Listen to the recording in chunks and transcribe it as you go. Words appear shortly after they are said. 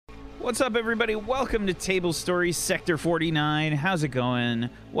What's up, everybody? Welcome to Table Stories Sector 49. How's it going?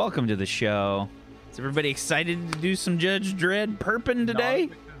 Welcome to the show. Is everybody excited to do some Judge Dredd perping today?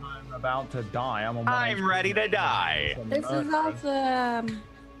 No, because I'm about to die. I'm ready to die. This is awesome.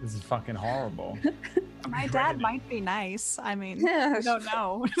 This is fucking horrible. My dad might be nice. I mean, Yeah. I don't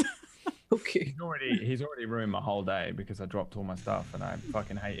know. Okay. He's already ruined my whole day because I dropped all my stuff and I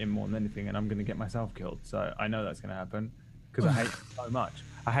fucking hate him more than anything, and I'm gonna get myself killed. So I know that's gonna happen because I hate him so much.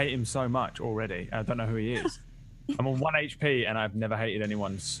 I hate him so much already. I don't know who he is. I'm on 1 HP and I've never hated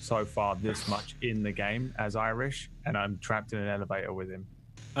anyone so far this much in the game as Irish, and I'm trapped in an elevator with him.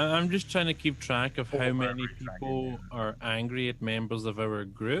 I'm just trying to keep track of how Very many tracking, people are angry at members of our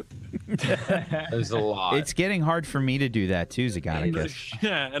group. There's a lot. It's getting hard for me to do that too, Zagaticus.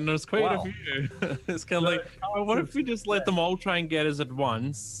 Yeah, and there's quite Wow. a few. It's kind of like, oh, what if we just let them all try and get us at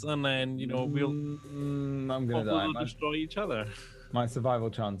once, and then, you know, I'm gonna we'll die. destroy each other. My survival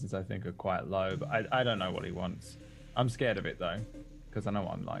chances, I think, are quite low, but I don't know what he wants. I'm scared of it though, because I know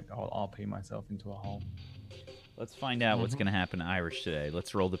what I'm like. I'll RP myself into a hole. Let's find out what's going to happen to Irish today.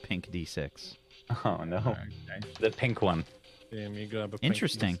 Let's roll the pink D6. Oh no, Okay. the pink one. Damn, you grab a pink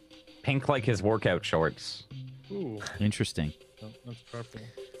Interesting. Pink like his workout shorts. piece. Ooh, Interesting. oh, that's purple.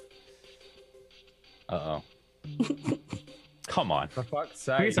 Uh oh. Come on. For fuck's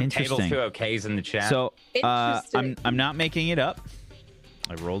Can we sake. get some tables Interesting. to OKs in the chat? So, Interesting. I'm not making it up.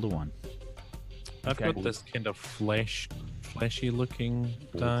 I rolled a 1. I've Okay. got this kind of fleshy looking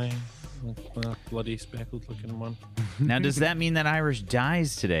die. Like a bloody speckled looking one. Now, does that mean that Irish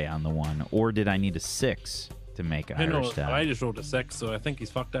dies today on the 1, or did I need a 6 to make I know, Irish die? I just rolled a 6, so I think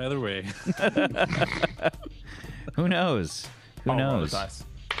he's fucked either way. Who knows? Who Oh, roll the knows? dice.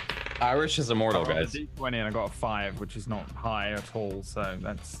 Irish is immortal, I rolled a guys. D20 and I got a 5, which is not high at all. So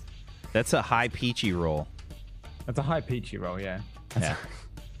That's a high peachy roll. that's a high peachy roll. Yeah, Yeah.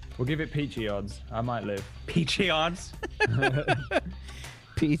 we'll give it peachy odds. I might live. Peachy odds.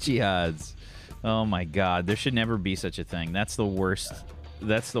 Peachy odds. Oh my god, there should never be such a thing. That's the worst.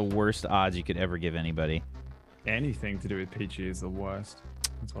 That's the worst odds you could ever give anybody. Anything to do with peachy is the worst.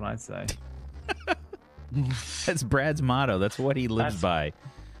 That's what I'd say. That's Brad's motto. That's what he lives by.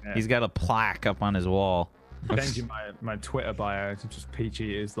 Yeah. He's got a plaque up on his wall. Changing my Twitter bio to just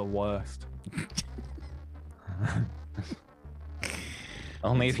peachy is the worst.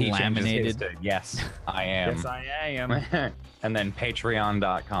 Only if he changes his laminated. to yes, I am. Yes, I am. And then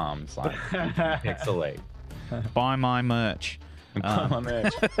patreon.com/pixelate. Buy my merch. Buy my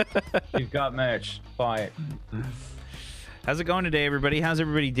merch. You've got merch. Buy it. How's it going today, everybody? How's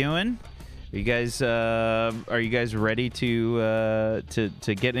everybody doing? Are you guys ready to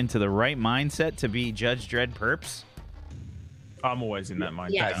get into the right mindset to be Judge Dredd perps? I'm always in that mindset.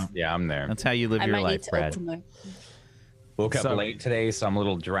 Yes. Yeah, I'm there. That's how you live I your might life, need to Brad. open my... Woke up So- late today, so I'm a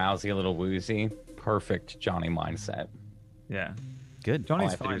little drowsy, a little woozy. Perfect Johnny mindset. Yeah. Good. All I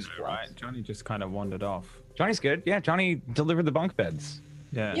Johnny's have to do fine, is though, relax. right? Johnny just kind of wandered off. Johnny's good. Yeah, Johnny delivered the bunk beds.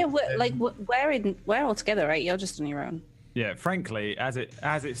 Yeah. Yeah, we're all together, right? You're just on your own. Yeah. Frankly, as it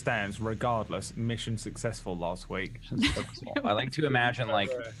stands, regardless, mission successful last week. I like to imagine,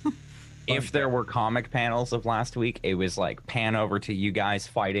 like, if there were comic panels of last week, it was like pan over to you guys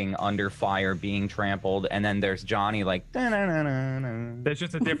fighting under fire, being trampled, and then there's Johnny like. There's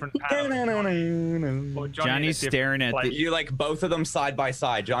just a different panel. Or Johnny in a Johnny's different staring at place. the. You like both of them side by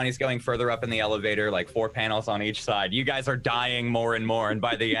side. Johnny's going further up in the elevator, like 4 panels on each side. You guys are dying more and more, and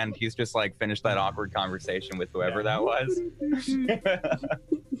by the end, he's just like finished that awkward conversation with whoever that was.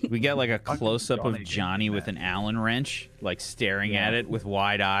 We get like a close up Johnny of getting Johnny with mad. an Allen wrench, like staring Yeah. at it with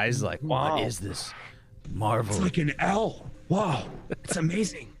wide eyes, like, Wow. what is this? Marvel. It's like an L. Wow, it's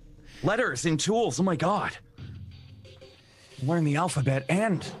amazing. Letters and tools. Oh my god. Learn the alphabet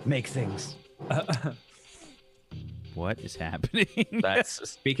and make things. What is happening? That's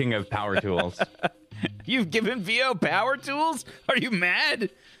speaking of power tools. You've given VO power tools? Are you mad?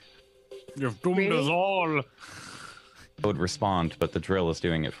 You've doomed Really? us all. I would respond, but the drill is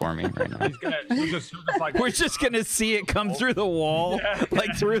doing it for me right now. He'll just like We're just gonna see it come through the wall,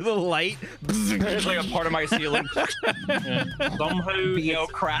 like through the light. There's like a part of my ceiling. Somehow Theo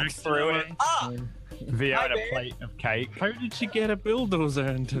it's cracked through it. Ah! Vio had a plate of cake. How did she get a bulldozer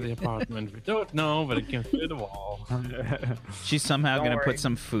into the apartment? We don't know, but it came through the wall. She's somehow Don't gonna worry. put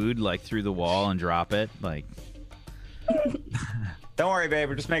some food like through the wall and drop it. Like, Don't worry, babe.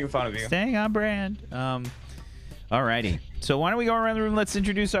 We're just making fun of you. staying on brand. Alrighty. So why don't we go around the room? Let's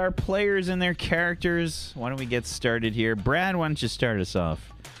introduce our players and their characters. Why don't we get started here? Brad, why don't you start us off?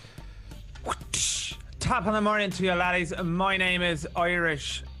 Top of the morning to you, laddies. My name is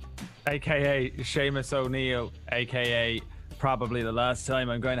Irish, aka Seamus O'Neill, aka probably the last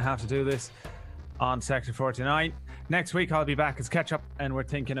time I'm going to have to do this on Sector 49. Next week I'll be back as Ketchup, and we're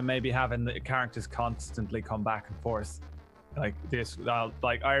thinking of maybe having the characters constantly come back and forth. Like this,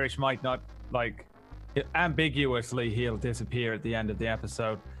 like Irish might not, like, ambiguously he'll disappear at the end of the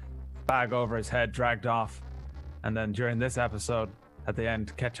episode, bag over his head, dragged off, and then during this episode, at the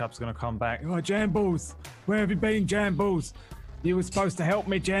end, Ketchup's gonna come back. Oh, Jambos, where have you been, Jambos? You were supposed to help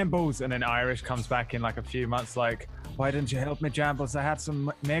me, Jambos. And then Irish comes back in like a few months, like, why didn't you help me, Jambos? I had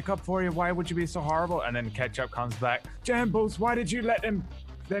some makeup for you. Why would you be so horrible? And then Ketchup comes back. Jambos, why did you let them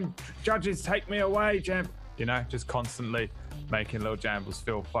judges take me away, Jam? You know, just constantly making little Jambles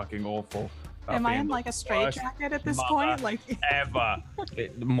feel fucking awful. Am I in like a straitjacket at this point? Like ever.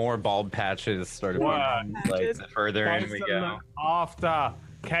 More bald patches started What? like the further in we go. After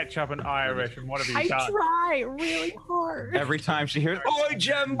Ketchup and Irish, and what have you I done? try really hard. Every time she hears, "Oi,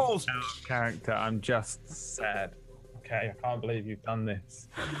 Jumbles!" Character, I'm just sad. Okay, I can't believe you've done this.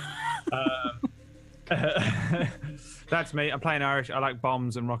 That's me. I'm playing Irish. I like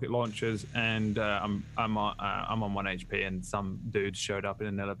bombs and rocket launchers, and I'm on 1 HP. And some dudes showed up in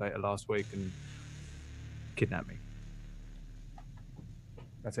an elevator last week and kidnapped me.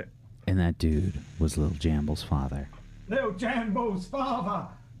 That's it. And that dude was Little Jamble's father. Little Jamble's father,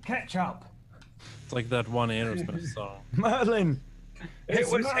 Ketchup. It's like that one Aerosmith song. Merlin. It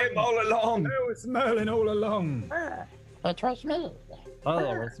was him all along. It was Merlin all along. Trust me.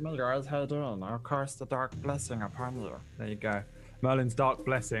 Oh, it's me, guys. How you doing? I'll cast the dark blessing upon you. There you go. Merlin's dark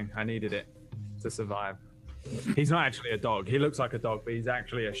blessing. I needed it to survive. He's not actually a dog. He looks like a dog, but he's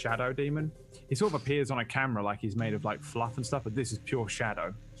actually a shadow demon. He sort of appears on a camera like he's made of like fluff and stuff, but this is pure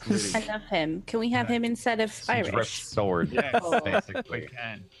shadow. It's I really, love him. Can we have him instead of Drift Irish? sword. yes, we basically.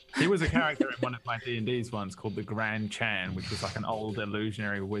 can. He was a character in one of my D&Ds once called the Grand Chan, which was like an old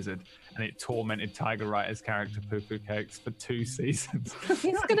illusionary wizard, and it tormented Tiger Writer's character Poo Poo Cakes for 2 seasons.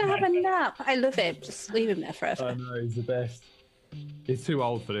 He's gonna have a nap. I love him. Just leave him there forever. I know, he's the best. He's too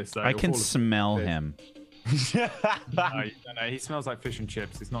old for this though. I He'll can fall asleep. smell him. No, he smells like fish and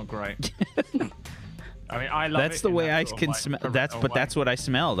chips. It's not great. I mean, I love That's it the in way that I sort of, can like, smell. parental way. That's what I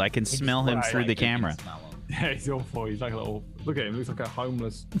smelled. I can smell him through the camera. Yeah, he's awful. He's like a little. Look at him. He looks like a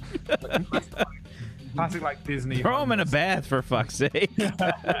homeless. Classic like Disney. Throw him in a bath for fuck's sake.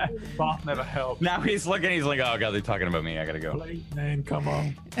 Bath never helped. Now he's looking. He's like, "Oh god, they're talking about me. I gotta go." Man, come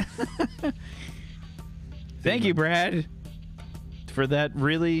on. Thank you, Brad, for that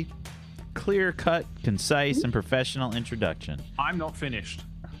really clear-cut, concise, and professional introduction. I'm not finished.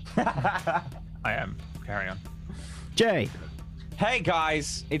 I am. Carry on. Jay. Hey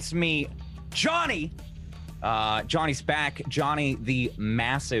guys, it's me, Johnny. Johnny's back. Johnny, the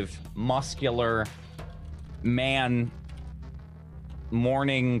massive, muscular man.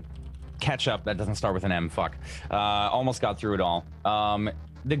 Morning Ketchup. That doesn't start with an M. Fuck. Almost got through it all.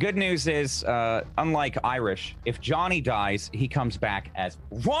 The good news is, unlike Irish, if Johnny dies, he comes back as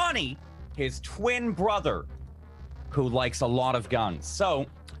Ronnie, his twin brother, who likes a lot of guns. So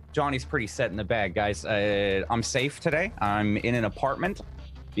Johnny's pretty set in the bag, guys. I'm safe today. I'm in an apartment,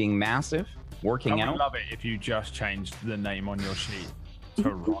 being massive, working I would out. love it if you just changed the name on your sheet to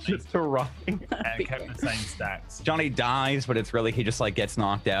Ronnie To Ronnie. and kept the same stats. Johnny dies, but it's really he just like gets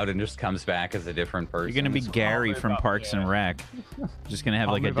knocked out and just comes back as a different person. You're gonna be Gary move from up, Parks and yeah. Rec. Just gonna have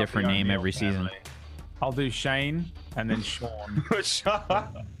I'll like a move up the different name O'Neill every season. family. I'll do Shane and then Sean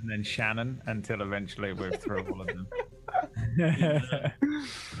and then Shannon until eventually we're through all of them.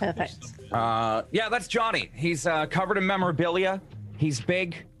 Perfect. Yeah, that's Johnny. He's covered in memorabilia. He's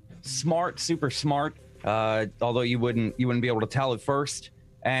big, smart, super smart. Although you wouldn't be able to tell at first.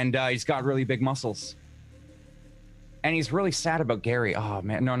 And he's got really big muscles. And he's really sad about Gary. Oh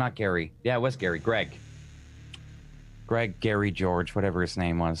man, no, not Gary. Yeah, it was Gary. Greg, Gary, George, whatever his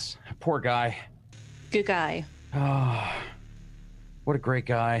name was. Poor guy. Good guy. Oh, what a great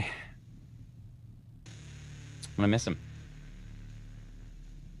guy. I'm gonna miss him.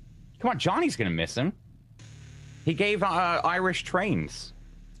 Come on, Johnny's gonna miss him. He gave Irish trains.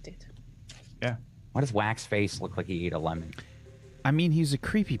 Dude. Yeah. Why does Wax Face look like he ate a lemon? I mean, he's a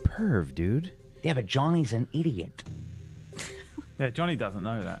creepy perv, dude. Yeah, but Johnny's an idiot. Yeah, Johnny doesn't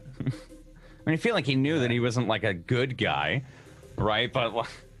know that. I mean, I feel like he knew that he wasn't like a good guy, right? But like,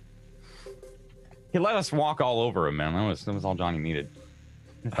 he let us walk all over him, man. That was all Johnny needed.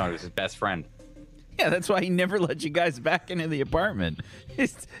 I thought he was his best friend. Yeah, that's why he never let you guys back into the apartment. He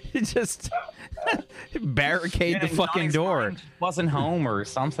just barricade the fucking Johnny's door. mind wasn't home or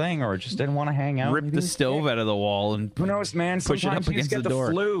something, or just didn't want to hang out. Rip Maybe the he's stove sick. out of the wall and Who knows, man? Push it up Sometimes you just against get the the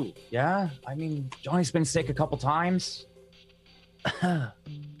door. flu. Yeah, I mean, Johnny's been sick a couple times.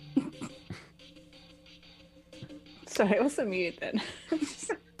 So Sorry, I wasn't muted then.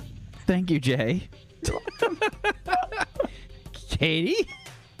 Thank you, Jay. Katie?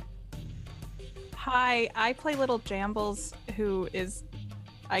 Hi, I play Little Jambles, who is,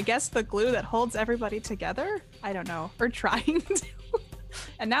 I guess, the glue that holds everybody together. I don't know, or trying to.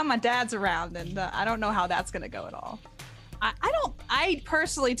 And now my dad's around, and I don't know how that's gonna go at all. I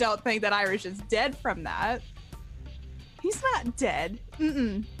personally don't think that Irish is dead from that. He's not dead.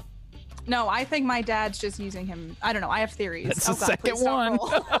 Mm-mm. No, I think my dad's just using him. I don't know. I have theories. That's Oh, the God, second please don't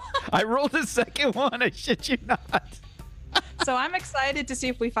one. roll. I rolled the second one. I shit you not. So I'm excited to see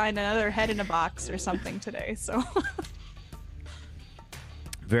if we find another head in a box or something today. So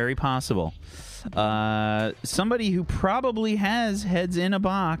Very possible. Somebody who probably has heads in a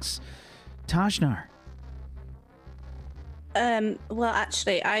box, Tajnar. Well,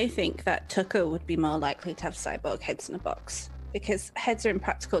 actually, I think that Tucker would be more likely to have cyborg heads in a box because heads are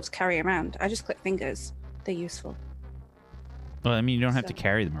impractical to carry around. I just click fingers. They're useful. Well, I mean, you don't have to So-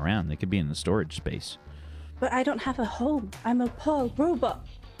 carry them around. They could be in the storage space. But I don't have a home. I'm a poor robot.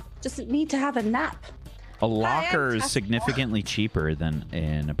 Doesn't need to have a nap. A locker is Taskbar. significantly cheaper than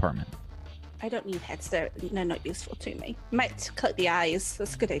an apartment. I don't need heads. They're not useful to me. Might click the eyes.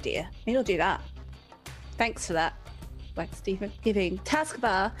 That's a good idea. Maybe I'll do that. Thanks for that. Like Stephen giving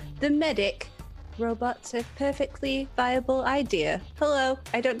Taskbar, the medic, robots a perfectly viable idea. Hello,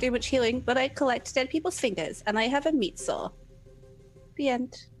 I don't do much healing, but I collect dead people's fingers, and I have a meat saw. The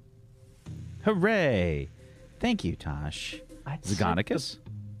end. Hooray! Thank you, Tosh. Zagonicus?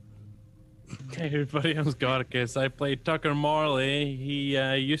 Hey everybody, I'm Scoricus. I play Tucker Morley. He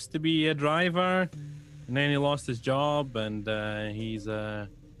used to be a driver, and then he lost his job, and he's a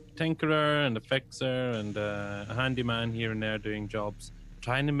tinkerer and a fixer and a handyman here and there doing jobs,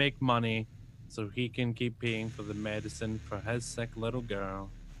 trying to make money so he can keep paying for the medicine for his sick little girl.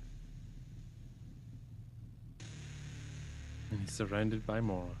 And he's surrounded by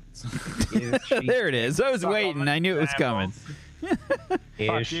morons. There it is. I was waiting. I knew it was coming. Is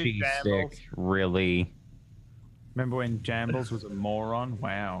Fuck you, she Jambles. sick? Really? Remember when Jambles was a moron?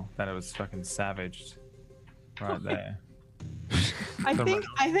 Wow, that was fucking savaged. Right there. I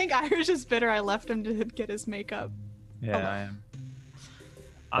think Irish is bitter. I left him to get his makeup. Yeah, I am.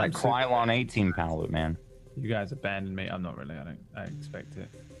 That I'm super Quylon glad 18 palette, man. You guys abandoned me. I'm not really. I expect it.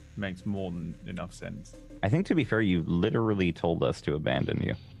 Makes more than enough sense. I think, to be fair, you literally told us to abandon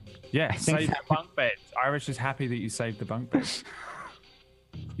you. Yeah, think save the that- bunk beds. Irish is happy that you saved the bunk beds.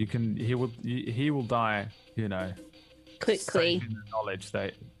 You can. He will die. You know, Quickly. safe in the knowledge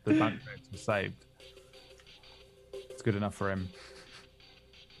that the bunk beds were saved. It's good enough for him.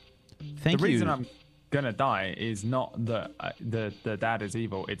 Thank the you. reason I'm gonna die is not that the dad is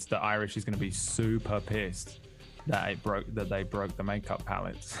evil. It's that Irish is gonna be super pissed that they broke the makeup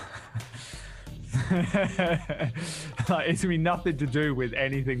palettes. Like, it's gonna be nothing to do with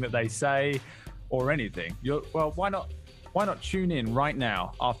anything that they say or anything. Well, why not tune in right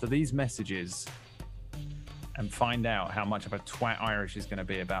now after these messages and find out how much of a twat Irish is going to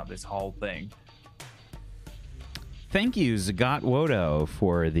be about this whole thing. Thank you, Zagat Wodo,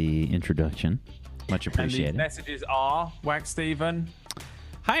 for the introduction. Much And these appreciated. messages are Wax Steven.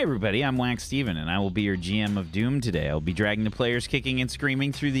 Hi, everybody. I'm Wax Steven, and I will be your GM of Doom today. I'll be dragging the players kicking and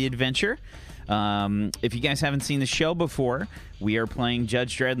screaming through the adventure. If you guys haven't seen the show before, we are playing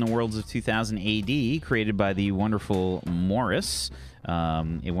Judge Dredd in the Worlds of 2000 AD, created by the wonderful Morris, a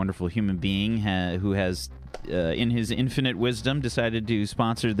wonderful human being who has, in his infinite wisdom, decided to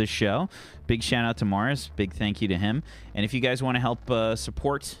sponsor this show. Big shout out to Morris. Big thank you to him. And if you guys want to help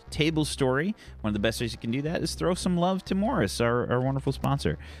support Table Story, one of the best ways you can do that is throw some love to Morris, our wonderful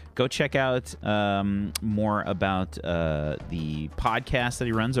sponsor. Go check out more about the podcast that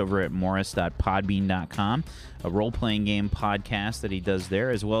he runs over at morris.podbean.com, a role-playing game podcast that he does there,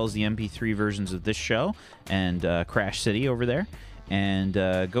 as well as the MP3 versions of this show and Crash City over there. And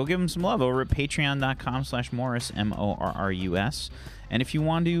go give him some love over at patreon.com/Morris, Morrus. And if you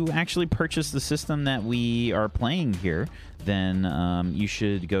want to actually purchase the system that we are playing here, then you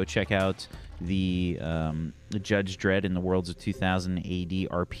should go check out the Judge Dredd in the Worlds of 2000 AD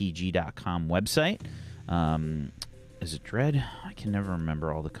RPG.com website. Is it Dread? I can never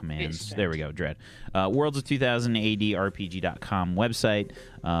remember all the commands. There we go, Dread. Worlds of 2000 AD RPG.com website.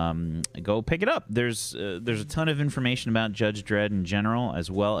 Go pick it up. There's a ton of information about Judge Dredd in general, as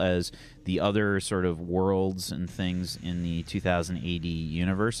well as the other sort of worlds and things in the 2000 AD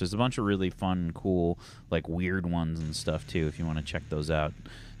universe. There's a bunch of really fun, cool, like weird ones and stuff too, if you want to check those out.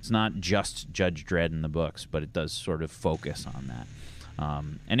 It's not just Judge Dredd in the books, but it does sort of focus on that.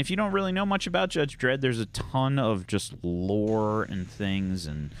 And if you don't really know much about Judge Dredd, there's a ton of just lore and things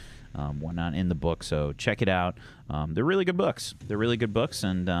and whatnot in the book. So check it out. They're really good books.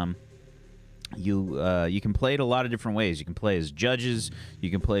 And you can play it a lot of different ways. You can play as judges,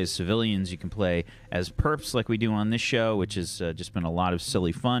 you can play as civilians, you can play as perps like we do on this show, which has just been a lot of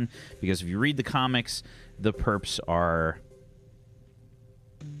silly fun. Because if you read the comics, the perps are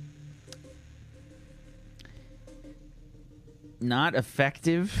not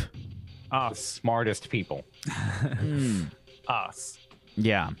effective. The smartest people. Us.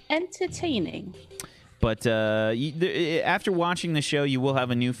 Yeah. Entertaining. But after watching the show, you will have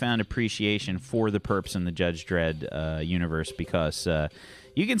a newfound appreciation for the perps in the Judge Dredd universe, because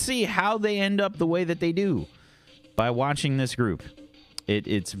you can see how they end up the way that they do by watching this group.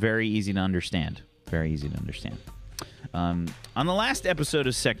 It's very easy to understand. Very easy to understand. On the last episode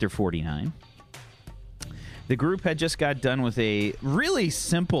of Sector 49, the group had just got done with a really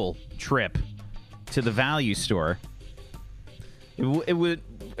simple trip to the value store. It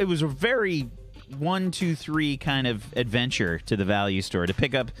was a very 1, 2, 3 kind of adventure to the value store to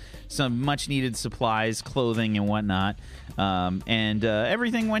pick up some much needed supplies, clothing, and whatnot. And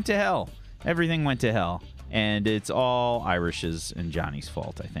everything went to hell. Everything went to hell. And it's all Irish's and Johnny's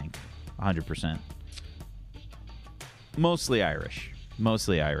fault, I think. 100%. Mostly Irish.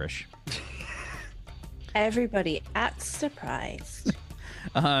 Everybody acts surprised.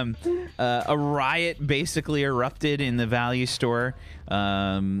 A riot basically erupted in the value store,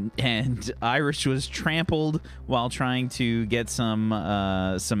 and Irish was trampled while trying to get some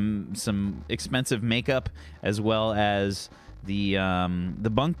expensive makeup, as well as the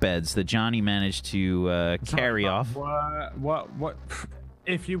bunk beds that Johnny managed to carry off. What?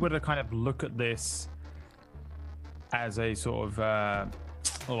 If you were to kind of look at this as a sort of, I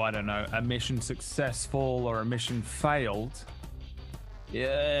don't know, a mission successful or a mission failed.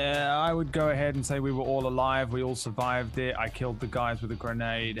 Yeah, I would go ahead and say we were all alive. We all survived it. I killed the guys with a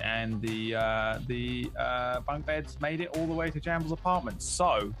grenade, and the bunk beds made it all the way to Jamble's apartment.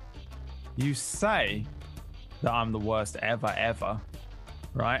 So, you say that I'm the worst ever,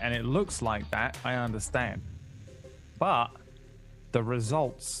 right? And it looks like that. I understand, but the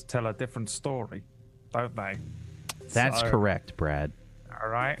results tell a different story, don't they? That's correct, Brad. All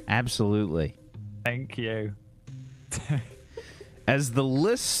right. Absolutely. Thank you. As the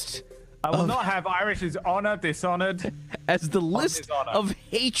list I will not have Irish's honor dishonored. As the list of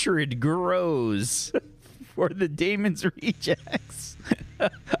hatred grows for the Damon's Rejects,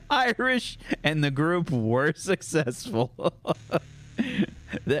 Irish and the group were successful.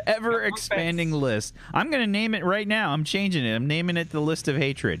 The ever-expanding list. I'm going to name it right now. I'm changing it. I'm naming it the List of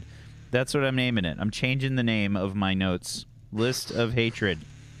Hatred. That's what I'm naming it. I'm changing the name of my notes. List of Hatred.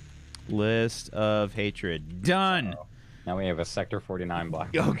 List of Hatred. Done. Now we have a Sector 49 block.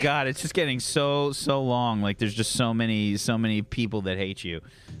 Oh God, it's just getting so long. Like there's just so many people that hate you.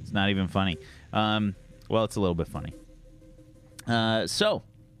 It's not even funny. Well, it's a little bit funny. So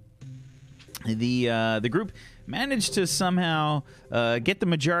the group managed to somehow get the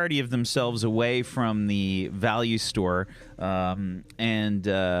majority of themselves away from the value store, and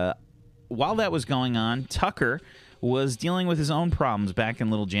while that was going on, Tucker was dealing with his own problems back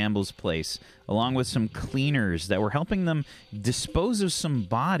in Little Jamble's place, along with some cleaners that were helping them dispose of some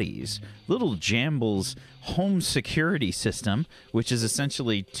bodies. Little Jamble's home security system, which is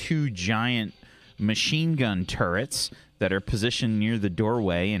essentially 2 giant machine gun turrets that are positioned near the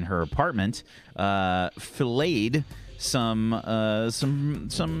doorway in her apartment, filleted some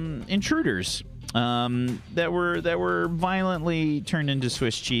intruders that were violently turned into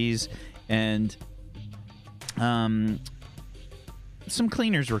Swiss cheese, and some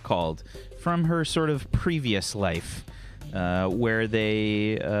cleaners were called from her sort of previous life, where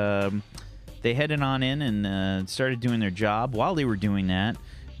they headed on in and started doing their job. While they were doing that,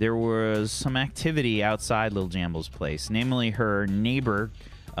 there was some activity outside Little Jamble's place. Namely, her neighbor,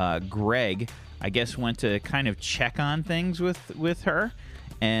 Greg, I guess went to kind of check on things with her.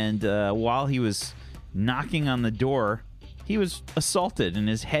 And while he was knocking on the door, he was assaulted and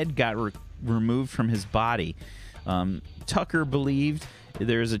his head got removed from his body. Tucker believed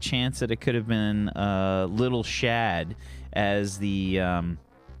there was a chance that it could have been Little Shad, as the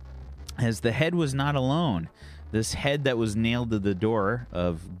head was not alone. This head that was nailed to the door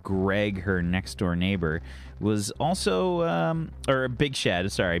of Greg, her next door neighbor, was also or Big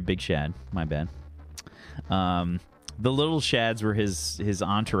Shad. Sorry, Big Shad. My bad. The Little Shads were his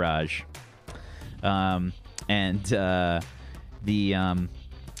entourage, and the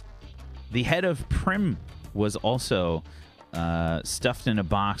head of Prim was also stuffed in a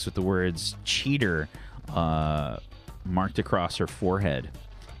box with the words "cheater" marked across her forehead,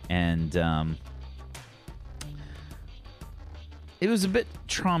 and It was a bit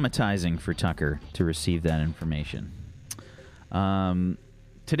traumatizing for Tucker to receive that information.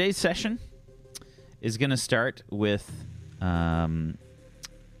 Today's session is going to start with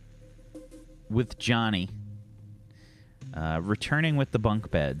Johnny returning with the bunk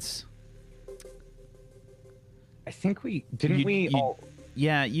beds. I think we didn't all.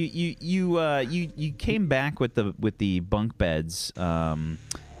 Yeah, you came back with the bunk beds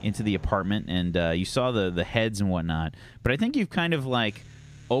into the apartment, and you saw the heads and whatnot. But I think you've kind of like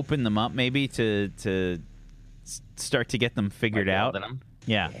opened them up maybe to start to get them figured out.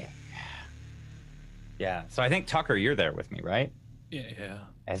 Yeah. Yeah. So I think Tucker, you're there with me, right? Yeah.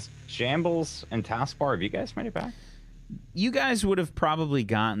 As Jambles and Taskbar, have you guys made it back? You guys would have probably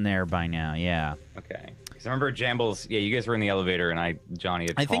gotten there by now. Yeah. Okay. Because I remember Jambles. Yeah, you guys were in the elevator, and Johnny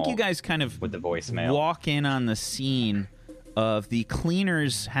had I think you called guys kind of with the voicemail. Walk in on the scene of the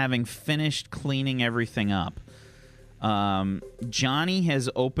cleaners having finished cleaning everything up. Johnny has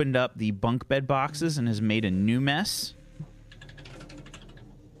opened up the bunk bed boxes and has made a new mess.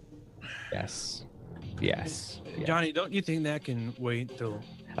 Yes. Johnny, don't you think that can wait till...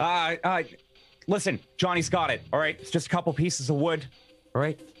 Listen, Johnny's got it. All right, it's just a couple pieces of wood. All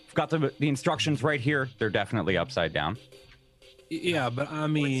right, I've got the instructions right here. They're definitely upside down. Yeah, but I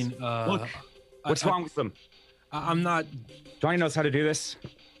mean, look, what's wrong with them? I'm not. Johnny knows how to do this.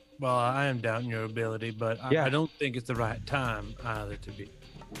 Well, I am doubting your ability, but I don't think it's the right time either to be.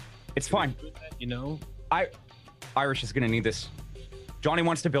 It's fine. You know, Irish is gonna need this. Johnny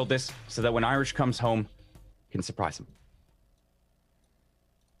wants to build this so that when Irish comes home, he can surprise him.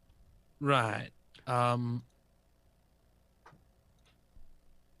 Right.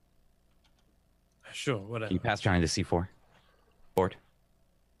 Sure, whatever. Can you pass Johnny the C4? Board.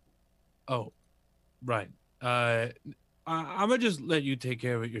 Oh, right. I'm gonna just let you take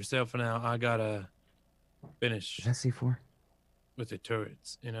care of it yourself for now. I gotta finish Is that C4? with the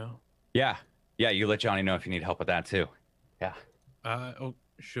turrets, you know? Yeah. You let Johnny know if you need help with that too. Yeah. Oh,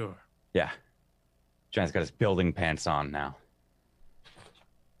 sure. Yeah. Johnny's got his building pants on now.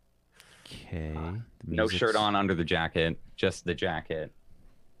 Okay. No shirt on under the jacket, just the jacket.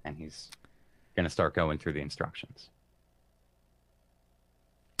 And he's going to start going through the instructions.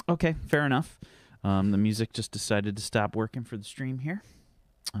 Okay, fair enough. The music just decided to stop working for the stream here.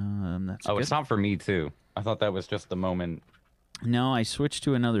 That's good. It's not for me too. I thought that was just the moment. No, I switched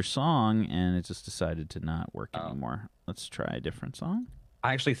to another song, and it just decided to not work anymore. Let's try a different song.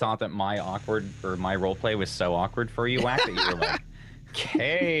 I actually thought that my roleplay was so awkward for you, Wack, that you were like,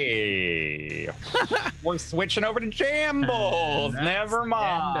 okay, we're switching over to Jambles. Never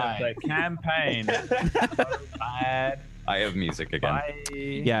mind. The campaign. So bad. I have music again. Bye.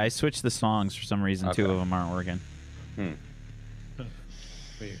 Yeah, I switched the songs for some reason. Okay. Two of them aren't working. Weird.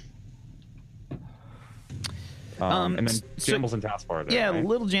 And then so- Jambles and Taskbar there. Yeah, right?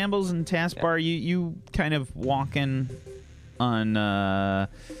 little Jambles and Taskbar. You kind of walk in on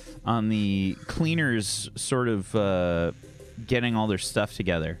the cleaners sort of getting all their stuff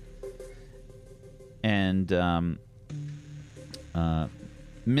together, and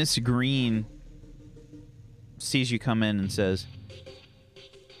Miss Green sees you come in and says,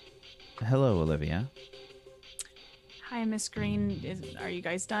 "Hello, Olivia." Hi, Miss Green. Are you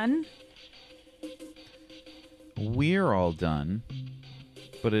guys done? We're all done,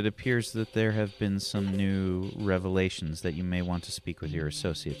 but it appears that there have been some new revelations that you may want to speak with your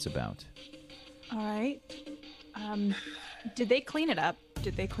associates about. All right. Did they clean it up?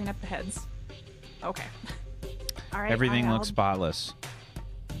 Did they clean up the heads? Okay. All right. Everything I'll- looks spotless.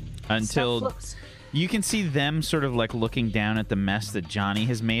 stuff Until looks- you can see them sort of like looking down at the mess that Johnny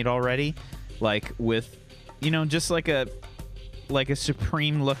has made already, like with, just like a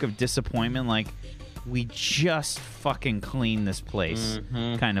supreme look of disappointment, like we just fucking cleaned this place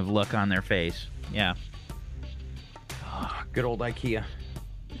kind of look on their face. Yeah. Good old IKEA.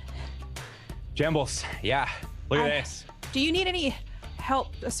 Jambles, yeah. Look at this. Do you need any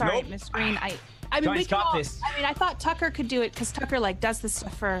help? Sorry, Nope. Miss Green. I mean, Johnny's we can got all, this. I mean, I thought Tucker could do it because Tucker does this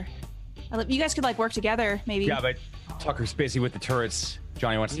stuff for. You guys could work together, maybe. Yeah, but Tucker's busy with the turrets.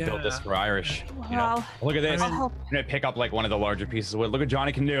 Johnny wants to build this for Irish. Well, Look at this. I'll help. I'm gonna pick up one of the larger pieces of wood. Look what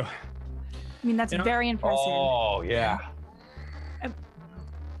Johnny can do. I mean, that's very impressive. Oh yeah.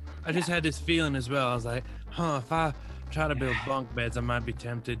 I just had this feeling as well. I was like, if I try to build bunk beds, I might be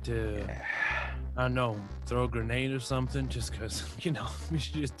tempted to, I don't know, throw a grenade or something, just because, we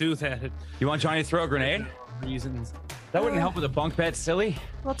should just do that. You want Johnny to throw a grenade? Reasons. That wouldn't help with a bunk bed, silly.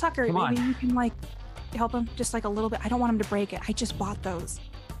 Well, Tucker, Come on. maybe you can help him just a little bit. I don't want him to break it. I just bought those.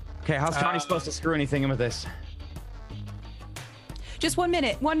 Okay, how's Johnny supposed to screw anything in with this? Just 1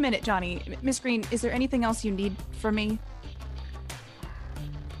 minute. 1 minute, Johnny. Miss Green, is there anything else you need from me?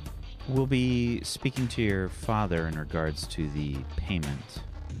 We'll be speaking to your father in regards to the payment.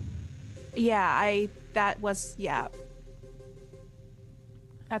 Yeah,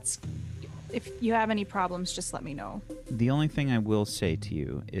 That's, if you have any problems, just let me know. The only thing I will say to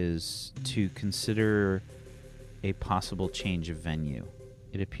you is to consider a possible change of venue.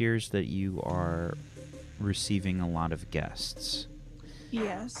 It appears that you are receiving a lot of guests.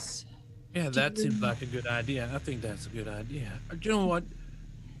 Yes. Yeah, that seems like a good idea. I think that's a good idea. You know what?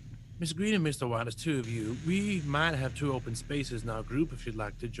 Miss Green and Mr. White, as two of you, we might have 2 open spaces in our group if you'd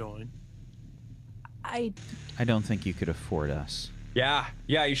like to join. I don't think you could afford us. Yeah,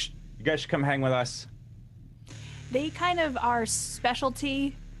 you guys should come hang with us. They kind of are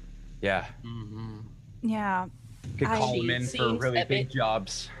specialty. Yeah. Yeah. Could call them in for seems really a big bit-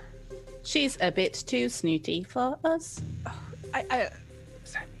 jobs. She's a bit too snooty for us.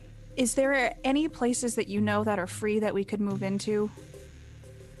 Is there any places that you know that are free that we could move into?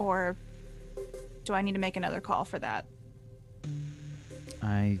 Or do I need to make another call for that?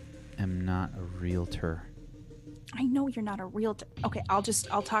 I am not a realtor. I know you're not a realtor. Okay, I'll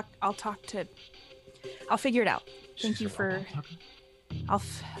figure it out. Thank you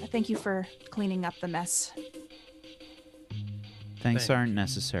for cleaning up the mess. Thanks aren't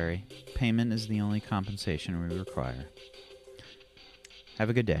necessary. Payment is the only compensation we require. Have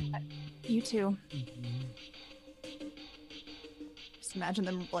a good day. You too. Just imagine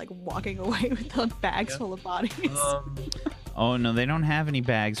them like walking away with the bags full of bodies. Oh, no, they don't have any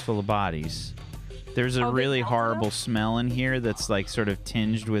bags full of bodies. There's a Oh, they really don't, horrible though? smell in here that's like sort of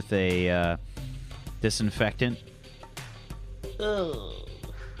tinged with a disinfectant.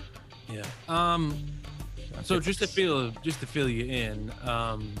 Yeah. So just to fill you in,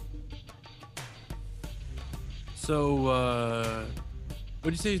 what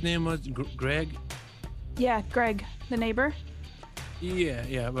did you say his name was? Greg? Yeah, Greg, the neighbor.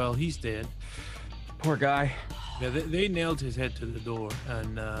 Yeah. Well, he's dead. Poor guy. Yeah, they nailed his head to the door,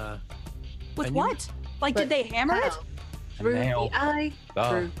 and With And you- what? Like, did they hammer it? How? Through nail. the eye, Oh.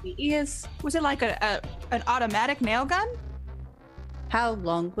 through the ears. Was it like an automatic nail gun? How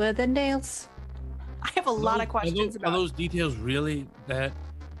long were the nails? I have a lot of questions Are about. those details really that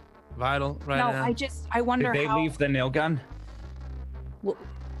vital right No, now? I wonder Did they how. leave the nail gun?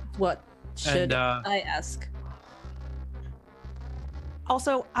 What should And, I ask?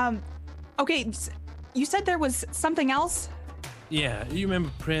 Also, okay, you said there was something else. Yeah, you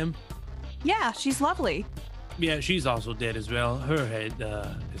remember Prim? Yeah, she's lovely. Yeah, she's also dead as well. Her head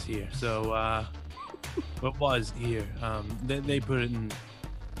is here. So, what was here? They put it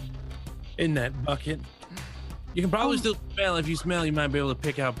in that bucket. You can probably still smell. If you smell, you might be able to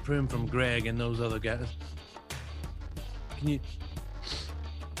pick out Prim from Greg and those other guys. Can you?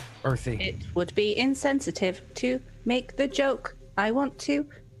 Earthy. It would be insensitive to make the joke. I want to,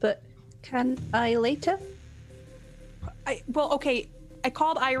 but can I later? Well, okay. I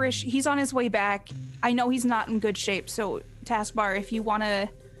called Irish. He's on his way back. I know he's not in good shape. So, Taskbar, if you want to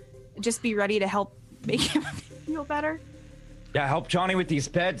just be ready to help make him feel better. Yeah, help Johnny with these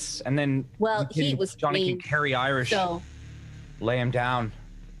beds, and then Well, he was Johnny mean, can carry Irish, So, lay him down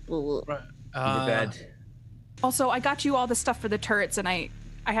well, in the bed. Also, I got you all the stuff for the turrets, and I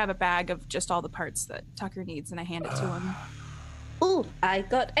have a bag of just all the parts that Tucker needs, and I hand it to him. ooh, I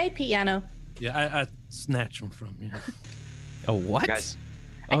got a piano. Yeah, I snatched them from you. Oh, what? Guys,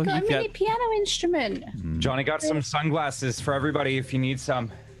 I Oh, got a you mini got... piano instrument. Johnny got some sunglasses for everybody if you need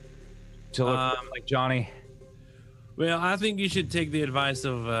some to look like Johnny. Well, I think you should take the advice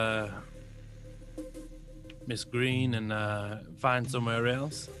of Miss Green and find somewhere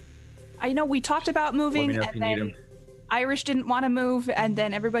else. I know we talked about moving, know if and you need then him. Irish didn't want to move, and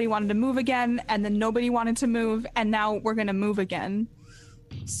then everybody wanted to move again, and then nobody wanted to move, and now we're gonna move again.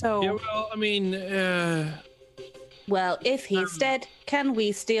 So Yeah, well, I mean, Well, if he's dead, can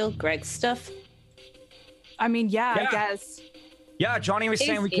we steal Greg's stuff? I mean, yeah, Yeah. I guess. Yeah, Johnny was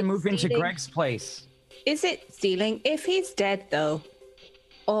saying Is we can it move into stealing? Greg's place. Is it stealing if he's dead, though?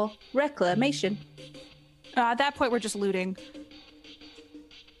 Or reclamation? At that point, we're just looting.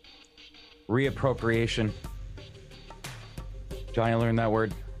 Reappropriation. Johnny learned that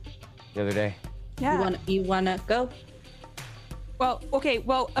word the other day. Yeah. You wanna go? Well, okay.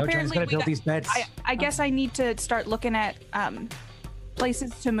 Well, No, Johnny's apparently gonna we build got- these beds. I guess I need to start looking at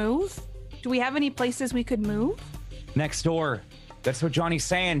places to move. Do we have any places we could move? Next door. That's what Johnny's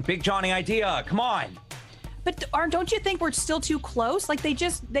saying. Big Johnny idea. Come on. But don't you think we're still too close? Like they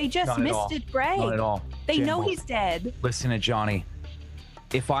just Not at all. misted Greg. Not at all. They know Jamble. he's dead. Listen to Johnny.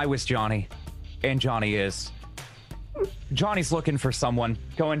 If I was Johnny, and Johnny is, Johnny's looking for someone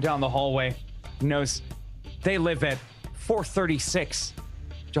going down the hallway. He knows they live at 436.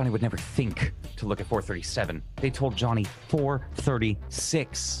 Johnny would never think to look at 437. They told Johnny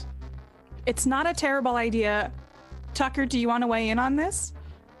 436. It's not a terrible idea. Tucker, do you want to weigh in on this?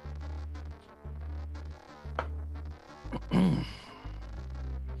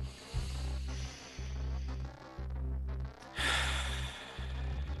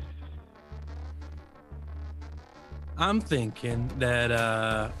 I'm thinking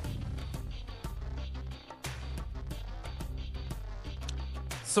that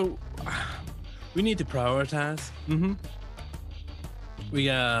so we need to prioritize. We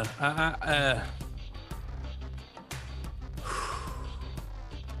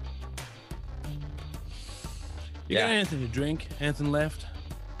you got anything to drink? Anything left?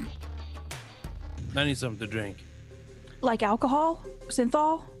 I need something to drink. Like alcohol?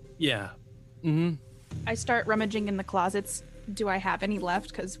 Synthol? Yeah. I start rummaging in the closets. Do I have any left?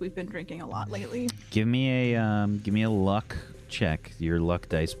 Because we've been drinking a lot lately. Give me a luck check. Your luck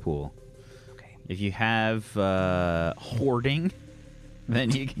dice pool. Okay. If you have hoarding,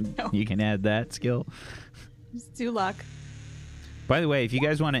 then you can add that skill. Just do luck. By the way, if you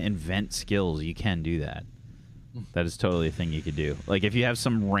guys want to invent skills, you can do that. That is totally a thing you could do. Like if you have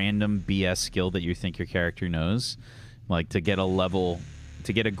some random BS skill that you think your character knows, like to get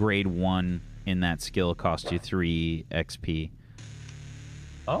a grade 1 in that skill costs you 3 XP.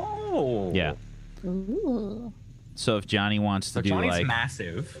 Oh. Yeah. Ooh. So if Johnny wants to do Johnny's like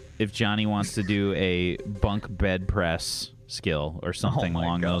massive. if Johnny wants to do a bunk bed press skill or something my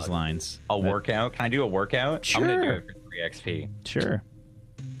along God. those lines. A workout? Can I do a workout? I'm gonna do Sure. it for 3 XP. Sure.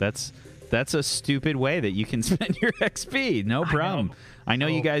 That's a stupid way that you can spend your XP. No problem. I know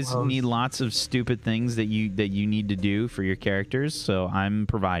you guys need lots of stupid things that you need to do for your characters, so I'm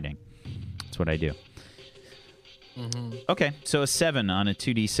providing. That's what I do. Okay, so a 7 on a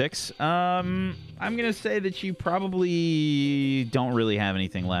 2d6. I'm gonna say that you probably don't really have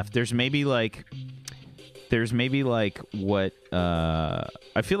anything left. There's maybe like what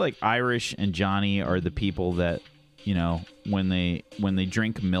I feel like Irish and Johnny are the people that, you know, when they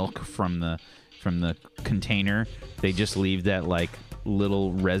drink milk from the container, they just leave that like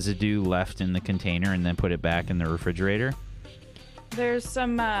little residue left in the container and then put it back in the refrigerator. There's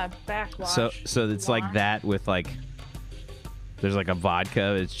some backwash. So it's like that with like there's like a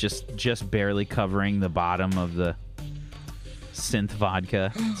vodka. It's just barely covering the bottom of the synth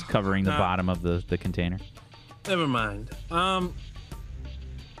vodka. It's covering the bottom of the container. Never mind. So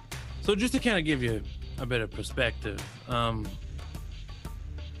just to kind of give you a bit of perspective,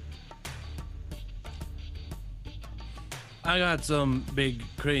 I got some big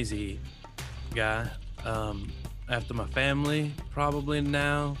crazy guy after my family, probably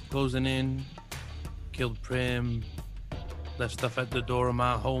now, closing in, killed Prim, left stuff at the door of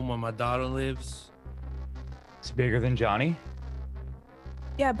my home where my daughter lives. It's bigger than Johnny.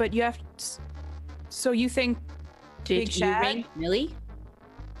 Yeah, but you have so you think Did Big you Shad? ring Millie?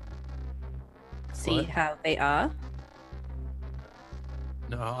 See What? how they are?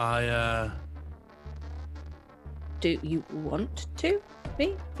 No, Do you want to?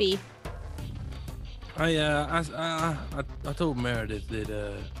 Maybe. I told Meredith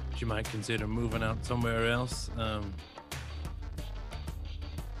that she might consider moving out somewhere else. My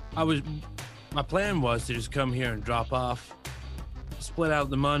plan was to just come here and drop off, split out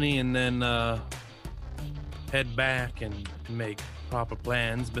the money, and then head back and make proper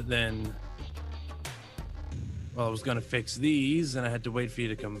plans. But then, well, I was gonna fix these, and I had to wait for you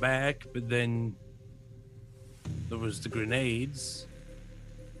to come back. But then there was the grenades.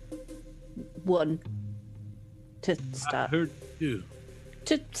 One. To I start. heard two.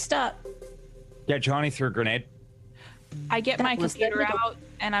 To start. Yeah, Johnny threw a grenade. I get That my was the computer middle. out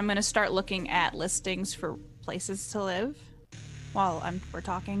and I'm gonna start looking at listings for places to live while we're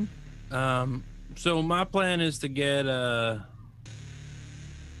talking. So my plan is to get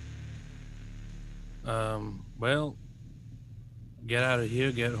well, get out of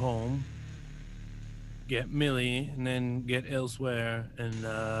here, get home, get Millie, and then get elsewhere. And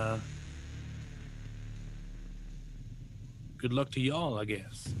good luck to y'all, I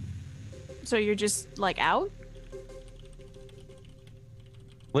guess. So you're just like out?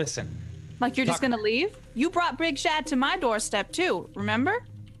 Listen, Like you're just Tucker. gonna leave? You brought Big Shad to my doorstep too, remember?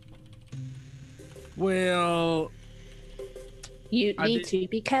 Well, You I need did- to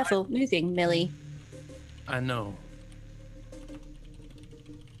be careful moving, Millie. I know.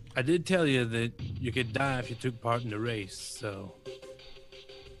 I did tell you that you could die if you took part in the race, so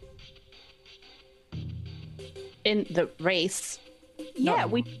In the race. Yeah,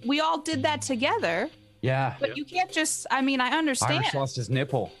 we all did that together. yeah, But you can't just I understand. Irish lost his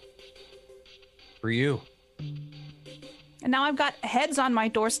nipple for you. And now I've got heads on my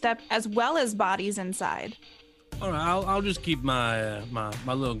doorstep as well as bodies inside. All right, I'll just keep my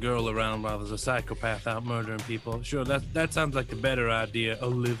my little girl around while there's a psychopath out murdering people. Sure, that sounds like the better idea,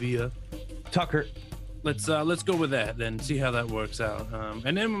 Olivia. Tucker, Let's go with that then. See how that works out.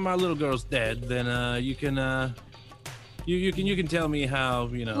 And then when my little girl's dead, then you can tell me how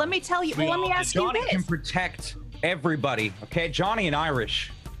Let me tell you. we Let me all- ask you Johnny can this. protect everybody. Okay, Johnny and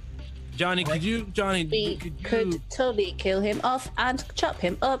Irish. Johnny, We could you could totally kill him off and chop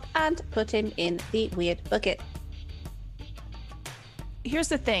him up and put him in the weird bucket. Here's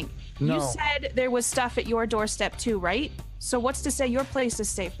the thing. No. You said there was stuff at your doorstep too, right? So what's to say your place is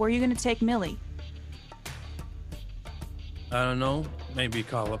safe? Where are you going to take Millie? I don't know. Maybe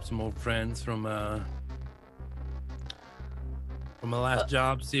call up some old friends from my last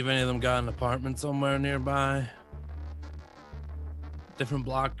job. See if any of them got an apartment somewhere nearby. Different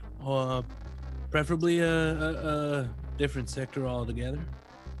block, preferably a different sector altogether.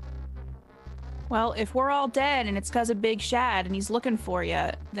 Well, if we're all dead and it's because of Big Shad and he's looking for you,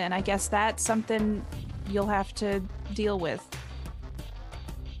 then I guess that's something you'll have to deal with.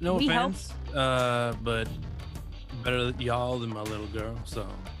 No We help- offense, but better y'all than my little girl. So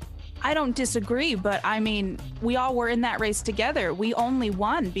I don't disagree, but I mean, we all were in that race together. We only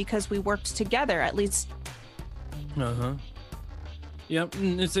won because we worked together, at least. Yep.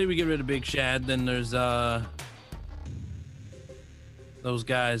 And let's say we get rid of Big Shad, then there's those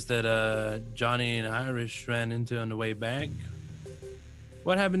guys that Johnny and Irish ran into on the way back.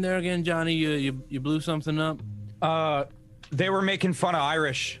 What happened there again, Johnny? You blew something up? They were making fun of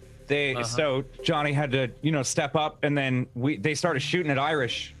Irish. So Johnny had to, step up, and then they started shooting at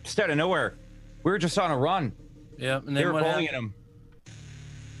Irish just out of nowhere. We were just on a run. Yep. And They then were what bullying happened? him.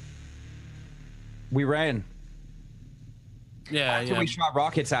 We ran. Yeah, After we shot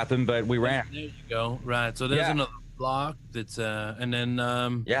rockets at them, but we ran. There you go. Right. So there's Yeah. another block that's and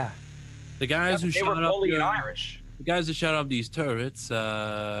then Yeah. the guys who They were shot up bullying your- Irish. the guys that shot up these turrets.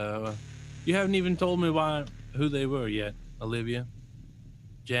 You haven't even told me who they were yet, Olivia.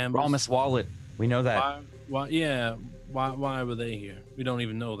 Jambus. Promise Wallet. We know that. Why? Yeah. Why were they here? We don't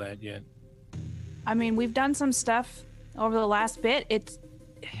even know that yet. I mean, we've done some stuff over the last bit. It's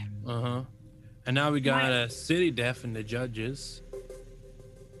And now we got a city deaf and the judges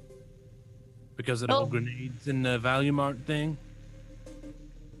because of the whole grenades and the Value Mart thing.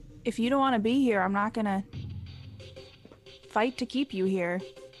 if you don't want to be here, I'm not gonna fight to keep you here.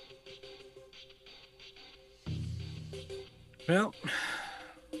 Well,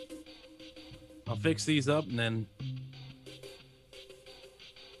 I'll fix these up and then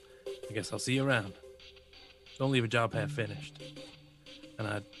I guess I'll see you around. Don't leave a job half finished. And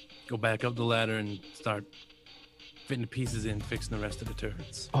I'd go back up the ladder and start fitting the pieces in, fixing the rest of the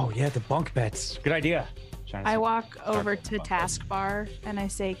turrets. Oh yeah, the bunk beds. Good idea. I walk over to Taskbar and I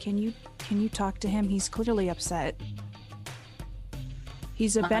say, "Can you talk to him? He's clearly upset.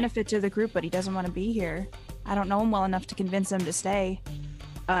 He's a benefit to the group, but he doesn't want to be here. I don't know him well enough to convince him to stay."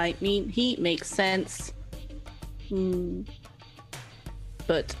 I mean, he makes sense.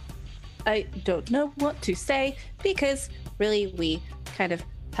 But I don't know what to say because really we kind of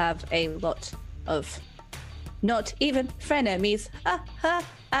have a lot of not even frenemies,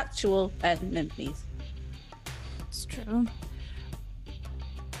 actual enemies. It's true.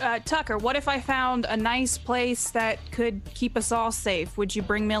 Tucker, what if I found a nice place that could keep us all safe? Would you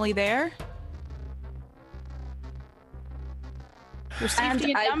bring Millie there? Your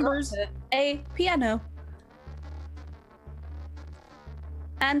safety in I got numbers. her a piano.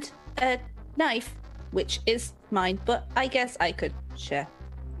 And a knife, which is mine, but I guess I could share.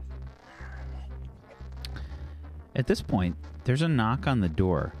 At this point, there's a knock on the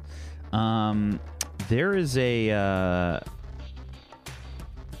door. There is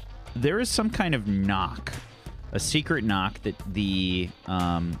some kind of knock, a secret knock that the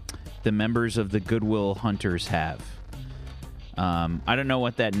members of the Goodwill Hunters have. I don't know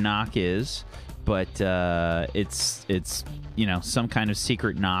what that knock is, but it's some kind of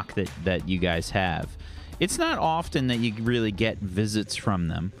secret knock that you guys have. It's not often that you really get visits from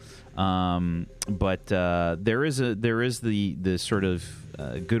them, but there is the sort of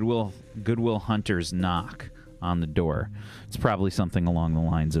Goodwill Hunters knock on the door. It's probably something along the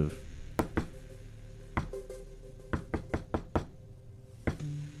lines of,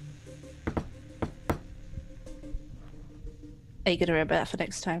 Are you going to remember that for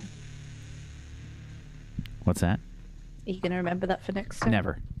next time? what's that? Are you going to remember that for next time?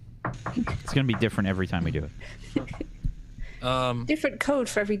 Never. It's going to be different every time we do it. Different code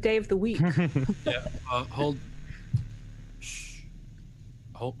for every day of the week. Yeah. Hold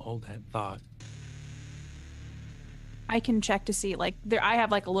that thought. I can check to see like there. I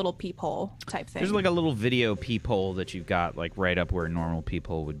have like a little peephole type thing. There's like a little video peephole that you've got like right up where a normal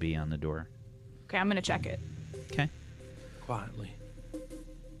peephole would be on the door. Okay, I'm gonna check it. Okay. Quietly.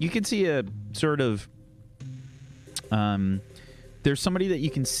 You can see a sort of there's somebody that you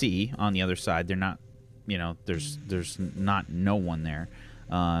can see on the other side. They're not, there's not no one there.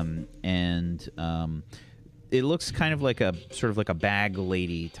 It looks kind of like a sort of like a bag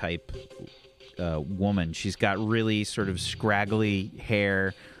lady type woman. She's got really sort of scraggly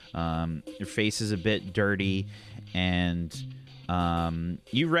hair. Her face is a bit dirty, and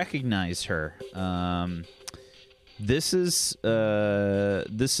you recognize her. This is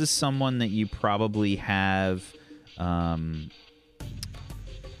someone that you probably have.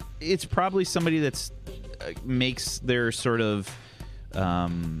 It's probably somebody that's makes their sort of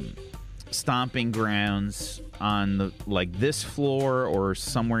stomping grounds on this floor or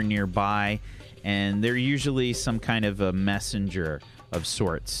somewhere nearby, and they're usually some kind of a messenger of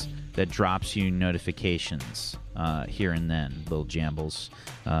sorts that drops you notifications here and then. Little Jambles.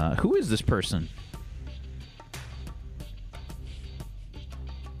 Who is this person?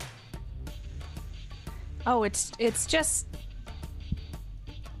 Oh, it's just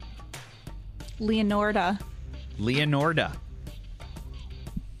Leonorda. Leonorda.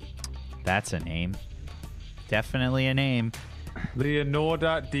 That's a name. Definitely a name.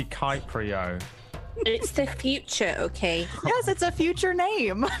 Leonardo DiCaprio. It's the future, okay? Yes, it's a future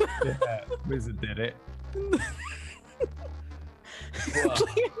name. Yeah, Wizard did it.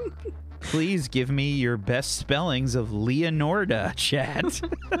 Please give me your best spellings of Leonorda, chat.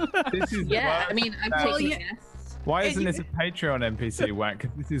 This is Yeah, worse I mean, I'm than- taking this. Why isn't this a Patreon NPC whack?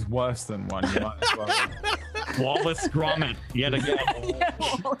 Because this is worse than one. You might as well. Wallace Gromit, yet again.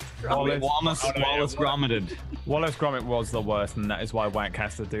 Wallace Gromit. Wallace Gromit was the worst, and that is why Wank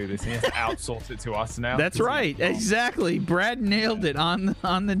has to do this. He has to outsource it to us now. That's right. Exactly. Brad nailed it on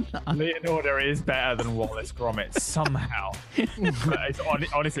the. Leonardo is better than Wallace Gromit somehow. But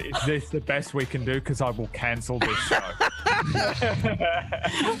honestly, is this the best we can do? Because I will cancel this show.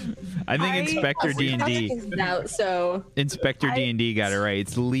 I think Inspector D&D. So Inspector D&D got it right.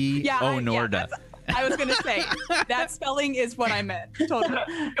 It's Leonorda. I was gonna say that spelling is what I meant. Totally,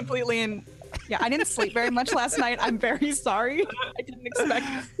 completely. And yeah, I didn't sleep very much last night. I'm very sorry. I didn't expect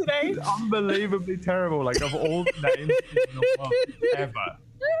this today. It's unbelievably terrible. Like, of all the names in the world ever.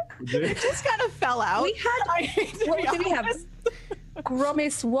 It just kind of fell out. we had. What did we have?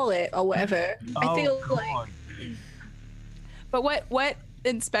 Gromis Wallet or whatever. I feel come like. on. But what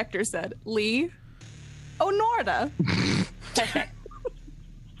Inspector said, Lee, Norda.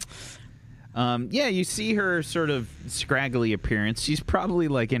 Yeah, you see her sort of scraggly appearance. She's probably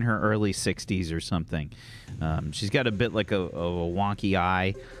like in her early 60s or something. She's got a bit like a wonky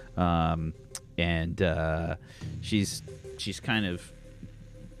eye, and she's kind of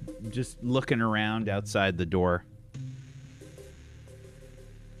just looking around outside the door.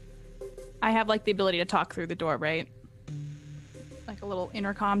 I have like the ability to talk through the door, right? Like a little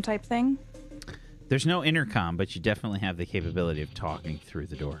intercom type thing. There's no intercom, but you definitely have the capability of talking through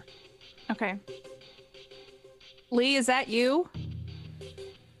the door. Okay. Lee, is that you?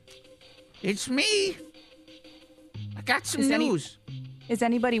 It's me. I got some Is any- news. Is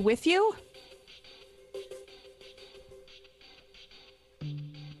anybody with you?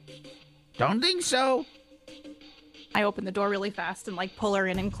 Don't think so. I open the door really fast and like pull her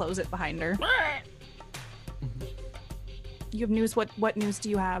in and close it behind her. You have news? What news do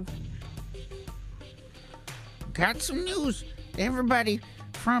you have? Got some news. Everybody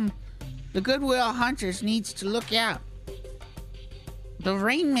from the Goodwill Hunters needs to look out. The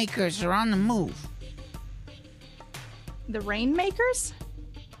Rainmakers are on the move. The Rainmakers?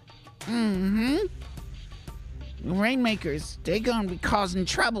 Mm-hmm. The Rainmakers, they're gonna be causing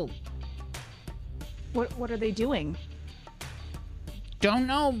trouble. What are they doing? Don't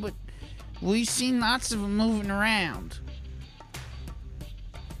know, but we've seen lots of them moving around.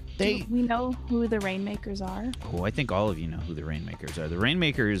 Do we know who the Rainmakers are? Oh, I think all of you know who the Rainmakers are. The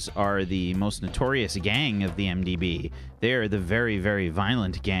Rainmakers are the most notorious gang of the MDB. They are the very, very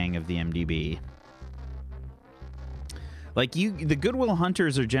violent gang of the MDB. Like, the Goodwill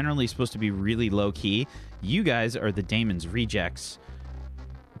Hunters are generally supposed to be really low-key. You guys are the Damon's Rejects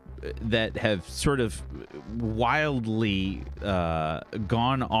that have sort of wildly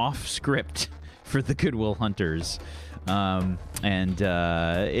gone off script for the Goodwill Hunters.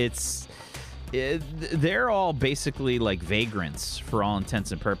 They're all basically like vagrants for all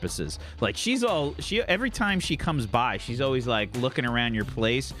intents and purposes. Like, every time she comes by, she's always like looking around your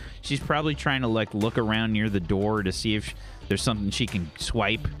place. She's probably trying to like look around near the door to see if there's something she can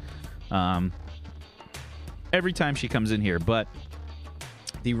swipe. every time she comes in here. But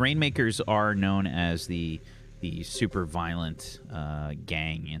the Rainmakers are known as the super violent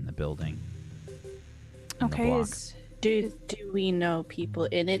gang in the building. in the Okay, block. Do we know people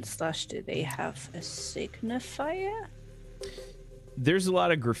in it? / do they have a signifier? There's a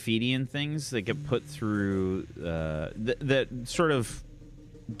lot of graffiti and things that get put through that sort of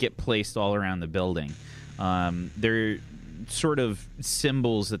get placed all around the building. They're sort of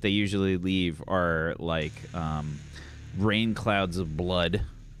symbols that they usually leave are like rain clouds of blood.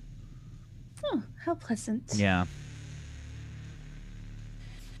 Oh, how pleasant. Yeah.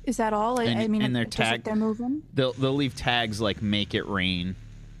 Is that all? I mean, and their just like tag, they're moving. They'll leave tags like "Make it rain."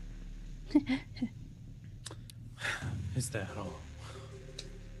 Is that all?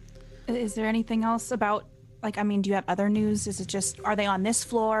 Is there anything else about? Like, I mean, do you have other news? Is it just are they on this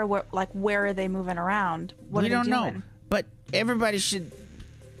floor? Where are they moving around? What we are they don't doing? know, but everybody should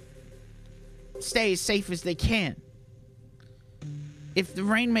stay as safe as they can. If the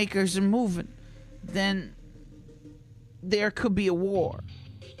Rainmakers are moving, then there could be a war.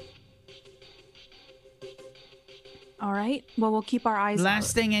 All right. Well, we'll keep our eyes Last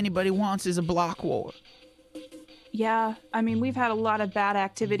out. thing anybody wants is a block war. Yeah, I mean, we've had a lot of bad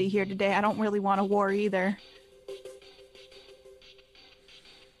activity here today. I don't really want a war either.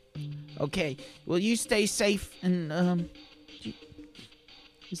 Okay, well, you stay safe and,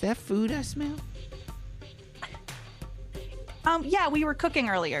 is that food I smell? Yeah, we were cooking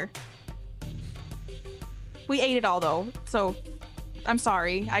earlier. We ate it all though, so I'm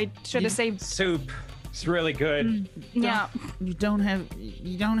sorry. I should have saved. Soup. It's really good. Yeah. You don't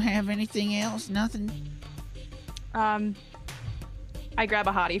have anything else? Nothing? I grab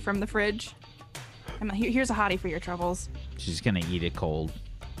a hottie from the fridge. Here's a hottie for your troubles. She's gonna eat it cold.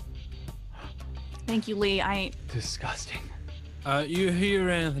 Thank you, Lee. I Disgusting. You hear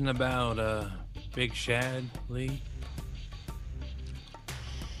anything about Big Shad, Lee?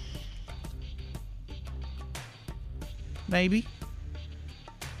 Maybe?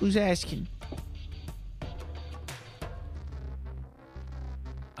 Who's asking?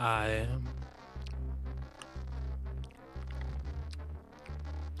 I am.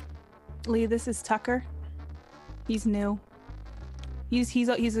 Lee, this is Tucker. He's new. He's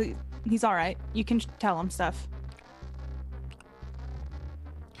all right. You can tell him stuff.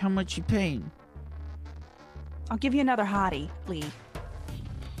 How much you paying? I'll give you another hottie, Lee.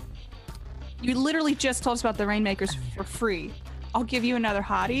 You literally just told us about the Rainmakers for free. I'll give you another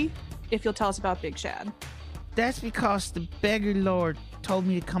hottie if you'll tell us about Big Shad. That's because the beggar lord told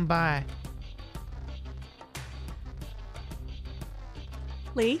me to come by.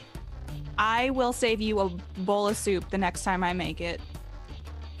 Lee, I will save you a bowl of soup the next time I make it.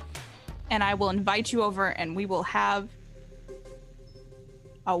 And I will invite you over and we will have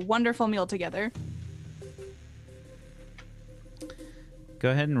a wonderful meal together. Go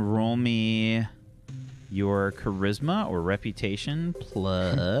ahead and roll me your charisma or reputation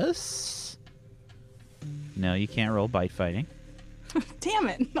plus. No, you can't roll bite fighting. Damn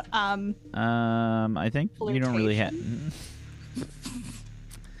it. I think you don't really have.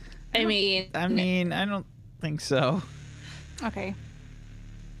 I mean, I don't think so. Okay.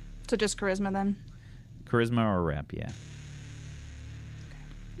 So just charisma then. Charisma or rep, yeah.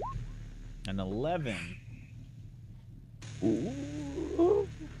 An 11. Ooh.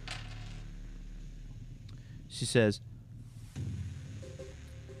 She says,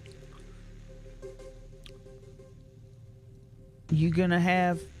 You gonna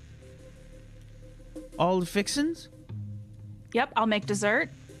have all the fixins? Yep, I'll make dessert.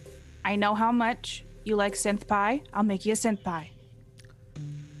 I know how much you like synth pie. I'll make you a synth pie.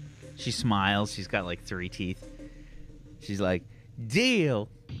 she smiles. She's got like 3 teeth. She's like, deal.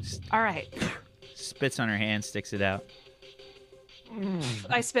 All right. Spits on her hand, sticks it out.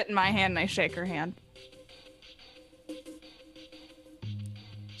 I spit in my hand and I shake her hand.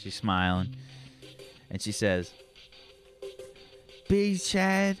 She's smiling. And she says, Big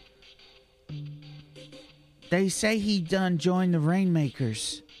Chad, they say he done joined the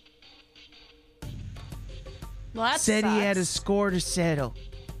Rainmakers. Well, that Said he had a sucks. score to settle.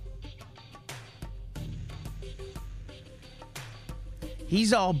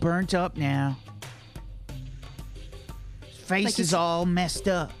 He's all burnt up now. His face Like is he's- all messed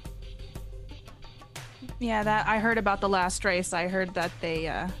up. Yeah, that I heard about the last race. I heard that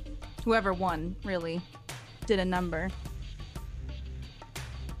they, whoever won, really did a number.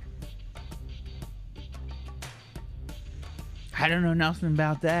 I don't know nothing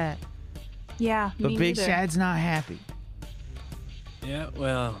about that. Yeah, But me Big neither. Chad's not happy. Yeah,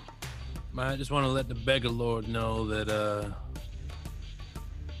 well, I just want to let the beggar lord know that,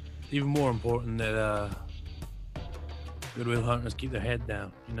 even more important that, Goodwill hunters keep their head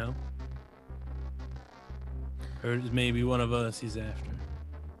down, you know? Heard it's maybe one of us he's after.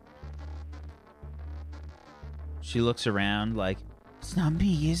 She looks around like, it's not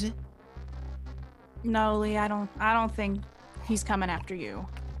me, is it? No, Lee, I don't think he's coming after you.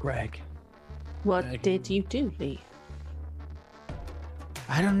 Greg. What did you do, Lee?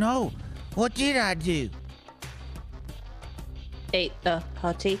 I don't know. What did I do? Ate the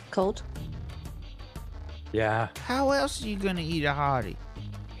party cold? Yeah, How else are you gonna eat a hearty?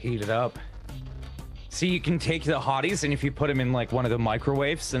 heat it up. See, you can take the hotties, and if you put them in like one of the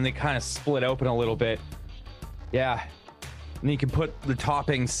microwaves, then they kind of split open a little bit. Yeah. And you can put the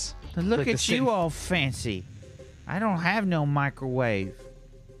toppings. But look like the at you same- all fancy. I don't have no microwave.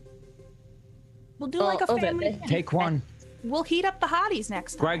 We'll do like a oven. family thing. Take one. We'll heat up the hotties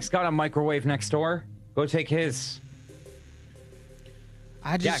next time. Greg's got a microwave next door. Go take his.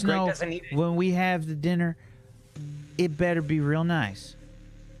 I just Greg know doesn't need it. when we have the dinner, it better be real nice.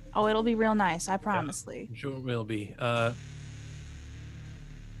 Oh, it'll be real nice. I promise, Lee. I'm sure it will be.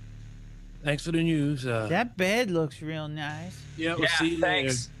 Thanks for the news. That bed looks real nice. Yeah, we'll Yeah, see you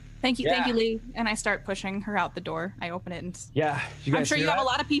thanks. Thank you, Yeah. Lee. And I start pushing her out the door. I open it, and Yeah. You guys I'm sure hear you have that? a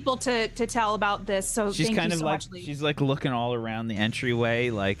lot of people to tell about this. So She's thank kind you of so like much, Lee. she's like looking all around the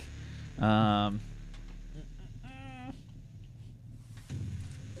entryway, like,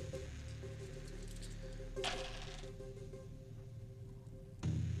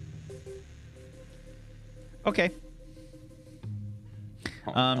 okay.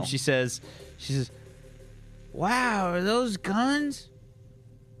 Oh, no. She says, Wow, are those guns?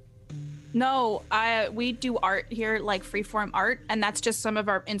 No, we do art here, like freeform art, and that's just some of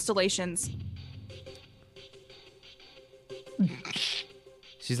our installations.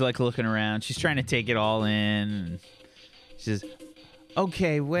 she's like looking around. She's trying to take it all in. And she says,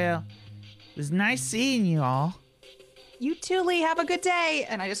 Okay, well, it was nice seeing you all. You too, Lee. Have a good day.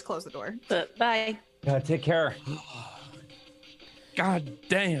 And I just close the door. But bye. Take care. God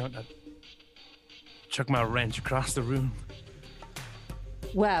damn. I chuck my wrench across the room.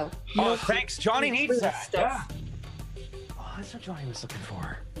 Wow. Oh, thanks. Johnny needs that. Stuff. Yeah. Oh, that's what Johnny was looking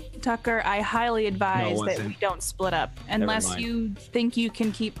for. Tucker, I highly advise that wasn't. we don't split up unless mind. you think you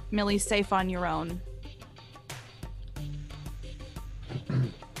can keep Millie safe on your own.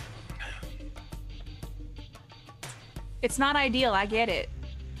 It's not ideal, I get it.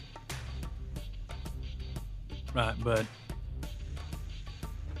 Right, but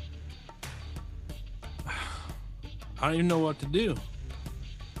I don't even know what to do.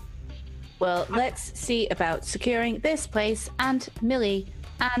 Well, let's see about securing this place and Millie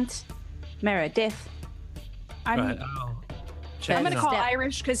and Meredith. I'm, Right, I'll check I'm it gonna out. call Step.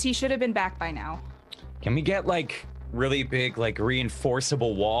 Irish because he should have been back by now. Can we get like really big, like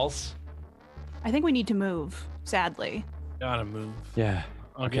reinforceable walls? I think we need to move, sadly. Gotta move. Yeah.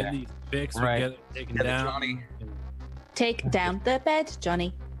 I'll Okay. get these fixed. Right. We get it taken Yeah, down. Johnny. Take down the bed,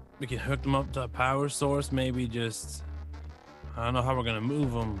 Johnny. We can hook them up to a power source. Maybe just I don't know how we're gonna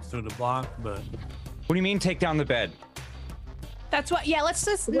move them through the block, but What do you mean take down the bed? That's what. Yeah, let's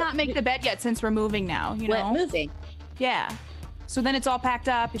just not make the bed yet since we're moving now. You We're know. moving. Yeah. So then it's all packed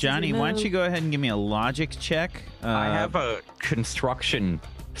up. It's easy to Johnny, why don't move. you go ahead and give me a logic check? I have a construction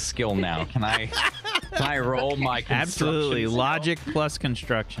skill now. Can I roll my construction? absolutely skill? logic plus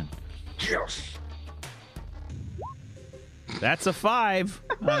construction. Yes. That's a 5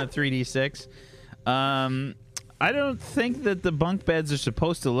 on a 3d6. I don't think that the bunk beds are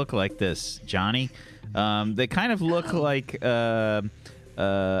supposed to look like this, Johnny. They kind of look like an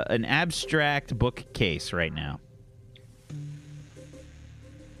abstract bookcase right now.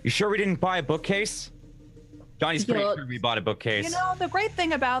 You sure we didn't buy a bookcase? Johnny's pretty Yeah. sure we bought a bookcase. You know, the great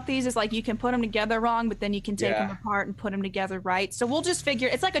thing about these is like you can put them together wrong, but then you can take Yeah. them apart and put them together right. So we'll just figure.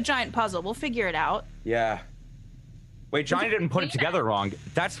 It's like a giant puzzle. We'll figure it out. Yeah. Wait, Johnny didn't put it together wrong.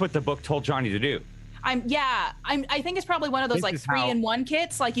 That's what the book told Johnny to do. I think it's probably one of those This like is how- 3-in-1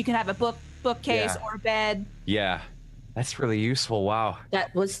 kits. Like you can have a bookcase Yeah. or a bed. Yeah. That's really useful. Wow.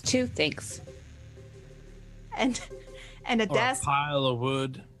 That was 2 things. and a or a desk. pile of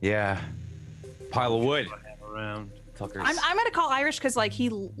wood Yeah. Pile of wood. around. Tucker's. I'm gonna call Irish because like he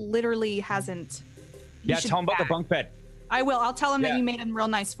literally hasn't. he Yeah, should tell him be about the back. bunk bed. I will. I'll tell him Yeah. that you made him real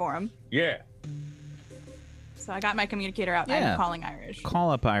nice for him. Yeah. So I got my communicator out. Yeah. I'm calling Irish.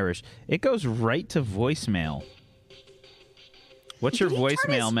 Call up Irish. It goes right to voicemail. What's your Did he turn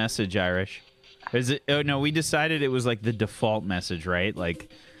voicemail his- message, Irish? Is it? Oh no, we decided it was like the default message, right? Like,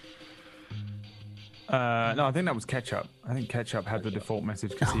 No, I think that was Ketchup. I think Ketchup had the default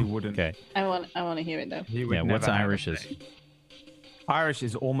message because he wouldn't. okay, I want to hear it though. He would yeah. What's never have Irish's? it. Irish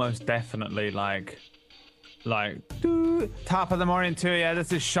is almost definitely like Like, top of the morning to you.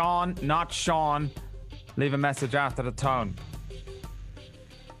 This is Sean, not Sean. Leave a message after the tone.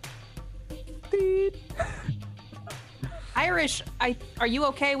 Irish, are you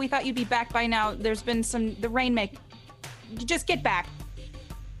okay? We thought you'd be back by now. There's been the rainmaker. Just get back.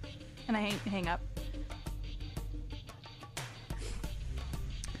 And I hang up.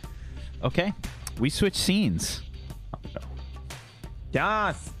 Okay, we switch scenes.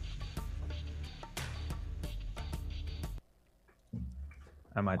 Yes.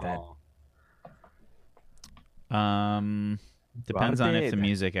 Am I dead? Depends on if the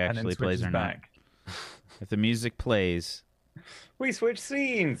music And then actually plays switches or not. back. If the music plays, We switch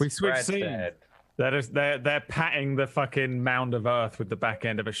scenes. We switch Brad scenes. said. They're patting the fucking mound of earth with the back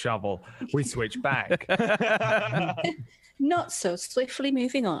end of a shovel. We switch back. Not so swiftly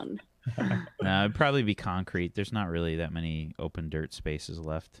moving on. no, it'd probably be concrete. There's not really that many open dirt spaces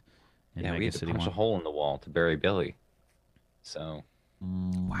left in Yeah, we Mega had to City punch a 1. hole in the wall to bury Billy. So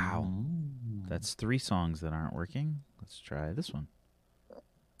Wow, that's 3 songs that aren't working. Let's try this one.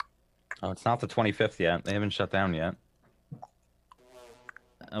 oh, it's not the 25th yet. They haven't shut down yet.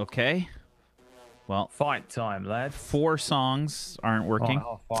 Okay. Well, Fight time, lads. 4 songs aren't working.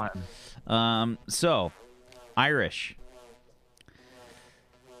 Oh, fine. So, Irish,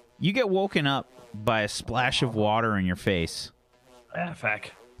 you get woken up by a splash of water in your face. Yeah,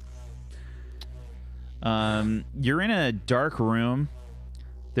 fuck. You're in a dark room.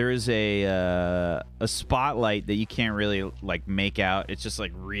 There is a spotlight that you can't really like make out. It's just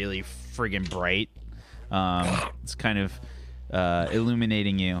like really friggin' bright. It's kind of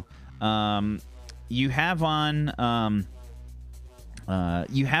illuminating you. You have on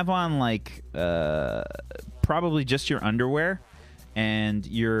like probably just your underwear, and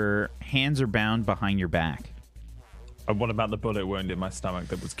your hands are bound behind your back. And what about the bullet wound in my stomach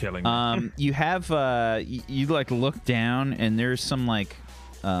that was killing me? You have you like look down, and there's some like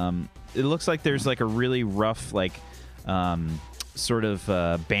it looks like there's like a really rough like sort of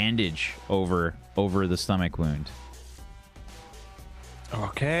bandage over the stomach wound.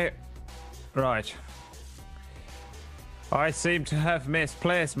 Okay. Right. I seem to have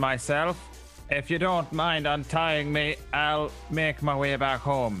misplaced myself. If you don't mind untying me, I'll make my way back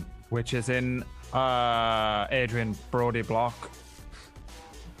home, which is in Adrian Brody block.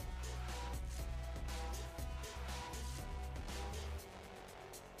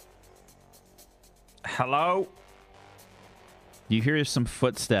 Hello? You hear some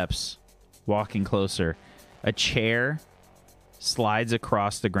footsteps walking closer. A chair slides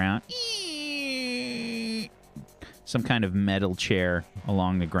across the ground. Some kind of metal chair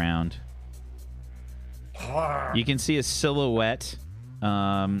along the ground. You can see a silhouette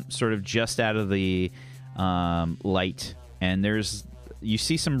sort of just out of the light. And you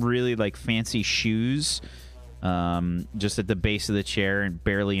see some really like fancy shoes just at the base of the chair and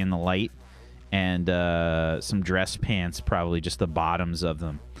barely in the light. And some dress pants, probably just the bottoms of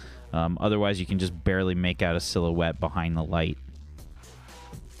them. Otherwise, you can just barely make out a silhouette behind the light.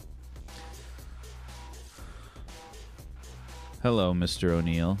 Hello, Mr.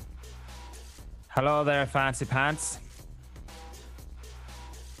 O'Neill. Hello there, fancy pants.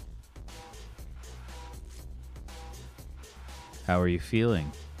 How are you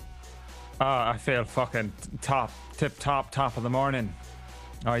feeling? Oh, I feel fucking top of the morning.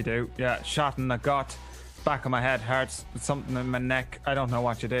 I do. Yeah, shot in the gut. Back of my head hurts. Something in my neck. I don't know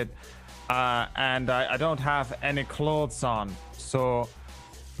what you did. And I don't have any clothes on. So,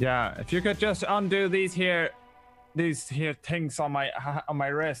 yeah, if you could just undo these here things on my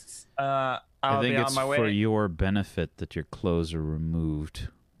wrists, I'll I think be it's on my way. for your benefit that your clothes are removed.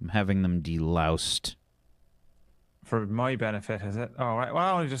 I'm having them deloused. For my benefit, is it? Oh, right. Well,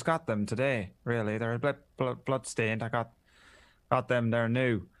 I only just got them today. Really, they're a bit blood stained. I got them. They're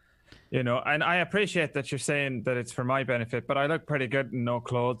new. You know, and I appreciate that you're saying that it's for my benefit, but I look pretty good in no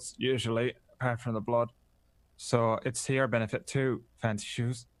clothes usually, apart from the blood. So it's to your benefit too, fancy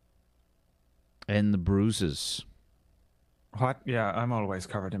shoes. And the bruises. What? Yeah, I'm always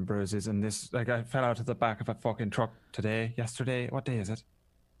covered in bruises. And this, like, I fell out of the back of a fucking truck yesterday. What day is it?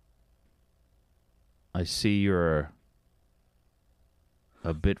 I see you're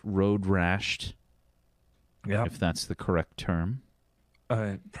a bit road rashed. Yeah. If that's the correct term.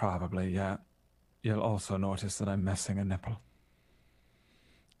 Probably, yeah. You'll also notice that I'm missing a nipple.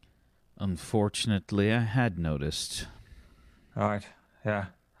 Unfortunately, I had noticed. All right, yeah.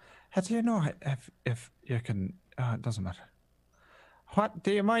 Do you know if you can? It doesn't matter. What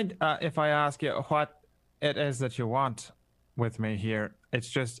do you mind if I ask you what it is that you want with me here? It's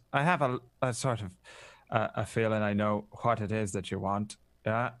just I have a sort of a feeling I know what it is that you want.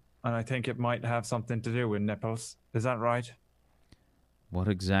 Yeah, and I think it might have something to do with nipples. Is that right? What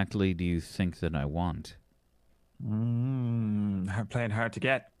exactly do you think that I want? Playing hard to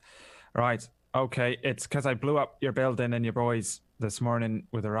get. Right. Okay. It's because I blew up your building and your boys this morning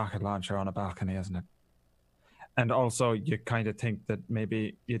with a rocket launcher on a balcony, isn't it? And also, you kind of think that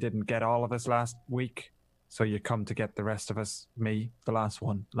maybe you didn't get all of us last week, so you come to get the rest of us, me, the last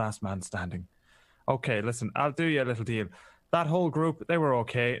one, last man standing. Okay, listen, I'll do you a little deal. That whole group, they were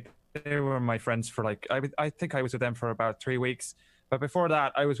okay. They were my friends for like, I think I was with them for about 3 weeks. But before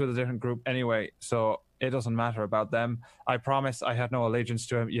that, I was with a different group anyway, so it doesn't matter about them. I promise I had no allegiance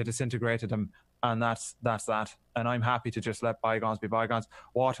to him. You disintegrated him, and that's that. And I'm happy to just let bygones be bygones.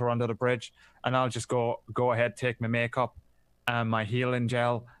 Water under the bridge, and I'll just go ahead, take my makeup and my healing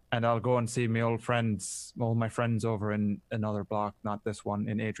gel, and I'll go and see my old friends, all my friends over in another block, not this one,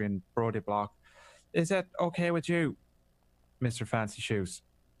 in Adrian Brody block. Is that okay with you, Mr. Fancy Shoes?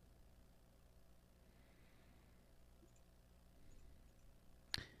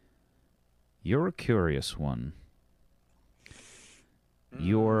 You're a curious one.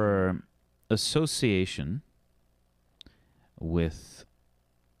 Your association with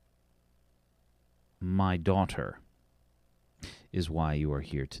my daughter is why you are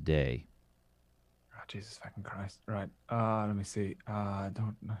here today. Oh, Jesus fucking Christ. Right. Let me see. I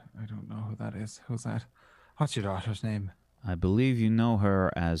don't know who that is. Who's that? What's your daughter's name? I believe you know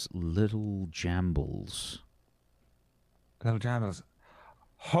her as Little Jambles. Little Jambles.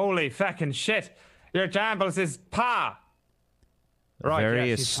 Holy fucking shit! Your Jambles is Pa! A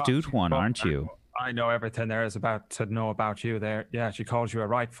very astute one, aren't you? I know everything there is about to know about you there. Yeah, she calls you a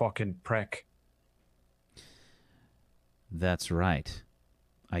right fucking prick. That's right.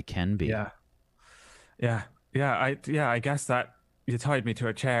 I can be. Yeah. I guess that you tied me to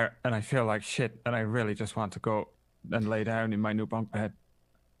a chair and I feel like shit and I really just want to go and lay down in my new bunk bed.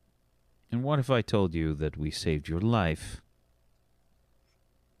 And what if I told you that we saved your life?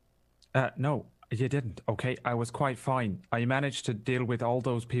 No, you didn't, okay? I was quite fine. I managed to deal with all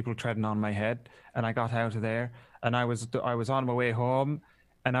those people treading on my head, and I got out of there, and I was on my way home,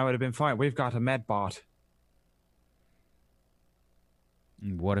 and I would have been fine. We've got a med bot.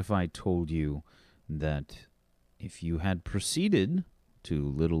 What if I told you that if you had proceeded to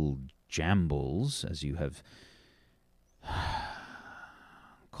Little Jambles, as you have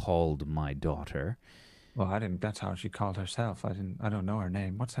called my daughter... Well, I didn't. That's how she called herself. I don't know her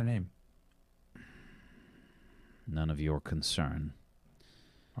name. What's her name? None of your concern.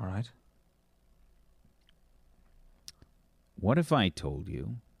 All right. What if I told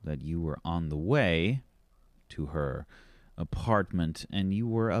you that you were on the way to her apartment and you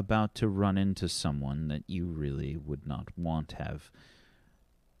were about to run into someone that you really would not want to have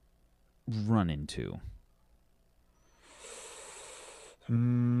run into? Let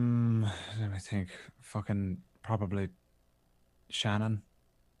me think. Fucking probably Shannon.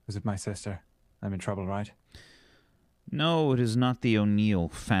 Is it my sister? I'm in trouble, right? No, it is not the O'Neill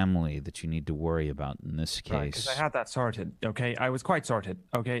family that you need to worry about in this case. Right, because I had that sorted, okay? I was quite sorted,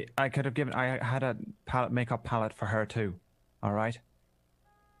 okay? I had a makeup palette for her too, all right?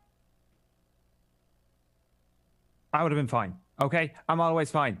 I would have been fine, okay? I'm always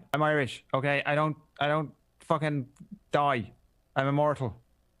fine. I'm Irish, okay? I don't fucking die. I'm immortal.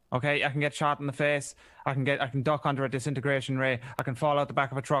 Okay, I can get shot in the face. I can duck under a disintegration ray. I can fall out the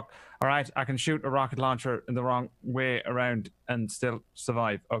back of a truck. All right, I can shoot a rocket launcher in the wrong way around and still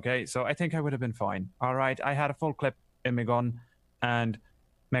survive. Okay, so I think I would have been fine. All right, I had a full clip in my gun and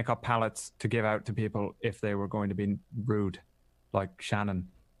makeup palettes to give out to people if they were going to be rude, like Shannon.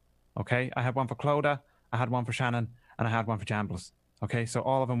 Okay, I had one for Clodagh, I had one for Shannon, and I had one for Jambles. Okay, so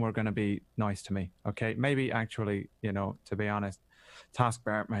all of them were going to be nice to me. Okay, maybe actually, to be honest,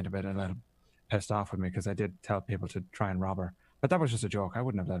 Taskbar might have been a little pissed off with me because I did tell people to try and rob her. But that was just a joke. I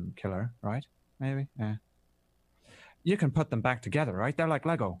wouldn't have let him kill her, right? Maybe? Yeah. You can put them back together, right? They're like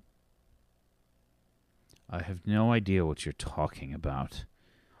Lego. I have no idea what you're talking about.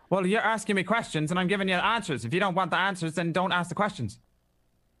 Well, you're asking me questions and I'm giving you answers. If you don't want the answers, then don't ask the questions.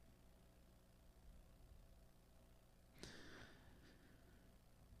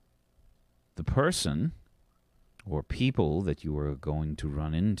 The person or people that you are going to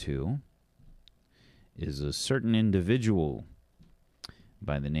run into is a certain individual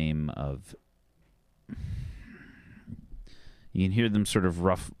by the name of... You can hear them sort of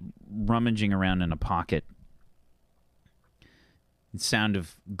rummaging around in a pocket. The sound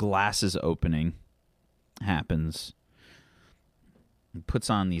of glasses opening happens. He puts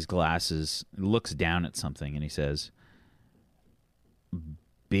on these glasses, looks down at something, and he says,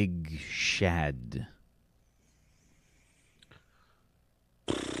 "Big Shad."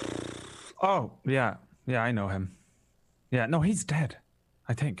 Oh, yeah. Yeah, I know him. Yeah, no, he's dead,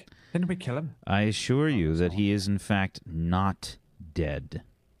 I think. Didn't we kill him? I assure you that he is, in fact, not dead.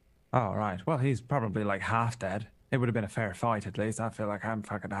 Oh, right. Well, he's probably like half dead. It would have been a fair fight, at least. I feel like I'm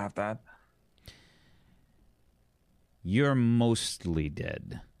fucking half dead. You're mostly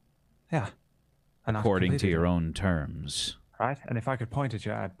dead, Yeah. And not according to completely your dead, own terms. Right? And if I could point at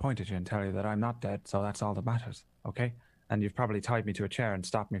you, I'd point at you and tell you that I'm not dead, so that's all that matters, okay? And you've probably tied me to a chair and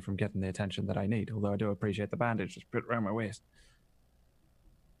stopped me from getting the attention that I need, although I do appreciate the bandage just put around my waist.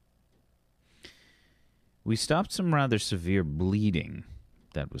 We stopped some rather severe bleeding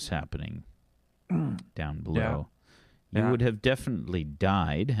that was happening down below. You Yeah. would have definitely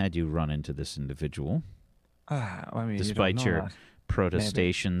died had you run into this individual, I mean, despite you don't know your that.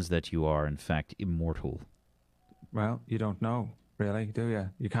 protestations that you are, in fact, immortal. Well, you don't know, really, do you?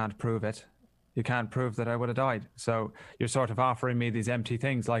 You can't prove it. You can't prove that I would have died. So you're sort of offering me these empty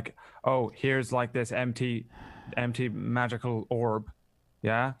things like, oh, here's like this empty magical orb.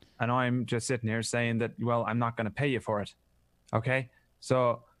 Yeah. And I'm just sitting here saying that, well, I'm not going to pay you for it. Okay.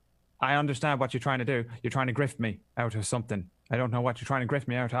 So I understand what you're trying to do. You're trying to grift me out of something. I don't know what you're trying to grift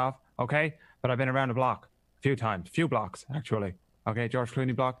me out of. Okay. But I've been around the block a few times, few blocks, actually. Okay. George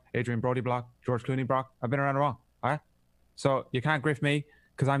Clooney block, Adrian Brody block, George Clooney block. I've been around the wrong. All right. So you can't grift me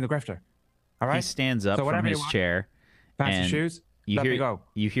because I'm the grifter. All right. He stands up So from whatever you his want. chair. Fancy and shoes. You Let hear, me go.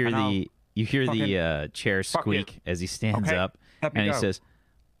 You hear And the chair fuck you. squeak as he stands Okay, up, let me and he go. says,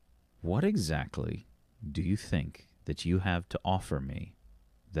 "What exactly do you think that you have to offer me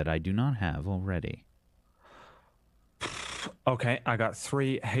that I do not have already?" Okay, I got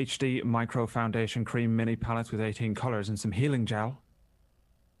 3 HD Micro Foundation Cream mini palettes with 18 colors and some healing gel.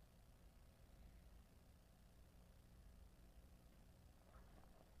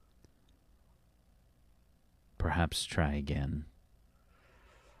 Perhaps try again.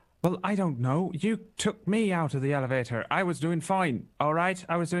 Well, I don't know. You took me out of the elevator. I was doing fine, all right?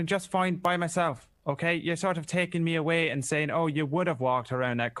 I was doing just fine by myself, okay? You're sort of taking me away and saying, oh, you would have walked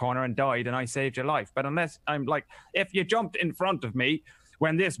around that corner and died and I saved your life. But unless I'm like, if you jumped in front of me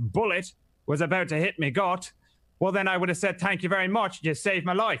when this bullet was about to hit me gut, well, then I would have said, thank you very much. You saved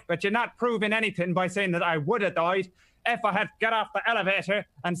my life. But you're not proving anything by saying that I would have died if I had got off the elevator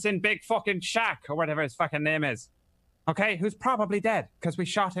and seen big fucking Shaq or whatever his fucking name is. Okay, who's probably dead because we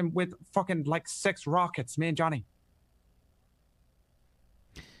shot him with fucking like 6 rockets, me and Johnny.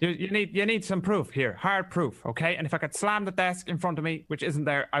 You need some proof here, hard proof, okay? And if I could slam the desk in front of me, which isn't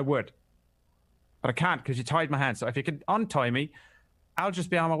there, I would. But I can't because you tied my hands. So if you could untie me, I'll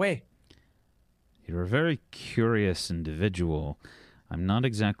just be on my way. You're a very curious individual. I'm not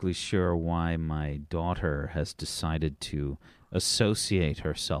exactly sure why my daughter has decided to associate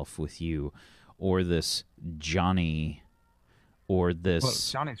herself with you, or this Johnny, or this... Well,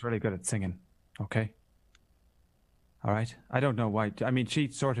 Johnny's really good at singing, okay? All right? I don't know why. I mean, she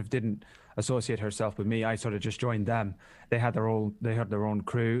sort of didn't associate herself with me. I sort of just joined them. They had their own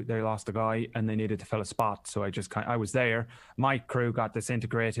crew. They lost a guy, and they needed to fill a spot. So I was there. My crew got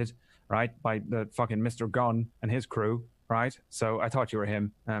disintegrated, right, by the fucking Mr. Gunn and his crew, right? So I thought you were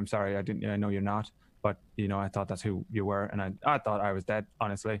him. I'm sorry, I know you're not. But, you know, I thought that's who you were, and I thought I was dead,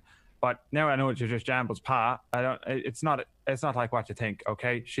 honestly. But now I know you're just Jamble's pa. It's not like what you think,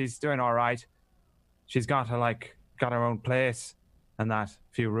 okay? She's doing all right. She's got her own place and that.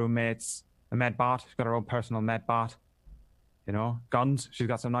 Few roommates, a med bot. She's got her own personal med bot. You know, guns. She's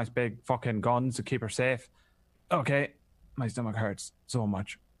got some nice big fucking guns to keep her safe. Okay, my stomach hurts so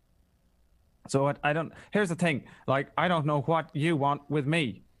much. So here's the thing. Like, I don't know what you want with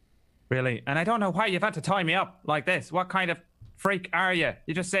me, really. And I don't know why you've had to tie me up like this. What kind of freak are you?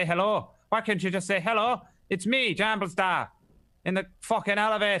 You just say hello. Why can't you just say hello? It's me, Jamblestar, in the fucking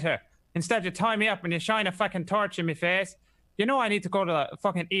elevator. Instead, you tie me up and you shine a fucking torch in my face. You know I need to go to the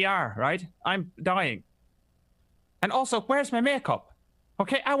fucking ER, right? I'm dying. And also, where's my makeup?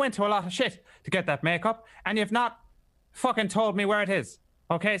 Okay, I went to a lot of shit to get that makeup, and you've not fucking told me where it is.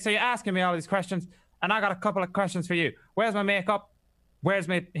 Okay, so you're asking me all these questions, and I got a couple of questions for you. Where's my makeup? Where's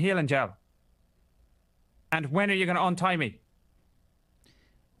my healing gel? And when are you going to untie me?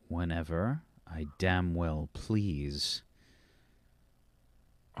 Whenever I damn well please.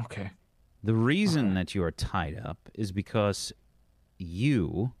 Okay. The reason that you are tied up is because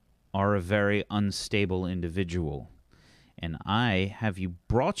you are a very unstable individual. And I have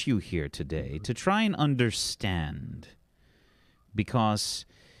brought you here today to try and understand. Because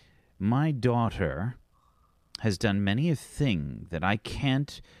my daughter has done many a thing that I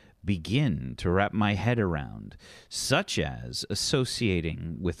can't begin to wrap my head around, such as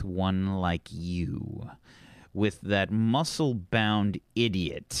associating with one like you, with that muscle-bound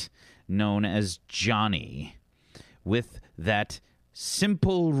idiot known as Johnny, with that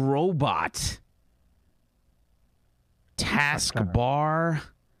simple robot taskbar,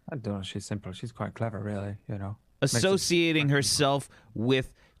 I don't know. She's simple. She's quite clever, really. You know, associating herself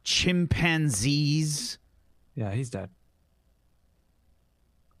with chimpanzees. Yeah, he's dead.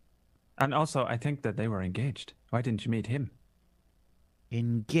 And also, I think that they were engaged. Why didn't you meet him?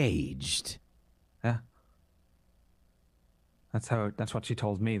 Engaged. Yeah. That's what she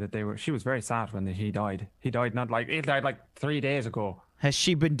told me, that they were. She was very sad when he died. He died like 3 days ago. Has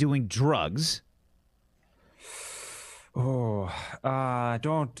she been doing drugs? Oh, I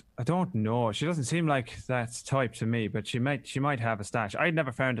don't know. She doesn't seem like that type to me, but she might have a stash. I'd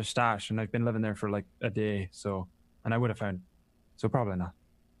never found a stash, and I've been living there for like a day, and I would have found, so probably not.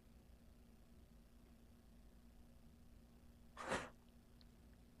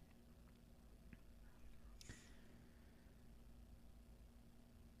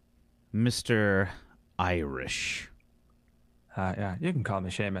 Mr. Irish. Yeah, you can call me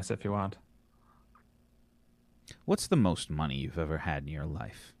Seamus if you want. What's the most money you've ever had in your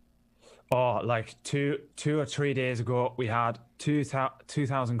life? Oh, like two or 3 days ago, we had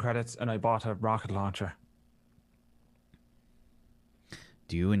 2,000 credits, and I bought a rocket launcher.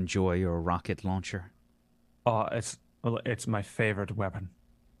 Do you enjoy your rocket launcher? Oh, it's my favorite weapon.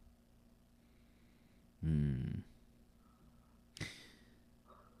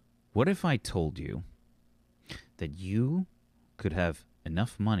 What if I told you that you could have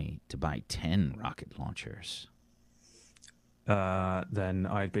enough money to buy 10 rocket launchers? Then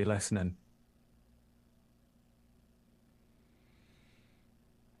I'd be listening.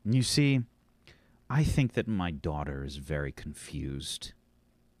 You see, I think that my daughter is very confused.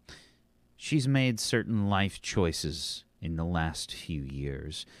 She's made certain life choices in the last few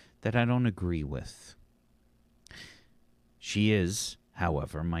years that I don't agree with. She is,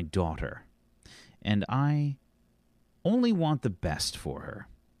 however, my daughter, and I only want the best for her.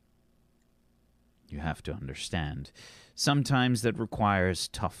 You have to understand, sometimes that requires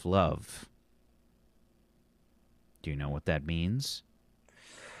tough love. Do you know what that means?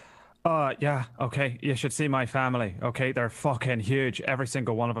 Yeah, okay. You should see my family. Okay, they're fucking huge. Every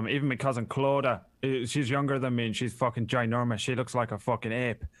single one of them. Even my cousin Clodagh. She's younger than me, and she's fucking ginormous. She looks like a fucking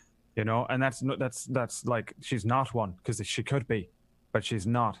ape, you know. And that's like, she's not one, because she could be, but she's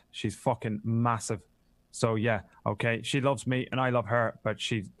not. She's fucking massive. So yeah, okay. She loves me, and I love her. But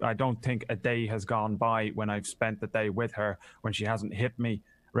I don't think a day has gone by when I've spent the day with her when she hasn't hit me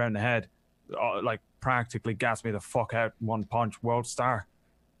around the head, like practically gassed me the fuck out in one punch. World star.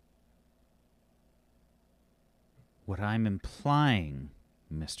 What I'm implying,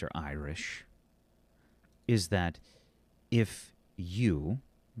 Mr. Irish, is that if you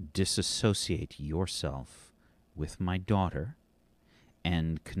disassociate yourself with my daughter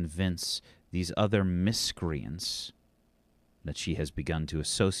and convince these other miscreants that she has begun to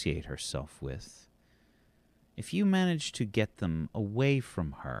associate herself with, if you manage to get them away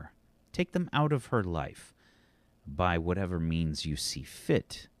from her, take them out of her life by whatever means you see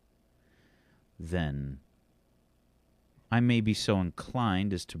fit, then I may be so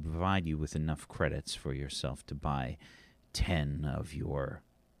inclined as to provide you with enough credits for yourself to buy 10 of your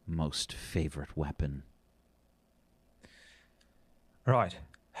most favorite weapon. Right.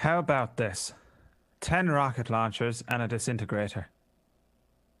 How about this? 10 rocket launchers and a disintegrator.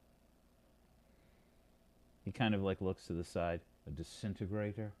 He kind of like looks to the side. A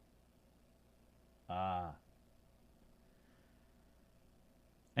disintegrator? Ah.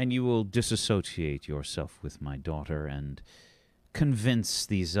 And you will disassociate yourself with my daughter and convince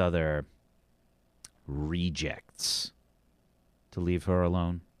these other rejects to leave her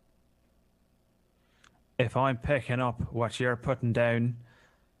alone? If I'm picking up what you're putting down,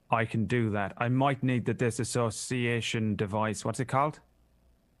 I can do that. I might need the disassociation device. What's it called?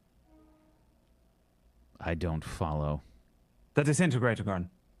 I don't follow. The disintegrator gun.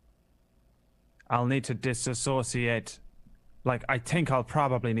 I'll need to disassociate. Like, I think I'll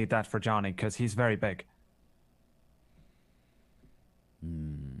probably need that for Johnny, because he's very big.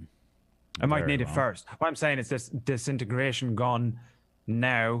 I might Very need it well. first. What I'm saying is this disintegration gun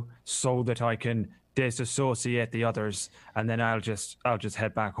now, so that I can disassociate the others, and then I'll just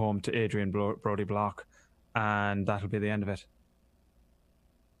head back home to Adrian Brody Block, and that'll be the end of it.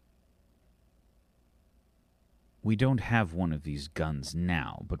 We don't have one of these guns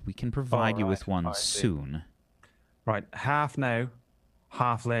now, but we can provide you with one I see. soon. Right, half now,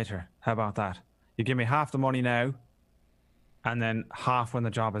 half later. How about that? You give me half the money now, and then half when the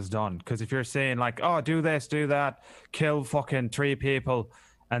job is done. Because if you're saying like, oh, do this, do that, kill fucking 3 people,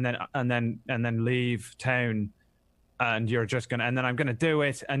 and then leave town, and you're just gonna, and then I'm gonna do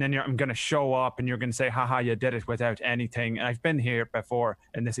it, and then I'm gonna show up, and you're gonna say, haha, you did it without anything. And I've been here before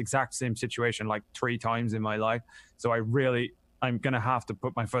in this exact same situation like 3 times in my life, so I'm gonna have to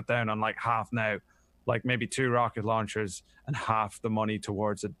put my foot down on like half now, like maybe 2 rocket launchers and half the money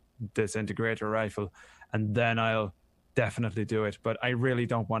towards a disintegrator rifle, and then I'll definitely do it. But I really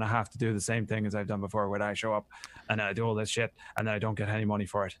don't want to have to do the same thing as I've done before, where I show up and I do all this shit and then I don't get any money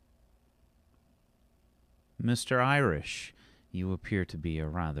for it. Mr. Irish, you appear to be a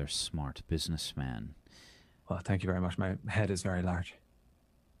rather smart businessman. Well, thank you very much. My head is very large.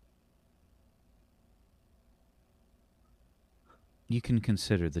 You can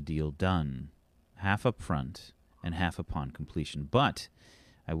consider the deal done, half up front and half upon completion. But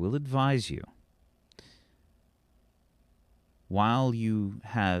I will advise you, while you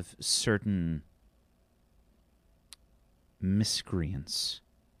have certain miscreants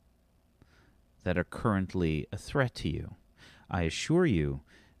that are currently a threat to you, I assure you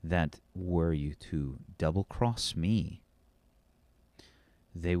that were you to double-cross me,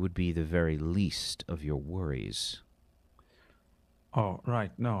 they would be the very least of your worries. Oh,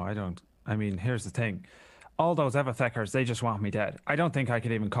 right. No, I don't. I mean, here's the thing. All those Everthickers, they just want me dead. I don't think I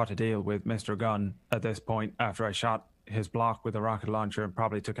could even cut a deal with Mr. Gunn at this point after I shot his block with a rocket launcher and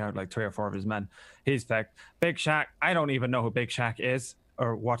probably took out like 3 or 4 of his men. He's fecked. Big Shack, I don't even know who Big Shack is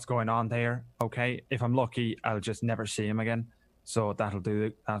or what's going on there, okay? If I'm lucky, I'll just never see him again. So that'll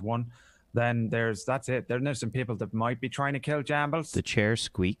do that one. Then that's it. Then there's some people that might be trying to kill Jambles. The chair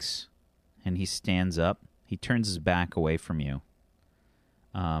squeaks, and he stands up. He turns his back away from you.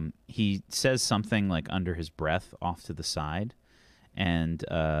 He says something like under his breath off to the side, and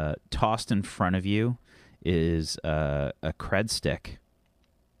tossed in front of you is a cred stick.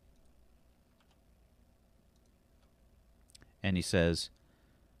 And he says,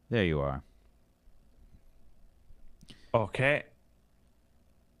 "There you are. Okay.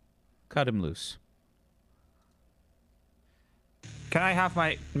 Cut him loose." Can I have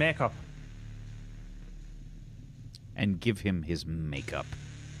my makeup? And give him his makeup.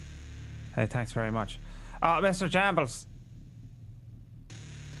 Hey, thanks very much. Mr. Jambles.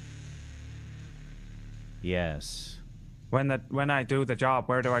 Yes. When I do the job,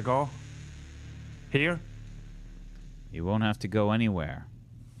 where do I go? Here? You won't have to go anywhere.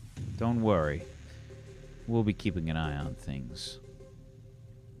 Don't worry. We'll be keeping an eye on things.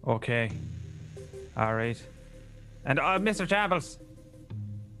 Okay. All right. And Mr. Jambles.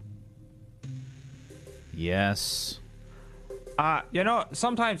 Yes.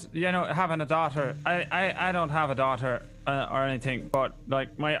 Sometimes, having a daughter, I don't have a daughter or anything, but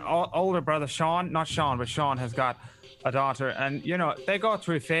like my older brother Sean, not Sean, but Sean has got a daughter, and they go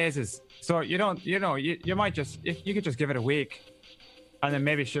through phases. So you might just, if you could just give it a week, and then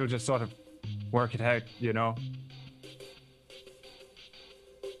maybe she'll just sort of work it out,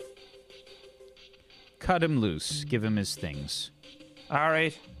 Cut him loose. Give him his things. All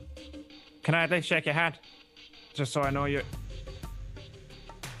right. Can I at least shake your hand? Just so I know you.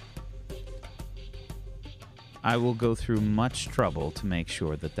 I will go through much trouble to make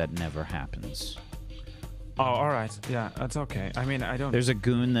sure that never happens. Oh, all right. Yeah, that's okay. I mean, I don't... There's a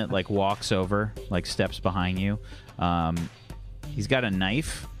goon that, like, walks over, like, steps behind you. He's got a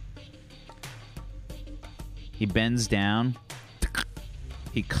knife. He bends down.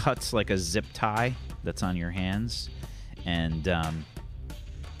 He cuts, like, a zip tie that's on your hands. And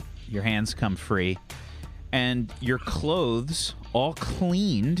your hands come free. And your clothes, all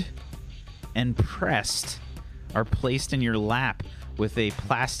cleaned and pressed, are placed in your lap with a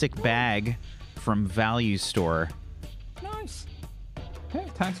plastic bag from Value Store. Nice. Hey,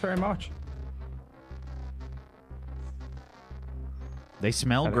 thanks very much. They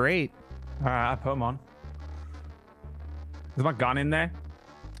smell great. All right, I put them on. Is my gun in there?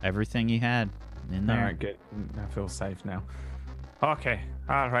 Everything you had in there. All right, good. I feel safe now. Okay,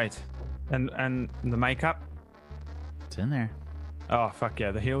 all right. And the makeup? It's in there. Oh, fuck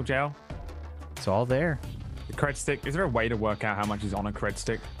yeah. The heel gel? It's all there. The cred stick? Is there a way to work out how much is on a cred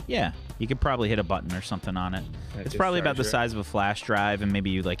stick? Yeah, you could probably hit a button or something on it. Yeah, it's probably about the size of a flash drive, and maybe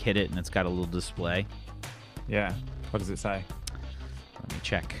you like hit it and it's got a little display. Yeah. What does it say? Let me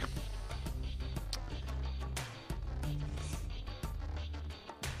check.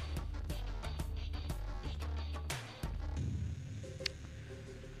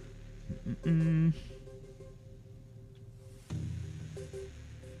 Mm-mm.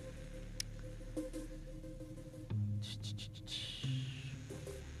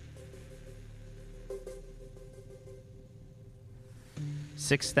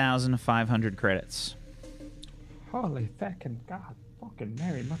 $6,500 credits. Holy fucking God. Fucking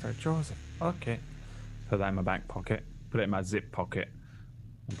Mary, Mother Joseph. Okay. Put that in my back pocket. put it in my zip pocket.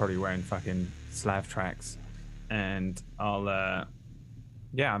 I'm probably wearing fucking Slav tracks, and I'll I'll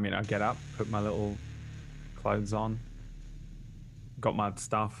get up, put my little clothes on, got my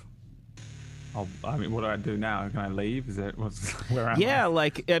stuff. What do I do now? Can I leave? Where am I? Yeah,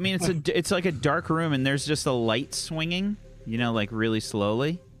 like I mean, it's like a dark room, and there's just a light swinging. Like really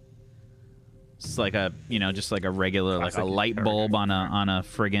slowly. It's like a just like a regular like a light bulb on a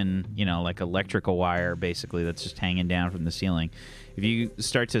friggin' like electrical wire basically that's just hanging down from the ceiling. If you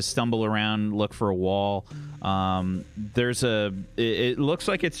start to stumble around, look for a wall, it looks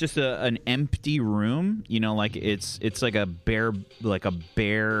like it's just an empty room. Like it's like a bare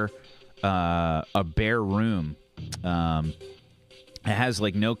room. It has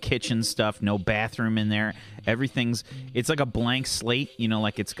like no kitchen stuff, no bathroom in there. It's like a blank slate,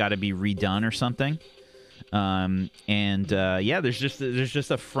 like it's got to be redone or something. There's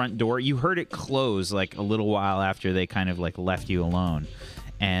just a front door. You heard it close like a little while after they kind of like left you alone,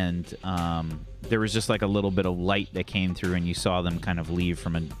 and there was just like a little bit of light that came through, and you saw them kind of leave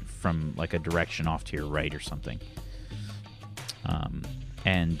from like a direction off to your right or something. I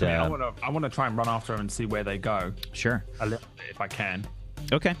want to try and run after them and see where they go. Sure, a little bit if I can.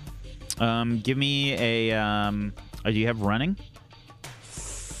 Okay. Give me a. Do you have running?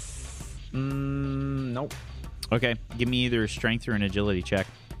 Nope. Okay. Give me either a strength or an agility check.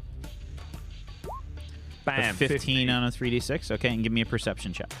 Bam. 15 on a 3d6. Okay, and give me a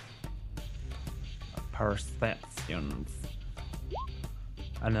perception check. Perception.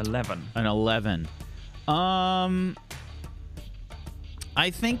 An 11. An 11. I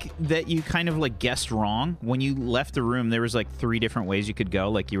think that you kind of like guessed wrong. When you left the room, there was like 3 different ways you could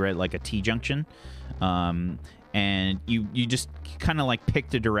go. Like you were at like a T-junction. And you just kind of like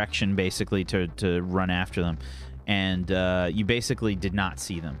picked a direction basically to run after them. And you basically did not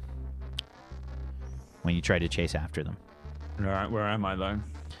see them when you tried to chase after them. All right, where am I though?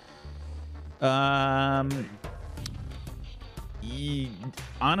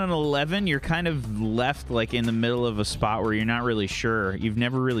 On an 11, you're kind of left like in the middle of a spot where you're not really sure. You've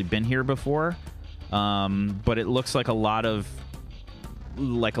never really been here before, but it looks like a lot of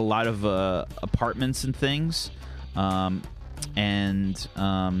apartments and things.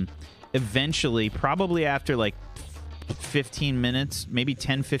 Eventually, probably after like 15 minutes, maybe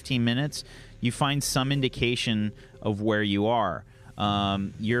 10-15 minutes, you find some indication of where you are.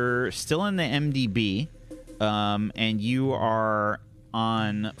 You're still in the MDB. And you are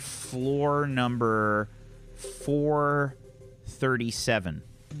on floor number 437.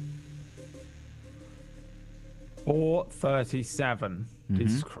 437.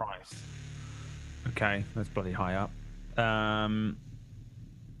 Jesus Christ. Okay, that's bloody high up. All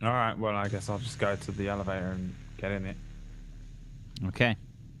right, well, I guess I'll just go to the elevator and get in it. Okay.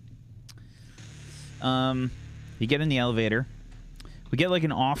 You get in the elevator. We get like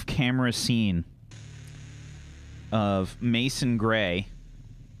an off-camera scene of Mason Gray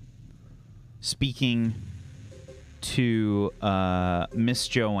speaking to Miss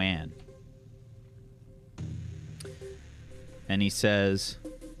Joanne. And he says,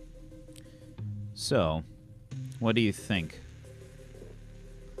 "So, what do you think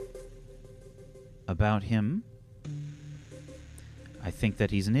about him? I think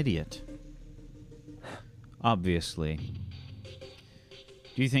that he's an idiot. Obviously.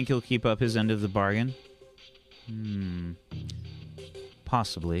 Do you think he'll keep up his end of the bargain?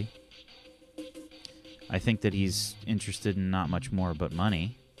 Possibly. I think that he's interested in not much more but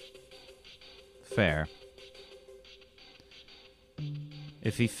money. Fair.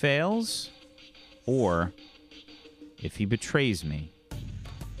 If he fails, or if he betrays me,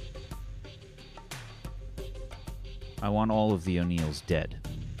 I want all of the O'Neills dead."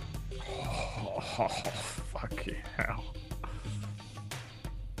 Oh, fucking hell.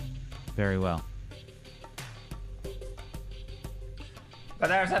 Very well. But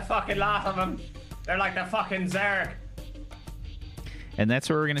there's a fucking lot of them. They're like the fucking Zerg. And that's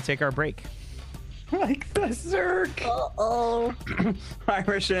where we're going to take our break. Like the Zerg. Uh-oh.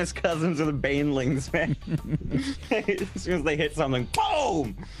 Irish and his cousins are the Banelings, man. As soon as they hit something,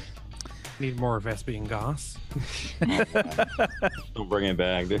 boom! Need more Vespian Goss. Don't bring it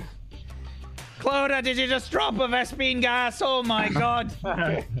back, dude. Clodagh, did you just drop a Vespine gas? Oh my god.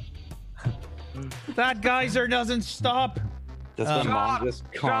 That geyser doesn't stop. Just John, just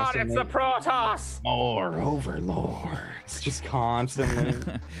it's constantly. the Protoss. More overlords. Just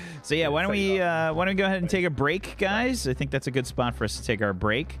constantly. So yeah, why don't we go ahead and take a break, guys? I think that's a good spot for us to take our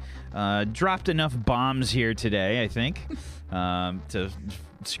break. Dropped enough bombs here today, I think, to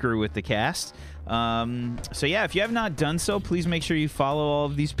screw with the cast. So yeah, if you have not done so, please make sure you follow all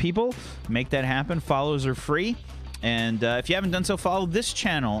of these people. Make that happen. Follows are free. And if you haven't done so, follow this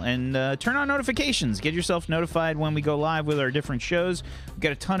channel and turn on notifications. Get yourself notified when we go live with our different shows. We've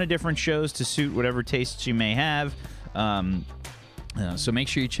got a ton of different shows to suit whatever tastes you may have. So make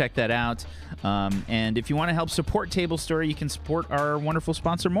sure you check that out. And if you want to help support Table Story, you can support our wonderful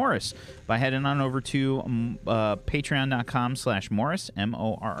sponsor, Morris, by heading on over to patreon.com/Morris,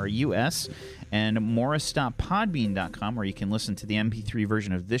 Morrus, and morris.podbean.com, where you can listen to the MP3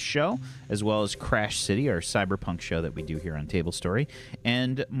 version of this show, as well as Crash City, our cyberpunk show that we do here on Table Story,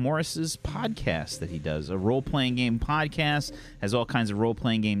 and Morris's podcast that he does, a role-playing game podcast, has all kinds of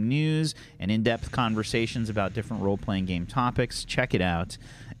role-playing game news and in-depth conversations about different role-playing game topics. Check it out.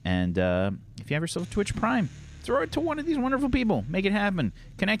 And if you have yourself a Twitch Prime, throw it to one of these wonderful people. Make it happen.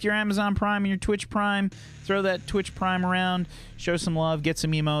 Connect your Amazon Prime and your Twitch Prime. Throw that Twitch Prime around. Show some love. Get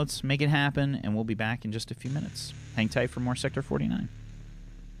some emotes. Make it happen. And we'll be back in just a few minutes. Hang tight for more Sector 49.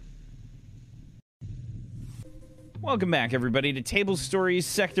 Welcome back, everybody, to Table Stories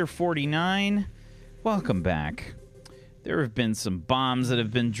Sector 49. Welcome back. There have been some bombs that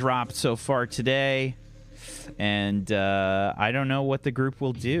have been dropped so far today. And I don't know what the group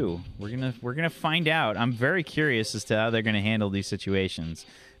will do. We're gonna find out. I'm very curious as to how they're gonna handle these situations,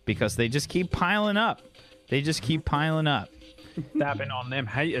 because they just keep piling up. Dabbing on them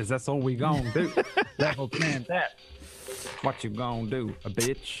haters. That's all we gonna do. Level 10 that. What you gonna do, a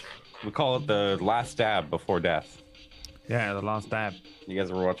bitch? We call it the last stab before death. Yeah, the last dab. You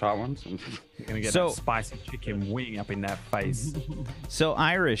guys ever watch Hot Ones? You're gonna get that spicy chicken wing up in that face. So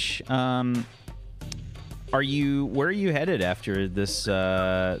Irish, where are you headed after this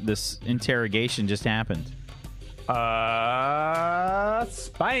this interrogation just happened?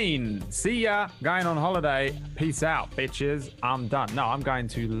 Spain. See ya. Going on holiday. Peace out, bitches. I'm done. No, I'm going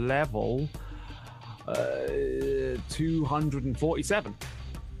to level 247.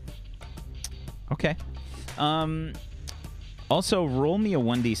 Okay. Also, roll me a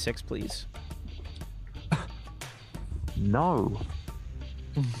 1d6, please. No.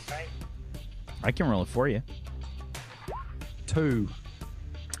 I can roll it for you. 2.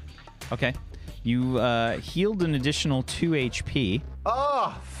 Okay. You healed an additional 2 HP.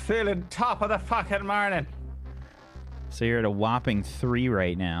 Oh, feeling top of the fucking morning. So you're at a whopping 3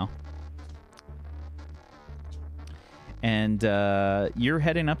 right now. And you're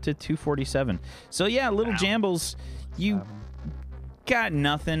heading up to 247. So yeah, little Jambles, you got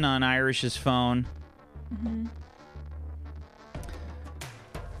nothing on Irish's phone. Mm-hmm.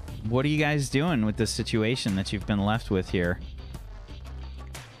 What are you guys doing with this situation that you've been left with here?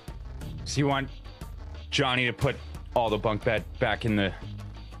 So you want Johnny to put all the bunk bed back in the...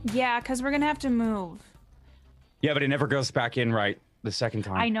 Yeah, because we're going to have to move. Yeah, but it never goes back in right the second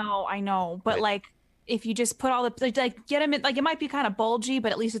time. I know. But, Right. like, if you just put all the... Like, get him in... Like, it might be kind of bulgy,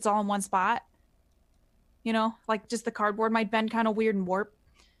 but at least it's all in one spot. You know? Like, just the cardboard might bend kind of weird and warp.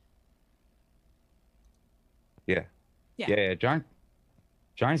 Yeah. Yeah.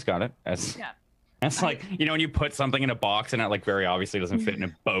 Johnny's got it. That's like, you know, when you put something in a box and it like very obviously doesn't fit and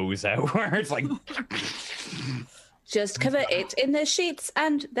it bows out, where it's like... Just cover it in the sheets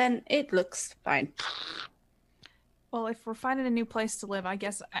and then it looks fine. Well, if we're finding a new place to live, I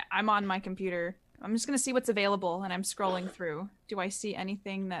guess I'm on my computer. I'm just going to see what's available, and I'm scrolling through. Do I see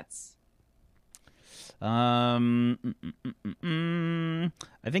anything that's... I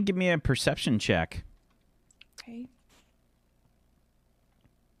think give me a perception check. Okay.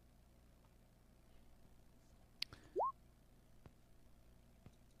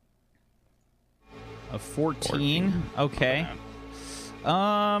 A 14. Okay.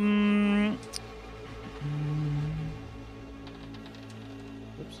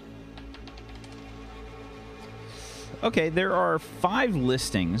 Okay, there are 5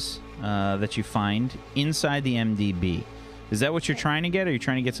 listings that you find inside the MDB. Is that what you're trying to get? Are you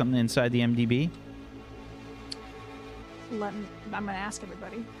trying to get something inside the MDB? I'm going to ask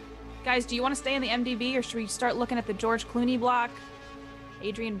everybody. Guys, do you want to stay in the MDB, or should we start looking at the George Clooney block?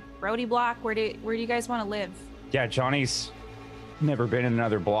 Adrian Brody block? Where do you guys want to live? Yeah, Johnny's never been in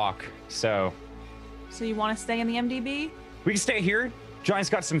another block, so... So you want to stay in the MDB? We can stay here. Johnny's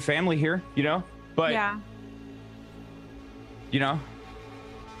got some family here, you know? But, Yeah. you know,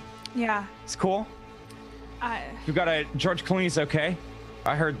 Yeah. it's cool. We've got a... George Clooney's okay.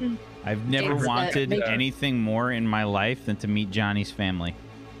 I heard... I've never It's, wanted maybe- anything more in my life than to meet Johnny's family.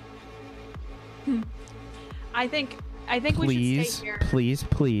 I think we should stay here.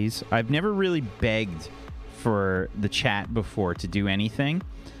 Please. I've never really begged for the chat before to do anything,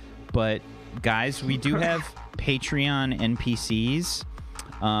 but guys, we do have Patreon NPCs.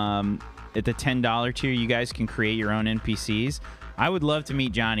 At the $10 tier, you guys can create your own NPCs. I would love to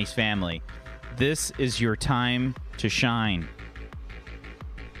meet Johnny's family. This is your time to shine.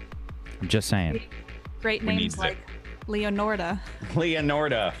 I'm just saying. Great We names need like Leonorda.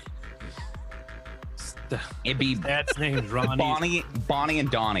 Leonorda. It'd be Dad's name's Ronnie. Bonnie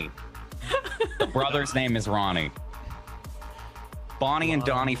and Donnie. The brother's name is Ronnie. Bonnie and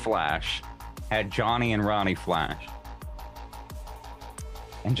Donnie Flash had Johnny and Ronnie Flash.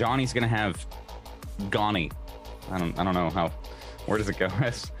 And Johnny's gonna have Gonnie. I don't know how. Where does it go?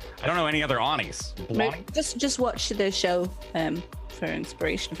 I don't know any other Aunies. Blonnie? Just watch the show for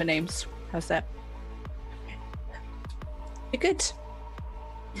inspiration for names. How's that? You're good.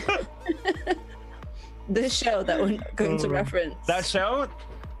 The show that we're not going to reference. That show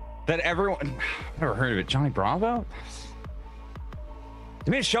that everyone I've never heard of it. Johnny Bravo?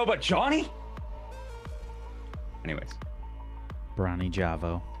 They made a show about Johnny? Anyways. Bronny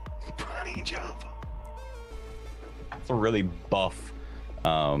Javo. Bronny Javo. It's a really buff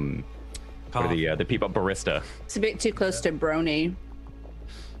for the people barista. It's a bit too close to Brony.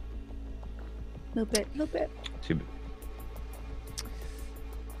 Little bit. Too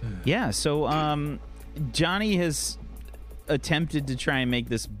Yeah, so Johnny has attempted to try and make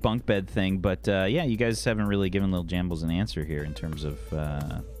this bunk bed thing, but yeah, you guys haven't really given Little Jambles an answer here in terms of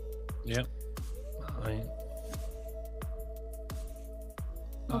Yep.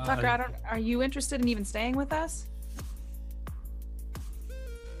 Well, Tucker, are you interested in even staying with us?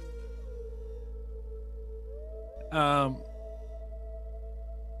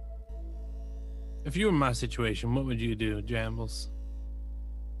 If you were in my situation, what would you do, Jambles?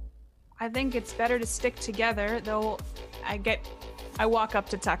 I think it's better to stick together, though I walk up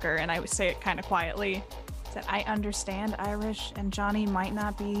to Tucker and I say it kind of quietly, that I understand Irish and Johnny might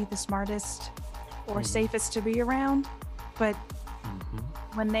not be the smartest or safest to be around, but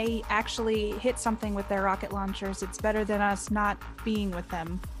when they actually hit something with their rocket launchers, it's better than us not being with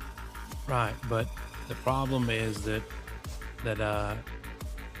them. Right, but the problem is that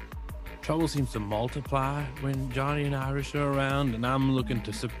trouble seems to multiply when Johnny and Irish are around, and I'm looking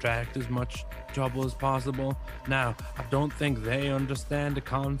to subtract as much trouble as possible. Now, I don't think they understand the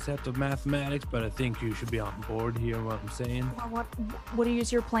concept of mathematics, but I think you should be on board here, what I'm saying. Well, what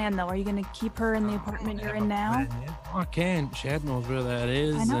is your plan, though? Are you going to keep her in the apartment you're in now? I can't. Shad knows where that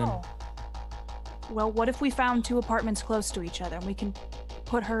is. I know. Well, what if we found 2 apartments close to each other and we can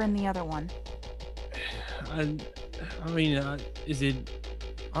put her in the other one? And I mean, is it?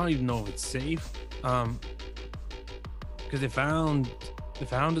 I don't even know if it's safe. Because they found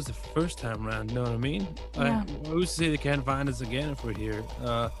us the first time around. You know what I mean? Yeah. Who's to say they can't find us again if we're here?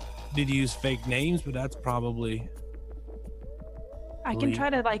 Did use fake names, but that's probably. I can try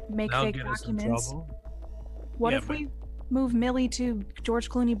to make that'll fake get us in documents. trouble. What Yeah, if but- we move Millie to George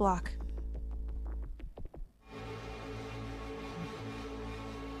Clooney block?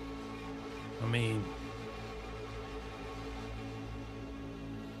 I mean,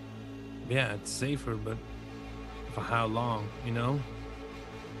 yeah, it's safer, but for how long? You know?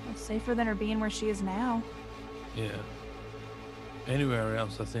 It's safer than her being where she is now. Yeah. Anywhere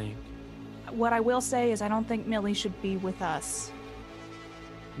else, I think. What I will say is I don't think Millie should be with us.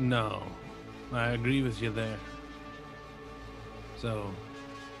 No, I agree with you there. So,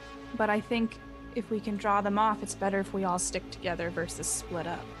 But I think if we can draw them off, it's better if we all stick together versus split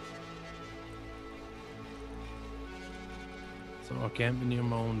up. I can't be near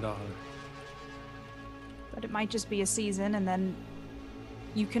my own daughter. But it might just be a season, and then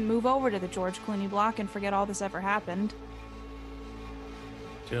you can move over to the George Clooney block and forget all this ever happened.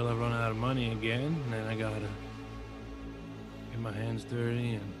 Till I run out of money again, and then I gotta get my hands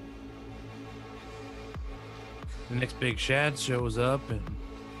dirty, and the next big Shad shows up, and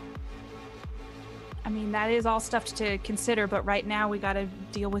I mean, that is all stuff to consider, but right now we gotta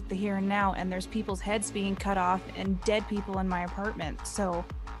deal with the here and now, and there's people's heads being cut off and dead people in my apartment, so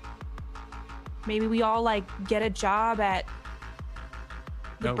maybe we all get a job at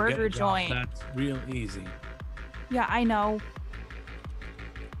the no, burger get a job. joint. That's real easy. Yeah, I know.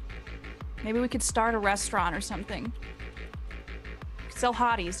 Maybe we could start a restaurant or something. Sell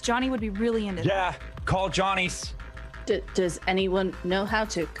hotties. Johnny would be really into that. Yeah, call Johnny's. Does anyone know how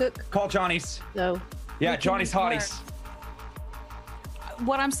to cook? Call Johnny's. No. Yeah, We can Johnny's learn. Hotties.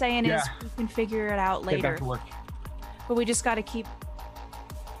 What I'm saying is Yeah. we can figure it out Get later. back to work. But we just got to keep.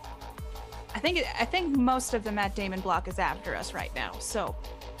 I think most of the Matt Damon block is after us right now. So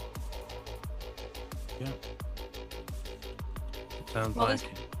Yeah. Sounds Well, like this-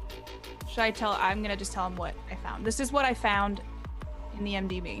 it. should I tell? I'm gonna just tell him what I found. This is what I found in the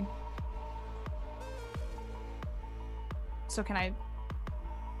MDB. So can I?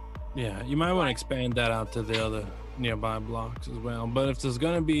 Yeah, you might want to expand that out to the other nearby blocks as well. But if there's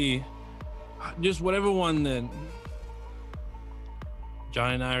gonna be Just whatever one that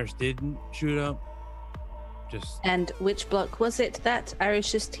Johnny and Irish didn't shoot up. Just And which block was it that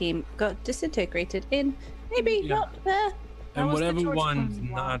Irish's team got disintegrated in? Maybe Yeah. not there. and was the whatever George one's Clooney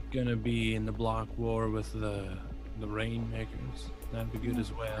block. not gonna be in the block war with the Rainmakers. That'd be good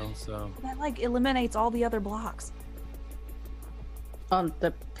as well. So That like eliminates all the other blocks. On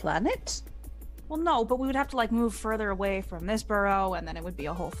the planet? Well, no, but we would have to like move further away from this borough, and then it would be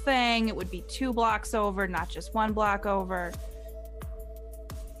a whole thing. It would be 2 blocks over, not just 1 block over.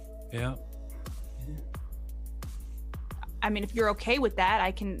 yeah. I mean, if you're okay with that,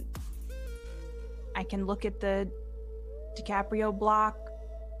 I can look at the DiCaprio block.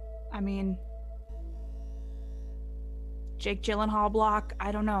 I mean, Jake Gyllenhaal block.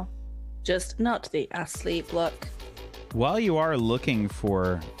 I don't know. Just not the Astley block. While you are looking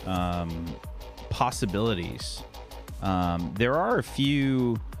for possibilities, there are a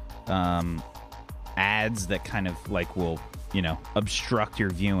few ads that kind of like will, obstruct your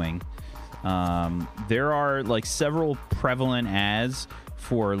viewing. There are like several prevalent ads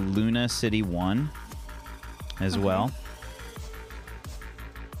for Luna City 1 as well.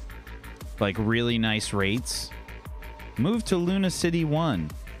 Like really nice rates. Move to Luna City 1.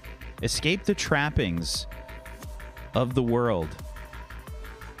 Escape the trappings of the world.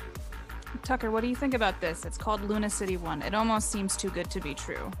 Tucker, what do you think about this? It's called Luna City 1. It almost seems too good to be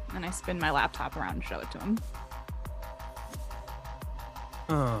true. And I spin my laptop around and show it to him.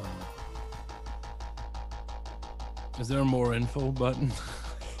 Oh. Is there a more info button?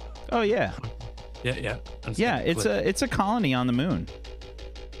 Oh yeah. Yeah. I'm just Yeah, gonna it's click. a colony on the moon.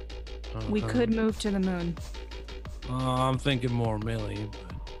 We Uh-huh. could move to the moon. I'm thinking more Millie.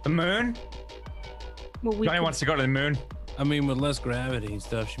 But, The moon? Well, we Johnny could- wants to go to the moon. I mean, with less gravity and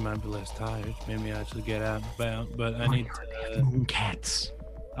stuff, she might be less tired. Maybe actually get out and about. But I need to. Moon cats.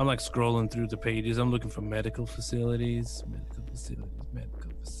 I'm like scrolling through the pages. I'm looking for medical facilities. Medical facilities.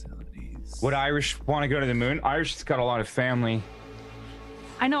 Would Irish want to go to the moon? Irish has got a lot of family.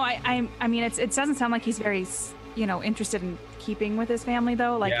 I know. I mean, it doesn't sound like he's very, interested in keeping with his family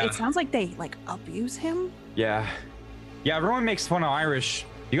though. Like Yeah. it sounds like they like abuse him. Yeah. Yeah, everyone makes fun of Irish.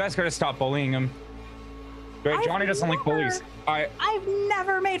 You guys got to stop bullying him. Right, I've Johnny doesn't like never- bullies. I've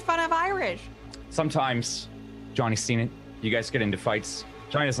never made fun of Irish. Sometimes Johnny's seen it. You guys get into fights.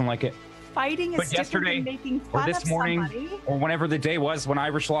 Johnny doesn't like it. Fighting is But different yesterday, than making or fun this of morning, somebody. or whenever the day was when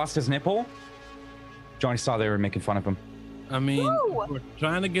Irish lost his nipple, Johnny saw they were making fun of him. I mean, No. we're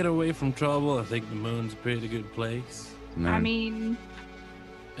trying to get away from trouble. I think the moon's a pretty good place. I mean,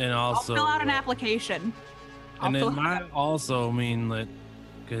 And I'll also, fill out an application. and I'll it fill- might also mean that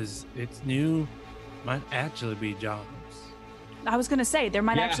because it's new, might actually be jobs. I was gonna say there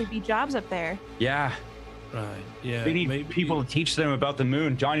might Yeah. actually be jobs up there. Yeah. Right. Yeah. They need maybe people to teach them about the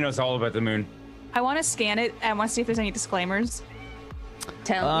moon. Johnny knows all about the moon. I want to scan it and want to see if there's any disclaimers.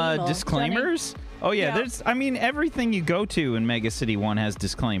 Tell me more. Disclaimers? Oh yeah, Yeah. there's everything you go to in Mega City 1 has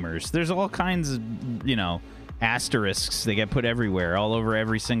disclaimers. There's all kinds of, asterisks they get put everywhere, all over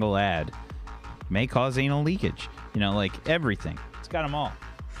every single ad. May cause anal leakage. Like everything. It's got them all.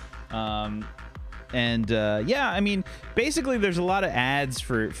 Basically there's a lot of ads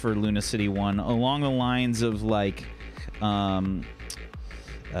for Luna City 1 along the lines of like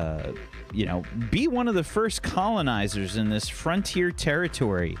be one of the first colonizers in this frontier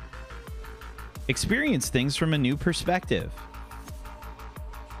territory. Experience things from a new perspective.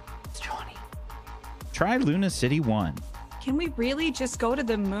 It's Johnny. Try Luna City 1. Can we really just go to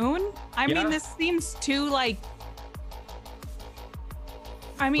the moon? I Yeah. mean, this seems too like.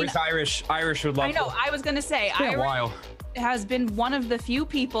 I mean, Where's Irish? Irish would love I know. to. I was gonna say, It's been a Irish while. has been one of the few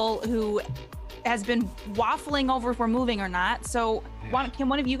people who has been waffling over if we're moving or not. So, can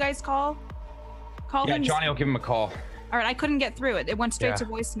one of you guys call Yeah, him? Johnny will give him a call. All right, I couldn't get through it. It went straight Yeah. to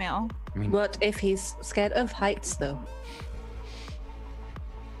voicemail. What if he's scared of heights, though?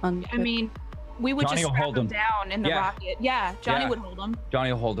 I mean, we would Johnny just will strap hold him him. down in the Yeah. rocket. Yeah, Johnny Yeah. would hold him.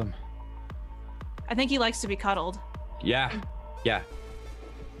 Johnny will hold him. I think he likes to be cuddled. Yeah. Yeah.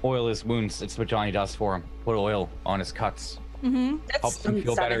 Oil his wounds. It's what Johnny does for him. Put oil on his cuts. Mm-hmm. Helps him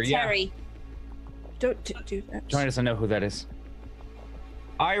feel better. Yeah. unsanitary. Don't do that. Johnny doesn't know who that is.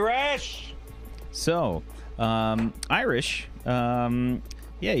 Irish! So, Irish,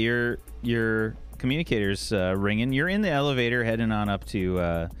 your communicator's ringing. You're in the elevator heading on up to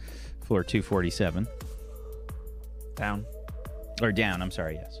floor 247. Down. Or down, I'm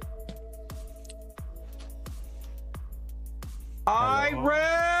sorry, yes. Irish!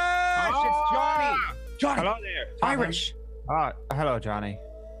 It's Johnny! Johnny! Hello there. Irish! Hello, Johnny.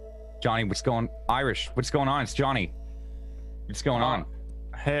 Johnny, what's going Irish, what's going on? It's Johnny. What's going on?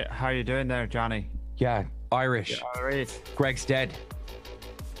 Hey, how you doing there, Johnny? Yeah, Irish. All right. Greg's dead.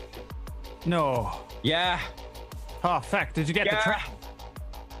 No. Yeah. Oh, fuck. Did you get the Yeah. train?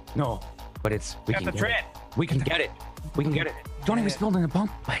 No, but it's we Get can the get train. it. We can get it. We can get it. Johnny was building the bunk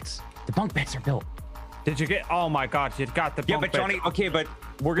beds. The bunk beds are built. Did you get? Oh my God, you got the. Yeah, bunk but Johnny. bed. Okay, but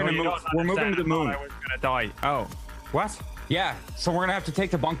we're gonna No, you move. don't We're moving to the understand. I moon. thought I was gonna die. Oh, what? Yeah, so we're gonna have to take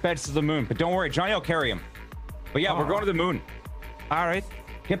the bunk beds to the moon. But don't worry, Johnny will carry him. But yeah, we're going to the moon. All right.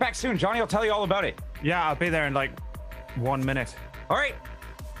 Get back soon. Johnny will tell you all about it. Yeah, I'll be there in like 1 minute. All right,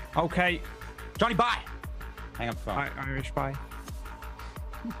 Okay. Johnny. Bye. Hang up the phone. Irish, bye.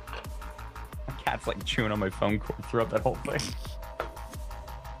 My cat's like chewing on my phone cord throughout that whole thing.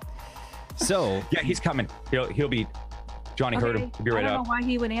 So Yeah, he's coming. He'll be. Johnny heard him. He'll be right I don't up. know why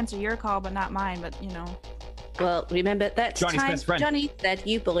he would answer your call but not mine, but you know. Well, remember that Johnny's time best friend. Johnny said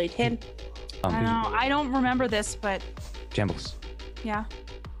you bullied him? I know. I don't remember this, but Jambles. yeah.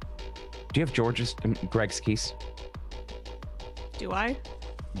 Do you have George's and Greg's keys? Do I?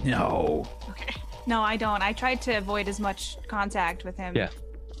 no Okay. No, I don't. I tried to avoid as much contact with him. Yeah.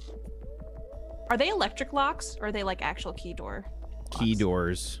 Are they electric locks or are they like actual key door? key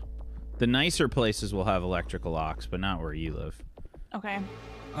doors. The nicer places will have electrical locks, but not where you live. Okay.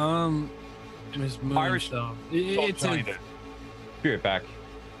 Miss Moon. Irish- So, Stop it's trying to- Be right back.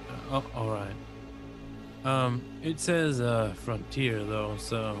 Oh, all right. It says Frontier though,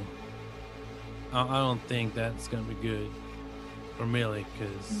 so I don't think that's gonna be good for Millie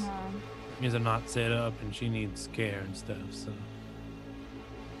because No. means I'm not set up and she needs care and stuff. So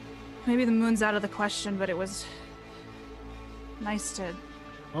Maybe the moon's out of the question, but it was nice to.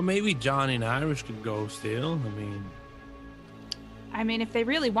 well, maybe Johnny and Irish could go still. I mean, if they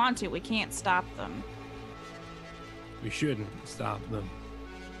really want to, we can't stop them. We shouldn't stop them.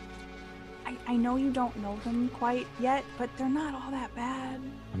 I know you don't know them quite yet, but they're not all that bad.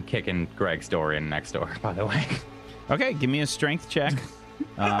 I'm kicking Greg's door in next door, by the way. Okay, give me a strength check.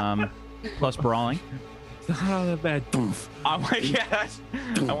 Plus brawling. It's not all that bad. Doof. I'm like, yes.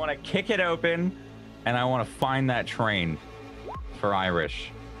 I want to kick it open, and I want to find that train for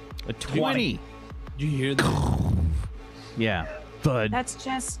Irish. A 20. Did you hear that? Yeah. Thud. That's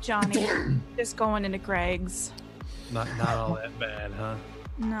just Johnny just going into Greg's. Not all that bad, huh?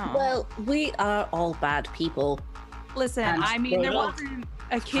 No. Well, we are all bad people. Listen, And I mean, there well, wasn't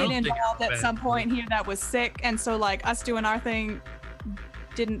a don't kid think involved I'm at bad. some point here that was sick, and so like us doing our thing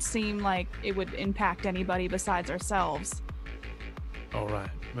didn't seem like it would impact anybody besides ourselves. All right.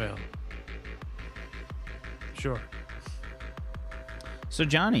 Well, sure. So,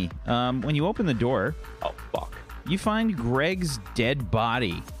 Johnny, when you open the door, Oh, fuck. you find Greg's dead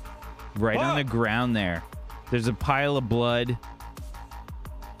body right on the ground there. There's a pile of blood.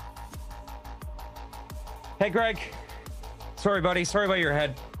 Hey, Greg. Sorry, buddy. Sorry about your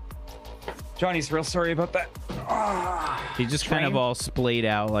head. Johnny's real sorry about that. He's just kind of Train? all splayed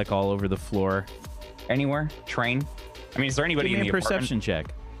out, like all over the floor. Anywhere? Train? I mean, is there anybody Give in me the a perception apartment?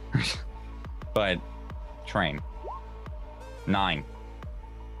 check. But train. 9.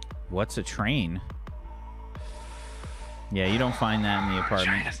 What's a train? Yeah, you don't find that in the Johnny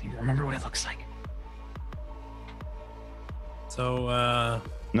apartment. doesn't even remember what it looks like. So,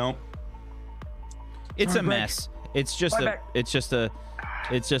 Nope. It's a Sorry, Greg. mess. It's just Right a. back. It's just a.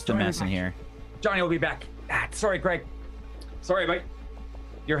 It's just a Sorry, mess in Mike. here. Johnny will be back. Sorry, Greg. Sorry about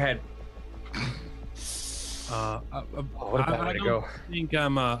your head. what a bad way I to don't go. think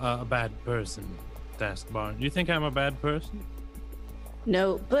I'm a bad person, Taskbar. Do you think I'm a bad person?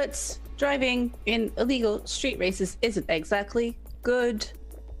 No, but driving in illegal street races isn't exactly good.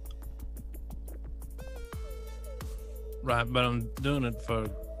 Right, but I'm doing it for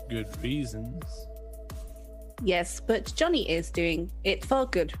good reasons. Yes, but Johnny is doing it for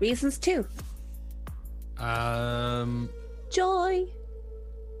good reasons too. Joy.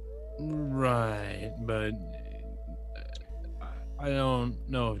 Right, but I don't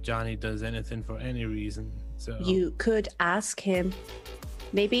know if Johnny does anything for any reason. So You could ask him.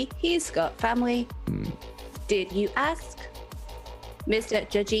 Maybe he's got family. Did you ask? Mr.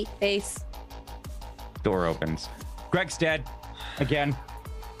 Judgy Face. Door opens. Greg's dead. Again.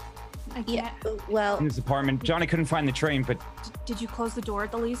 I Yeah, can't. well, In his apartment. Johnny couldn't find the train, but Did you close the door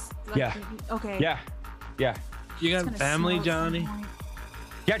at the least? Like, Yeah. Okay. yeah. Yeah. you It's got gonna family, smell at some Johnny? point.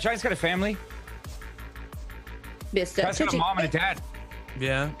 Yeah, Johnny's got a family. Mr. Johnny's got a Judgy mom and a dad.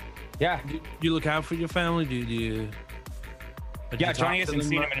 Yeah. Yeah. You look out for your family? Do you? Did Yeah, you Johnny talk to hasn't them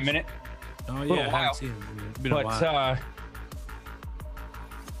seen him much? in a minute. Oh Little yeah, I while. haven't seen him. It's been a But while.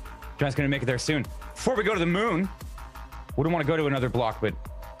 Johnny's gonna make it there soon. Before we go to the moon, we don't want to go to another block, but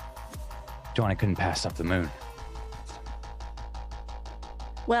Johnny couldn't pass up the moon.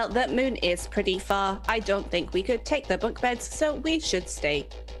 Well, the moon is pretty far. I don't think we could take the bunk beds, so we should stay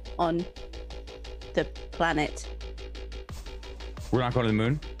on the planet. We're not going to the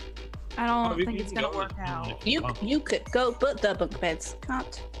moon. I don't we think can it's gonna go work with the out. moon. You could go, but the bunk beds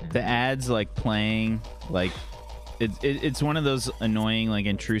can't. The ads like playing like it's one of those annoying like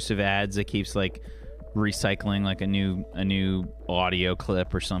intrusive ads that keeps like recycling like a new audio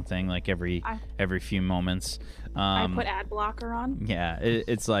clip or something like every few moments. I put ad blocker on. Yeah,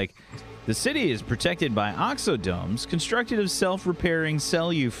 it's like the city is protected by oxodomes constructed of self-repairing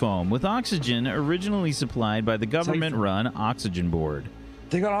cellufoam with oxygen originally supplied by the government-run Oxygen Board.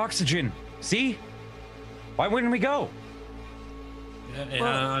 They got oxygen. See? Why wouldn't we go? Yeah,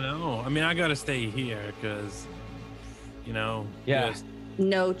 I know. I mean, I gotta stay here because, Yeah. just-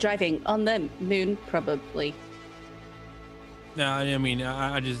 No driving on the moon, probably. No, I mean,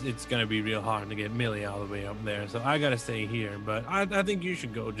 I just, it's gonna be real hard to get Millie all the way up there, so I gotta stay here. But I think you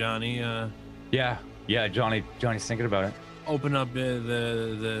should go, Johnny. Yeah. Johnny's thinking about it. Open up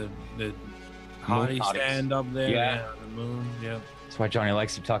the hottie hotties. stand up there. Yeah. The moon. Yeah. That's why Johnny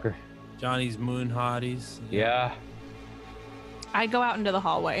likes you, Tucker. Johnny's moon hotties. Yeah. I go out into the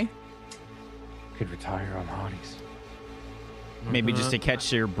hallway. Could retire on hotties. Maybe just to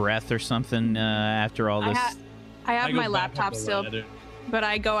catch your breath or something after all this. I have go my back up laptop the still, ladder. but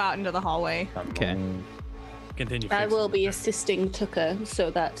I go out into the hallway. Okay. Continue. I fixing will it. be assisting Tucker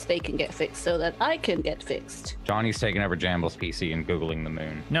so that they can get fixed, so that I can get fixed. Johnny's taking over Jamble's PC and Googling the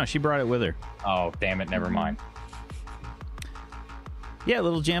moon. No, she brought it with her. Oh, damn it. Never mind. Yeah,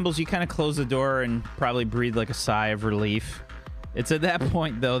 little Jambles, you kind of close the door and probably breathe like a sigh of relief. It's at that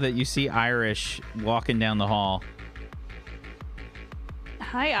point, though, that you see Irish walking down the hall.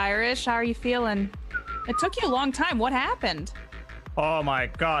 Hi, Irish. How are you feeling? It took you a long time. What happened? Oh my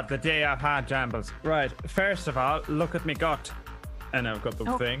god, the day I've had, Jambles. Right, first of all, look at me gut. And I've got the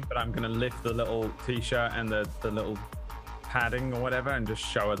Oh. thing, but I'm gonna lift the little t-shirt and the little padding or whatever and just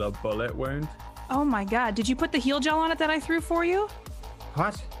show her the bullet wound. Oh my God! Did you put the heel gel on it that I threw for you?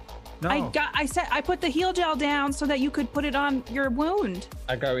 What? No. I put the heel gel down so that you could put it on your wound.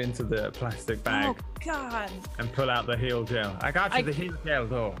 I go into the plastic bag Oh God! and pull out the heel gel. I got you the heel gel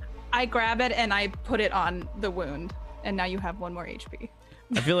though. I grab it and I put it on the wound, and now you have 1 more HP.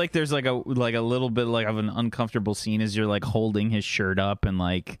 I feel like there's like a little bit like of an uncomfortable scene as you're like holding his shirt up and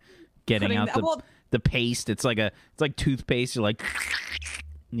like getting Putting out that- well- the paste. It's like toothpaste. You're like,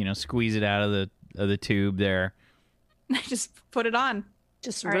 squeeze it out of the tube there. I just put it on.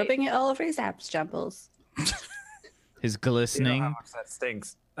 Just All right. rubbing it all over his abs, Jambles. His You know glistening, how much that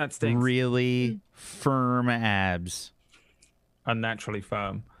stinks. That stinks. really firm abs. Unnaturally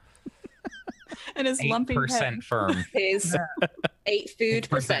firm. And his lumpy head. 8% firm. His 8 food 8%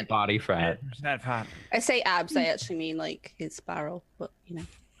 percent. body fat. That fat. I say abs, I actually mean like his barrel, but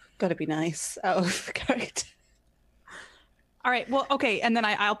gotta be nice out of character. All right. Well, okay. And then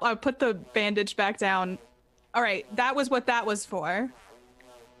I'll put the bandage back down. All right. That was what that was for.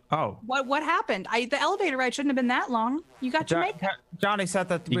 Oh. What happened? The elevator ride shouldn't have been that long. You got your makeup. Johnny said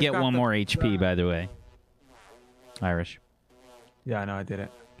that You we've get got 1 the- more HP, by the way. Irish. Yeah, I know I did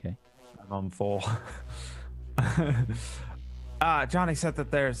it. Okay. I'm on 4. Johnny said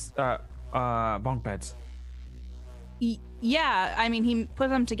that there's bunk beds. Yeah. I mean, he put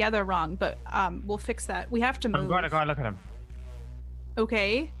them together wrong, but we'll fix that. We have to move. I'm going to go and look at him.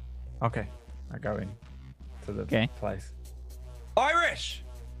 Okay. Okay. I go in to the Okay. place. Irish!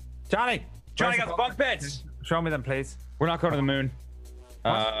 Johnny! Johnny where's got the bunk beds. Show me them, please. We're not going to the moon.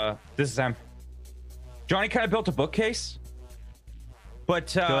 This is them. Johnny kind of built a bookcase.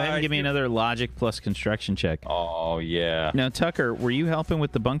 But Go ahead and give me another logic plus construction check. Oh, yeah. Now, Tucker, were you helping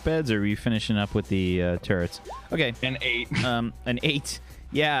with the bunk beds, or were you finishing up with the turrets? Okay. An 8. An 8.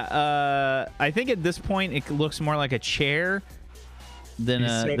 Yeah. I think at this point it looks more like a chair than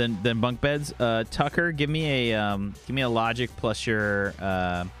than bunk beds. Tucker, give me a logic plus your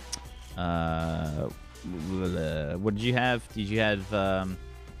what did you have? Did you have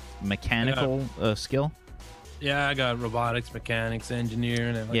mechanical skill? Yeah, I got robotics, mechanics, engineer,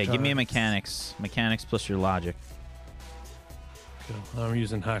 and Yeah, give me a electronics. mechanics plus your logic. Cool. I'm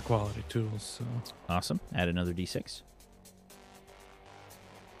using high quality tools, so Awesome. Add another d6.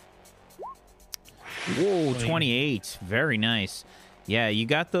 Whoa, 28. Very nice. Yeah, you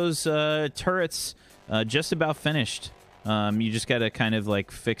got those turrets just about finished. You just got to kind of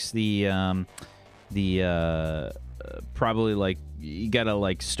like fix the probably like you got to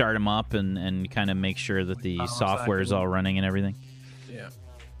like start them up and kind of make sure that the software is all running and everything. yeah,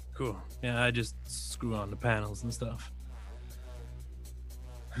 cool. Yeah, I just screw on the panels and stuff.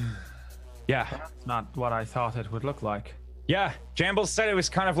 Yeah. That's not what I thought it would look like. Yeah, Jambles said it was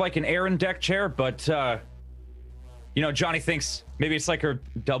kind of like an Aaron deck chair, but Johnny thinks maybe it's like a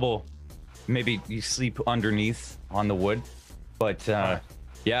double. Maybe you sleep underneath on the wood, but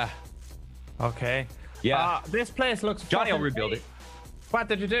yeah. Okay. Yeah. This place looks. Johnny will fucking rebuild clean. it. What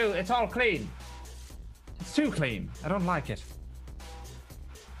did you do? It's all clean. It's too clean. I don't like it.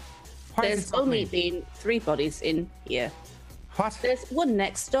 Why is it There's so only clean? been 3 bodies in here. What? There's one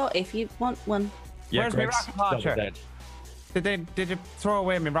next door if you want one. Yeah, Where's my Greg's rocket launcher? double dead. Did you throw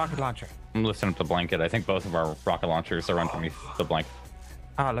away my rocket launcher? I'm lifting up the blanket. I think both of our rocket launchers are underneath the blanket.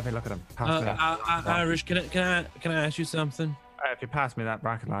 Oh, let me look at them. Pass me that. Irish, can I ask you something? If you pass me that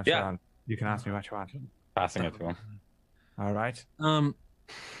rocket launcher, Yeah. you can ask me what you want. Passing it to him. All right.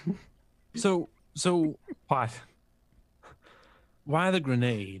 So What? why the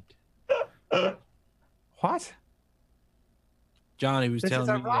grenade? What? Johnny was This is telling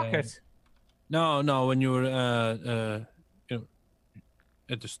a me. rocket. No, when you were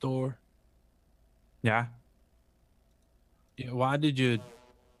at the store. Yeah. Yeah, why did you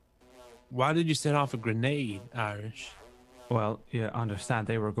set off a grenade, Irish? Well, you understand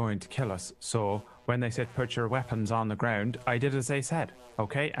they were going to kill us. So when they said put your weapons on the ground, I did as they said.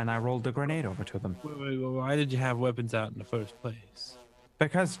 Okay, and I rolled the grenade over to them. Wait, why did you have weapons out in the first place?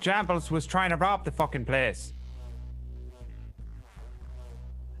 Because Jambles was trying to rob the fucking place.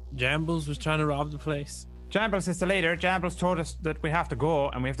 Jambles was trying to rob the place. Jambles is the leader. Jambles told us that we have to go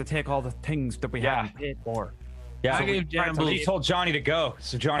and we have to take all the things that we haven't paid for. Yeah, I gave Jambles. He told Johnny to go,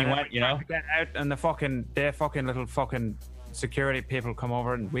 so Johnny And then went. we tried to get out, and the fucking little fucking security people come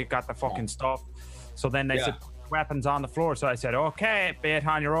over, and we got the fucking stuff. So then they said put weapons on the floor. So I said, okay, be it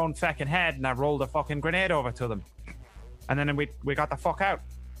on your own fucking head, and I rolled a fucking grenade over to them. And then we got the fuck out,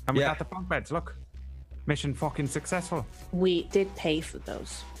 and we got the bunk beds. Look, mission fucking successful. We did pay for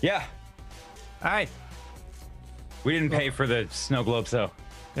those. Yeah, Aye, we didn't pay for the snow globes though.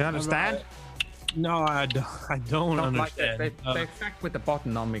 you understand? No, I don't Like understand. they effect with the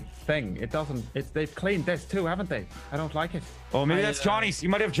button on me thing. It doesn't. They've cleaned this too, haven't they? I don't like it. Oh, maybe that's Johnny's. You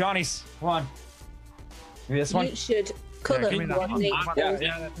might have Johnny's. Come on. Maybe this one. You should colour give me that one. coordinate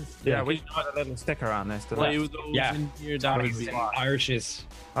Yeah, those. Yeah, we should put a little sticker on this. To Play that. with those Yeah. in here, that would Johnny's be- Irish's.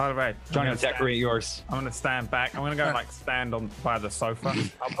 All right, Johnny will I'm gonna decorate yours. I'm gonna stand back. I'm gonna go like stand on by the sofa.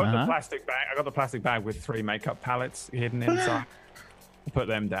 I'll put the plastic bag. I got the plastic bag with 3 makeup palettes hidden inside. I'll put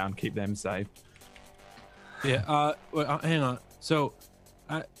them down. Keep them safe. Yeah. Hang on. So,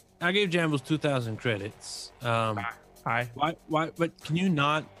 I gave Jambles 2,000 credits. Aye. Why? But can you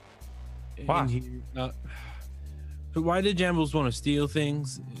not? Why? in here, but why did Jambles want to steal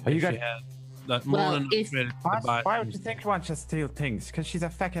things? Are you if got- she had, like, more Well, than enough if- credits to buy Why would you things? think she wants to steal things? Because she's a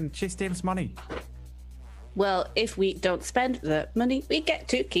fucking. She steals money. Well, if we don't spend the money, we get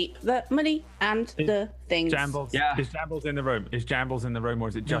to keep the money and the things. Jambles. Yeah. Is Jambles in the room? Is Jambles in the room, or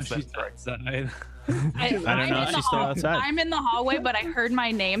is it No, just she's them three? outside. I don't know if she's still outside. I'm in the hallway, but I heard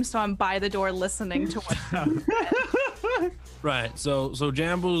my name, so I'm by the door listening to what. Right. So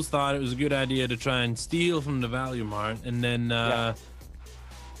Jambles thought it was a good idea to try and steal from the Value Mart, and then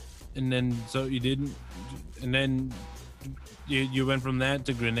so you didn't, and then you went from that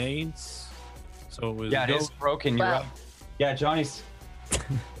to grenades. So it was Yeah, it is broken. You're Well- right. Yeah, Johnny's.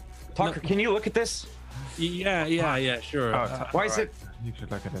 Tucker, can you look at this? Yeah, sure. Why is it? You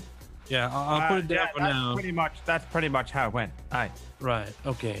should look at it. Yeah, I'll put it down for now. That's pretty much how it went. Aye. Right.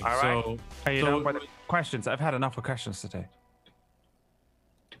 Okay. All right. So Hey, you so- know, by the questions, I've had enough of questions today.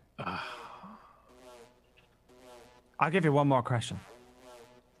 I'll give you one more question.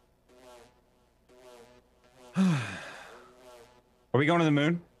 Are we going to the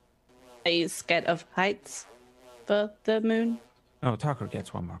moon? Are you scared of heights for the moon? Oh, Tucker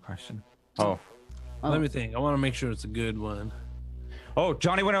gets one more question. Oh. let me think. I want to make sure it's a good one. Oh,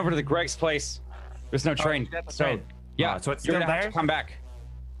 Johnny went over to the Greg's place. There's no train. you got the So, train. yeah, Oh, so it's you're still gonna have there? to come back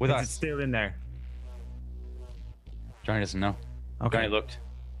with Is it us. still in there? Johnny doesn't know. Okay. Johnny looked.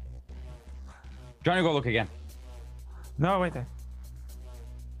 Johnny, go look again. No, wait there.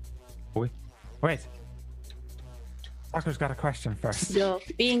 Wait. Wait. Tucker's got a question first. You're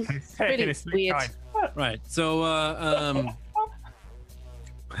being pretty It's weird. fine. Right. So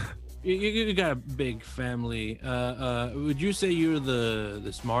you got a big family. Would you say you're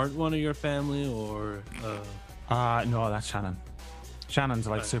the smart one of your family, or No, that's Shannon. Shannon's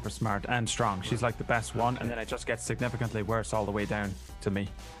like super smart and strong. She's like the best one, and then it just gets significantly worse all the way down to me.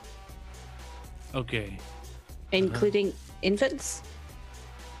 okay? Including infants?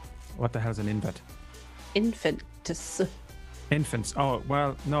 What the hell's an infant? Infantus. Infants. Oh,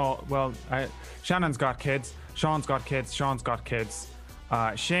 well, no. Well, Shannon's got kids. Sean's got kids. Sean's got kids.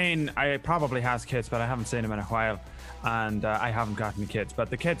 Shane, I probably has kids, but I haven't seen him in a while, and I haven't gotten kids. But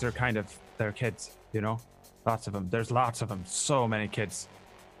the kids are they're kids, you know. Lots of them. There's lots of them. So many kids.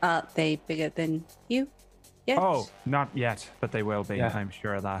 Are they bigger than you? Yes. Oh, not yet, but they will be. Yeah. I'm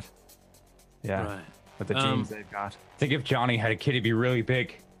sure of that. Yeah. Right. With the genes they've got. I think if Johnny had a kid, he'd be really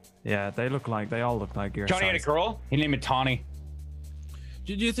big. Yeah, they all look like your Johnny had a size. girl. He named it Tawny.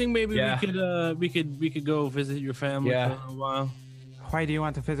 Do you think maybe Yeah. we could go visit your family Yeah. for a while? Why do you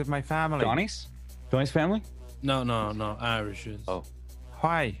want to visit my family? Johnny's family. No, Irish's. Oh.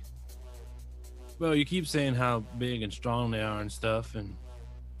 Why? Well, you keep saying how big and strong they are and stuff, and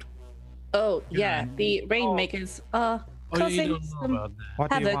Oh, yeah. The Rainmakers are oh, you causing don't know some about that. What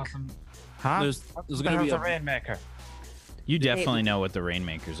do you havoc. want them? Huh? There's What there's the gonna hell's be a a rainmaker? You definitely know what the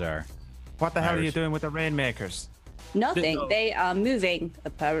Rainmakers are. What the hell are you Irish. doing with the rainmakers? Nothing. No. They are moving,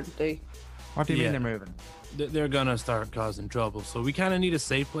 apparently. What do you Yeah. mean they're moving? they're gonna start causing trouble. So we kind of need a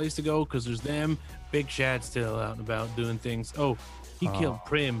safe place to go because there's them, Big Shad still out and about doing things. Oh, he killed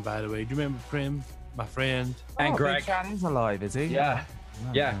Prim, by the way. Do you remember Prim, my friend? And Greg. Big Shannon's alive, is he? Yeah.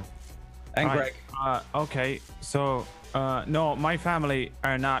 Yeah. And Right. Greg. Okay, so no, my family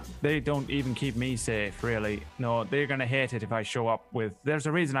are not. They don't even keep me safe, really. No, they're gonna hate it if I show up with. There's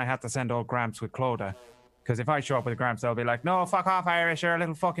a reason I had to send old Gramps with Clodagh, because if I show up with Gramps, they'll be like, "No, fuck off, Irish! You're a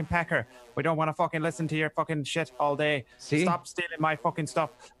little fucking pecker. We don't want to fucking listen to your fucking shit all day. See? Stop stealing my fucking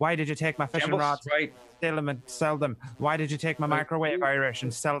stuff. Why did you take my fishing Campbell's rods? right. Steal them and sell them. Why did you take my microwave, Irish,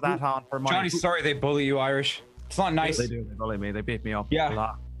 and sell that on for money?" Johnny's sorry they bully you, Irish. It's not nice. They do. They bully me. They beat me up Yeah. a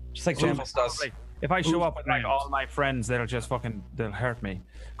lot. Just like Jambles does. Like, if I show Who's up with like Gramps? all my friends, they'll hurt me.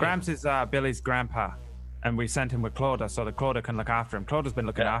 Gramps is Billy's grandpa, and we sent him with Clodagh so that Clodagh can look after him. Clodah's been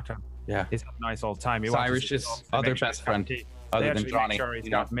looking Yeah. after him. Yeah. He's had a nice old time. He It's watches Irish's his dogs. They other make sure best he's got friend, teeth. other They than actually Johnny, make sure he's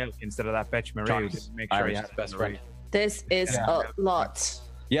you got know. milk instead of that bitch Marie. Johnny's Make sure he Irish's has best Marie. friend. This is Yeah. a lot.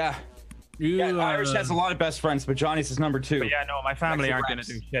 Yeah. Yeah, Irish has a lot of best friends, but Johnny's his number 2. But yeah, no, my family Next to aren't going to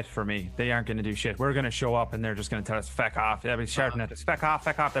Gramps. do shit for me. They aren't going to do shit. We're going to show up and they're just going to tell us, "Feck off." They'll be shouting at us, "Feck off,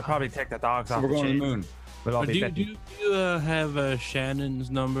 feck off." They'll probably take the dogs off We're going to the chains. moon. We'll all Do be you, bitten. do you have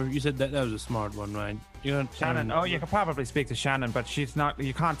Shannon's number? You said that was a smart one, right? You got Shannon, oh, you could probably speak to Shannon, but she's not.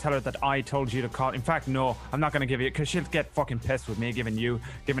 You can't tell her that I told you to call. In fact, no, I'm not going to give you, because she'll get fucking pissed with me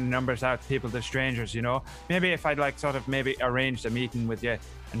giving numbers out to people, to strangers. You know, maybe if I'd like sort of maybe arranged a meeting with you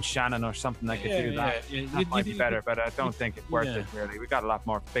and Shannon or something, I could do that. yeah. That might be better, but I don't think it's worth it really. We got a lot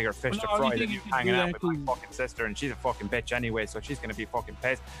more bigger fish Well, to no, fry you than think you you could hanging do out that with my too? fucking sister, and she's a fucking bitch anyway, so she's gonna be fucking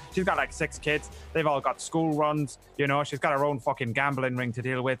pissed. She's got like 6 kids. They've all got school runs. You know, she's got her own fucking gambling ring to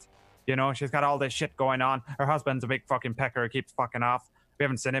deal with. You know, she's got all this shit going on. Her husband's a big fucking pecker who keeps fucking off. We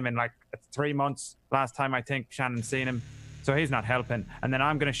haven't seen him in like 3 months. Last time I think Shannon's seen him. So he's not helping. And then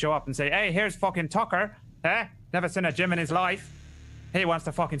I'm going to show up and say, "Hey, here's fucking Tucker. Eh? Never seen a gym in his life. He wants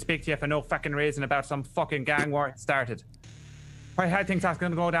to fucking speak to you for no fucking reason about some fucking gang war it started." Why, how do you think that's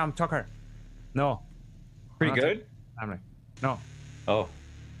going to go down, Tucker? No. Pretty Not good? Family. No. Oh.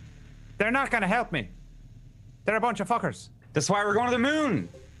 They're not going to help me. They're a bunch of fuckers. That's why we're going to the moon.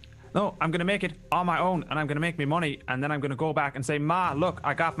 No, I'm going to make it on my own, and I'm going to make me money, and then I'm going to go back and say, "Ma, look,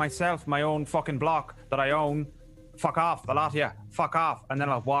 I got myself my own fucking block that I own. Fuck off, the lot of you. Fuck off." And then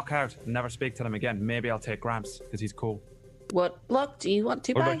I'll walk out and never speak to them again. Maybe I'll take Gramps, because he's cool. What block do you want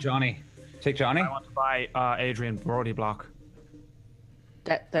to What buy? about Johnny? Take Johnny? I want to buy Adrian Brody block.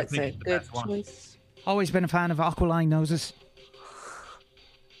 That's think a it's the good best one. choice. Always been a fan of Aqualine noses.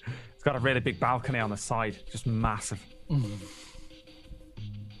 It's got a really big balcony on the side, just massive.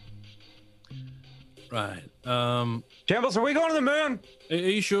 Right. Jambles, are we going to the moon? Are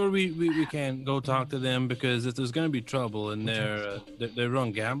you sure we can't go talk to them? Because if there's gonna be trouble and they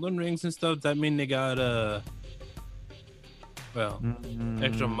run gambling rings and stuff, that mean they got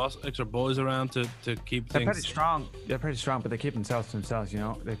extra boys around to keep They're things. pretty strong. They're pretty strong, but they keep themselves to themselves. You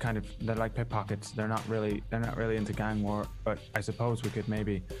know, they're like pickpockets. They're not really into gang war. But I suppose we could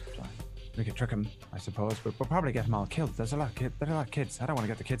trick them. I suppose, but we'll probably get them all killed. There's a lot of kids. I don't want to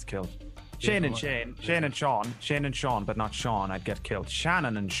get the kids killed. Shane and Sean, but not Sean. I'd get killed.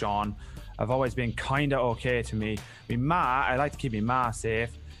 Shannon and Sean have always been kind of okay to me. Me ma, I like to keep me ma safe.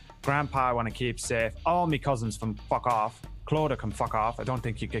 Grandpa, I want to keep safe. All me cousins from fuck off. Clodagh can fuck off. I don't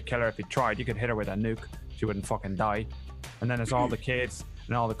think you could kill her if you tried. You could hit her with a nuke. She wouldn't fucking die. And then there's all the kids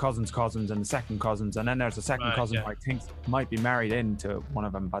and all the cousins, and the second cousins. And then there's a second Right, cousin yeah. who I think might be married into one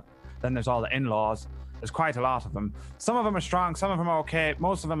of them. But then there's all the in-laws. There's quite a lot of them. Some of them are strong, some of them are okay.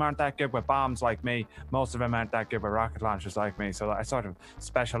 Most of them aren't that good with bombs like me. Most of them aren't that good with rocket launchers like me. So I sort of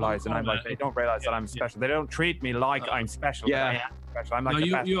specialize, and I'm like, they don't realize that I'm special. They don't treat me like I'm special. Yeah. But I am special. I'm like No, the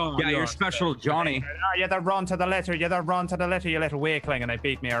you, best. you are. Yeah, you you're are. special, Johnny. Oh, yeah, they run to the litter. Yeah, they run to the litter, you little weakling, and they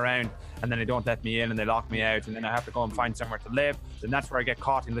beat me around, and then they don't let me in, and they lock me out, and then I have to go and find somewhere to live. Then that's where I get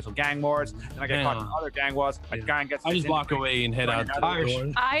caught in little gang wars, and I get Hang caught on. in other gang wars. My gang gets. I just walk away and head out the Irish.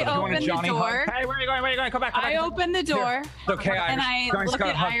 door. I you want a open the Johnny door. Hey, where are you going? Where are you going? Come back. Come I back. open the door It's okay, Irish. and I Johnny's look got a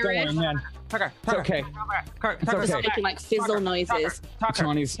at hot door, Irish. and then Tucker, it's okay. Tucker, It's Just okay. making like fizzle noises.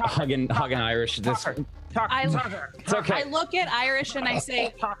 Johnny's hugging Irish. This, it's okay. I look at Irish and I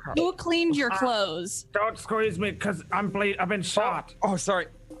say, "Who cleaned your clothes?" Don't squeeze me, cause I've been shot. Oh, sorry.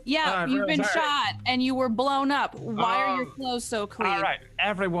 Yeah, you've been sorry. shot and you were blown up. Why are your clothes so clean? All right,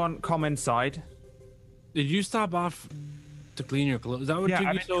 everyone, come inside. Did you stop off to clean your clothes? Is that what Yeah, took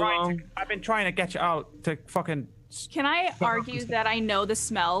I've you been, so long? I've been trying to get you out to fucking. Can I argue that I know the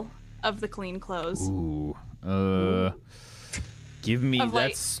smell of the clean clothes? Ooh. Give me Of, like-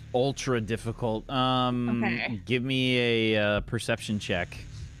 that's ultra difficult. Okay. Give me a perception check.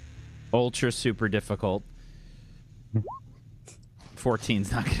 Ultra super difficult.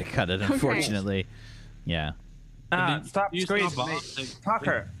 14's not gonna cut it, unfortunately. Yeah. Stop you squeezing stop me, off?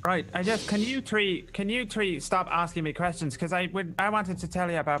 Tucker. Right, can you three stop asking me questions? Cause I wanted to tell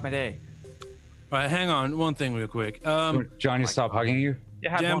you about my day. All right, hang on. One thing real quick. Johnny, stop hugging you. You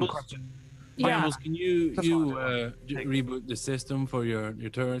had one Jambles. question. Yeah. Can you That's fine. reboot the system for your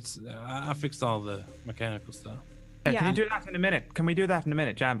turrets? I fixed all the mechanical stuff. Can Yeah. you do that in a minute? Can we do that in a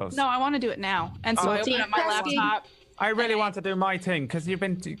minute, Jambos? No, I want to do it now. And so Oh, I open up my tasking. laptop. I really want to do my thing because you've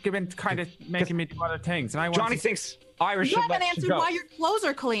been kind of making me do other things, and I want. Johnny to... thinks Irish You should haven't let you answered go. why your clothes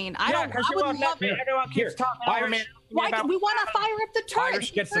are clean. I Yeah, don't. because I you would won't love let me. Everyone keeps talking over me. Why about- we want to fire up the turret?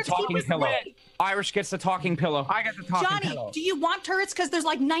 Irish gets the Turrets keep talking us pillow. away. Irish gets the talking pillow. I get the talking Johnny, pillow. do you want turrets? Because there's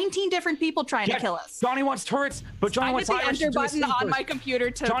like 19 different people trying to kill us. Johnny wants turrets, but Johnny I wants hit the Irish to enter do his button thing on first. my computer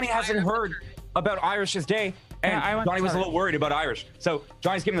to. Johnny hasn't fire. heard about Irish's day, and Yeah, I want Johnny was a turrets. little worried about Irish. So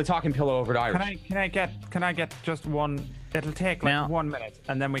Johnny's giving the talking pillow over to Irish. Can I get just one? It'll take like Now- 1 minute,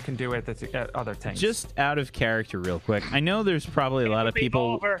 and then we can do it other things. Just out of character, real quick. I know there's probably a lot of Be people.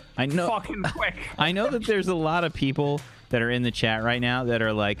 over I know. fucking quick. I know that there's a lot of people that are in the chat right now that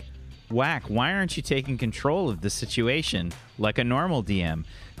are like, "Whack, why aren't you taking control of the situation like a normal DM?"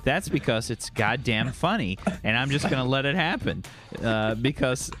 That's because it's goddamn funny, and I'm just gonna let it happen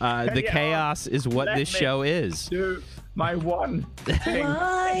because the Yeah, chaos is what let this me show is. do my one thing.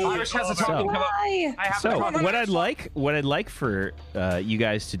 Why? Irish has a talking pillow. Why? I have So to talk what I'd like for you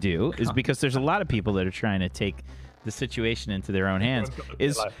guys to do is, because there's a lot of people that are trying to take the situation into their own hands,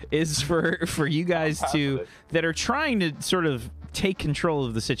 is for you guys to that are trying to sort of take control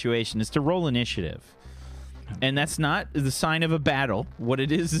of the situation, is to roll initiative. And that's not the sign of a battle. What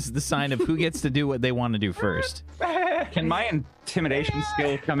it is the sign of who gets to do what they want to do first. Can my intimidation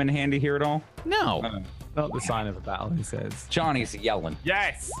skill come in handy here at all? No. Not the sign of a battle, he says. Johnny's yelling.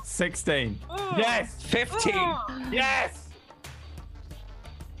 Yes, 16. Yes, 15. yes.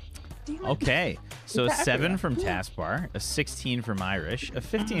 Okay. So a 7 from Taskbar, a 16 from Irish, a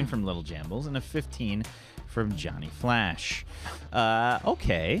 15 from Little Jambles, and a 15 from Johnny Flash.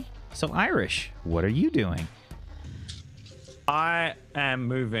 Okay. So Irish, what are you doing? I am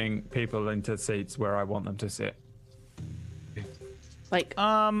moving people into seats where I want them to sit. Like,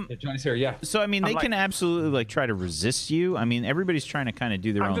 Yeah, Johnny's here, yeah. So I mean, they like- can absolutely like try to resist you. I mean, everybody's trying to kind of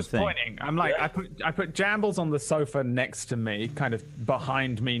do their I'm own just thing. pointing. I'm like, I put Jambles on the sofa next to me, kind of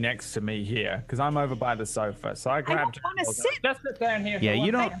behind me, next to me here, because I'm over by the sofa. So I I grab don't want to Jambles. sit. Just sit down here. Yeah, for you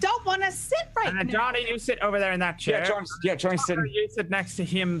one don't. I don't want to sit right And then now. Johnny, you sit over there in that chair. Johnny's sitting. You sit next to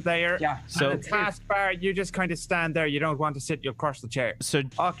him there. Yeah. So- And the taskbar, you just kind of stand there. You don't want to sit. You'll crush the chair. So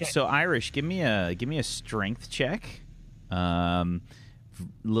Okay. so Irish, give me a strength check.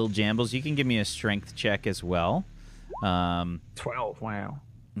 Little Jambles, you can give me a strength check as well. 12. Wow.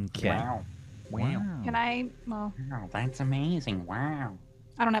 Okay. Wow. Wow. Can I? Well, Wow, that's amazing. Wow.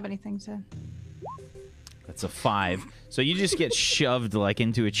 I don't have anything to. That's a 5. So you just get shoved like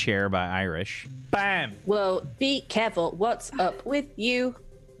into a chair by Irish. Bam. well, be careful. What's up with you?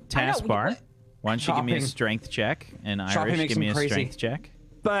 Taskbar, why don't you give me a Shopping. strength check? And Shopping Irish, makes give me him a crazy. strength check.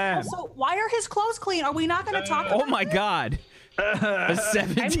 Bam. So why are his clothes clean? Are we not going to talk? Oh about my this? God. A I'm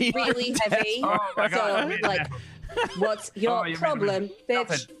 17. really heavy. Oh my So, God. like, what's your you problem,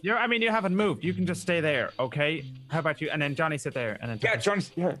 bitch? Nothing. You haven't moved. You can just stay there, okay? How about you? And then Johnny sit there, and then Yeah, Tucker.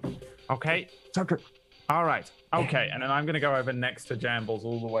 Johnny's. Yeah. Okay. Tucker. All right. Okay. And then I'm gonna go over next to Jambles,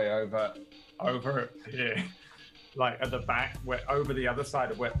 all the way over here. like at the back, where over the other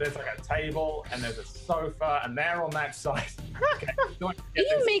side of where there's like a table and there's a sofa, and they're on that side. Okay, Are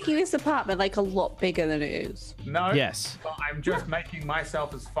you making this apartment like a lot bigger than it is? No. Yes. But I'm just making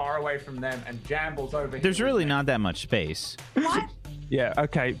myself as far away from them, and Jamble's over here. There's really not that much space. What? Yeah.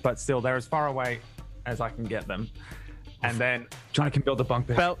 Okay, but still, they're as far away as I can get them, and then Johnny can build a bunk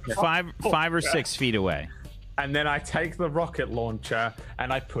bed. About 5 or 6 feet away. And then I take the rocket launcher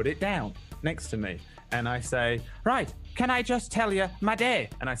and I put it down next to me. And I say, right, can I just tell you my day?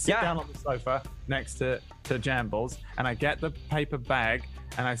 And I sit down on the sofa next to Jambles, and I get the paper bag,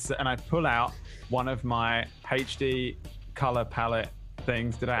 and I pull out one of my HD color palette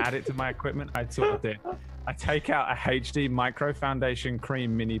things. Did I add it to my equipment? I sort of did. I take out a HD Micro Foundation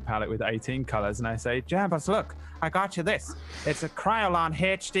Cream mini palette with 18 colors, and I say, Jambles, look, I got you this. It's a Kryolan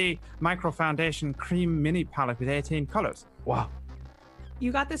HD Micro Foundation Cream mini palette with 18 colors. Wow.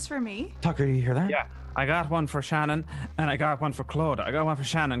 You got this for me? Tucker, do you hear that? Yeah. I got one for Shannon, and I got one for Claude. I got one for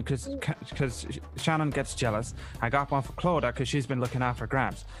Shannon because Shannon gets jealous. I got one for Claude because she's been looking after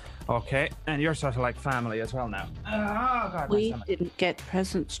Gramps. Okay, and you're sort of like family as well now. Oh, God, we didn't get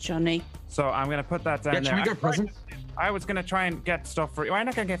presents, Johnny. So I'm going to put that down there. Johnny got presents? I was going to try and get stuff for you. I'm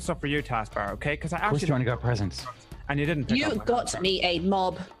not going to get stuff for you, Taskbar, okay? Because I Of course actually... Johnny got presents. And you didn't pick You up my got nunchucks. me a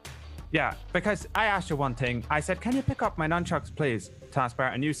mob. Yeah, because I asked you one thing. I said, can you pick up my nunchucks, please,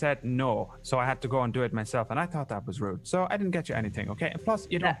 Taskbar? And you said no. So I had to go and do it myself. And I thought that was rude. So I didn't get you anything, okay? And plus,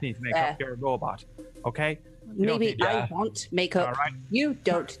 you don't need makeup. You're a robot, okay? You don't Maybe need- I want makeup. All right. You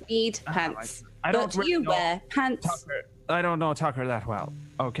don't need pants. I don't but really you know wear pants. Tucker, I don't know Tucker that well,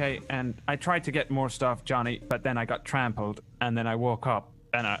 okay? And I tried to get more stuff, Johnny, but then I got trampled, and then I woke up,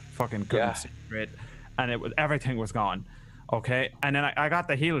 and I fucking couldn't see straight, and everything was gone, okay? And then I got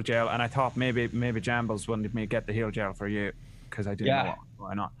the heel gel, and I thought maybe Jambles wanted me to get the heel gel for you, because I didn't know what was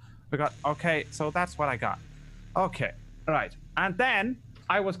going on. Okay, so that's what I got. Okay, right. And then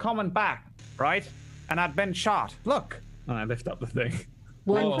I was coming back, right? And I'd been shot. Look. And I lift up the thing.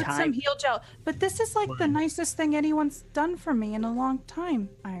 Put some heel gel. But this is like the nicest thing anyone's done for me in a long time,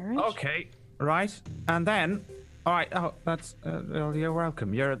 Irish. Okay, right. And then, all right. Oh, that's. Well, you're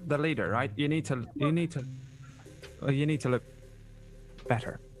welcome. You're the leader, right? You need to look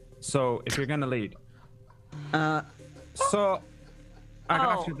better. So if you're gonna lead, so I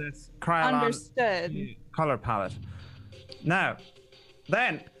got you this Kryolan Understood. color palette. Now,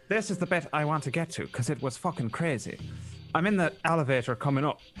 then this is the bit I want to get to because it was fucking crazy. I'm in the elevator coming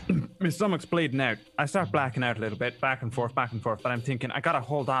up. My stomach's bleeding out. I start blacking out a little bit, back and forth. But I'm thinking, I gotta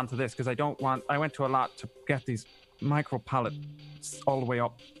hold on to this because I went to a lot to get these micro pallets all the way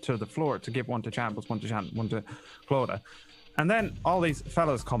up to the floor to give one to Jambles, one to Shannon, one to Clodagh. And then all these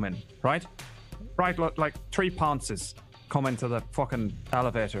fellas come in, right? Right, like 3 ponces come into the fucking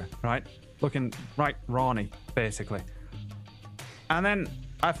elevator, right? Looking right Ronnie, basically. And then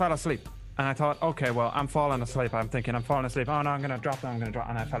I fell asleep. And I thought, okay, well, I'm falling asleep. I'm thinking, I'm falling asleep. Oh, no, I'm going to drop.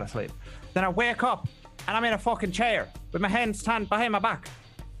 And I fell asleep. Then I wake up, and I'm in a fucking chair with my hands stand behind my back.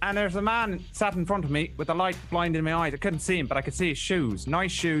 And there's a man sat in front of me with the light blinding my eyes. I couldn't see him, but I could see his shoes.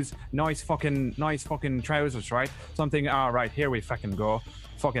 Nice shoes, nice fucking trousers, right? So I'm thinking, all right, here we fucking go.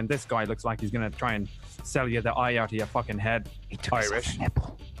 Fucking this guy looks like he's going to try and sell you the eye out of your fucking head, Irish.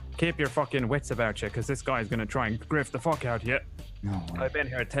 Keep your fucking wits about you, because this guy's going to try and grift the fuck out of you. No. I've been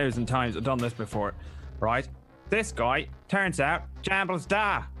here 1,000 times. I've done this before, right? This guy, turns out, Jambles'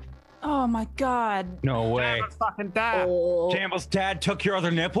 dad. Oh my God. No way. Jambles' fucking dad. Jambles' dad took your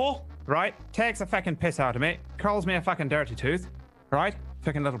other nipple? Right? Takes a fucking piss out of me. Calls me a fucking dirty tooth. Right?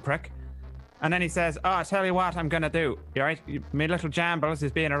 Fucking little prick. And then he says, oh, I tell you what I'm gonna do. You right? Me little Jambles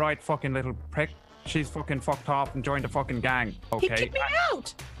is being a right fucking little prick. She's fucking fucked off and joined a fucking gang. Okay? He kicked me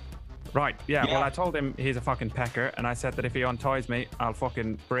out. Right, yeah, well, I told him he's a fucking pecker, and I said that if he unties me, I'll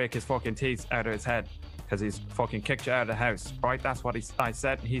fucking break his fucking teeth out of his head, because he's fucking kicked you out of the house, right? That's what I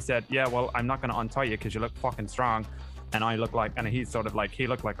said. He said, yeah, well, I'm not going to untie you because you look fucking strong, and I look like, and he's sort of like, he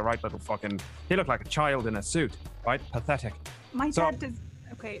looked like a right little fucking, he looked like a child in a suit, right? Pathetic. My dad does,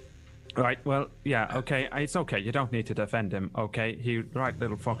 okay. Right, well, yeah, okay, it's okay, you don't need to defend him, okay? He, right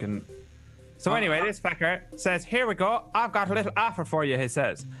little fucking... So anyway, this fucker says, here we go, I've got a little offer for you, he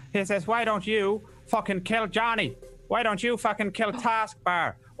says. He says, why don't you fucking kill Johnny? Why don't you fucking kill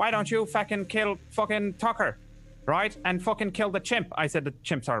Taskbar? Why don't you fucking kill fucking Tucker? Right? And fucking kill the chimp. I said the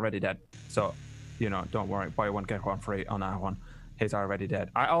chimp's already dead. So, you know, don't worry, buy one, get one free on that one. He's already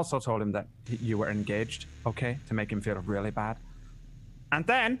dead. I also told him that you were engaged, okay? To make him feel really bad. And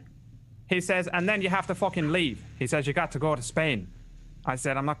then, he says, and then you have to fucking leave. He says, you got to go to Spain. I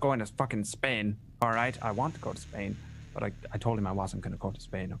said, I'm not going to fucking Spain, all right? I want to go to Spain, but I told him I wasn't going to go to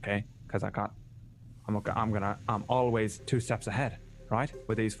Spain, okay? Because I got I'm always 2 steps ahead, right?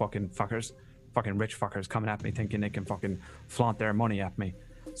 With these fucking fuckers, fucking rich fuckers coming at me thinking they can fucking flaunt their money at me.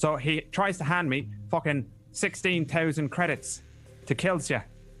 So he tries to hand me fucking 16,000 credits to kills you.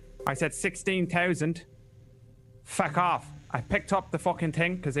 I said 16,000. Fuck off. I picked up the fucking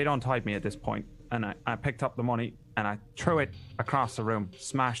thing because they don't hide me at this point, and I picked up the money and I threw it across the room,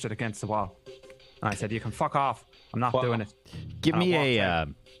 smashed it against the wall. And I said, "You can fuck off. I'm not doing it." Give And I me walked a out.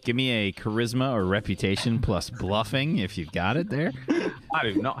 give me a charisma or reputation plus bluffing if you've got it there. I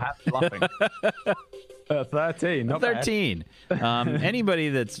do not have bluffing. 13. Not bad. 13. Anybody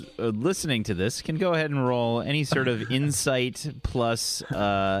that's listening to this can go ahead and roll any sort of insight plus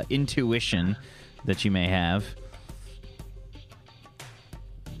intuition that you may have.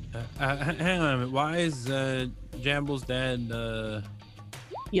 Hang on a minute. Why is Jamble's dad?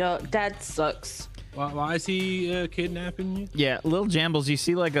 Your dad sucks. Why is he kidnapping you? Yeah, little Jambles, you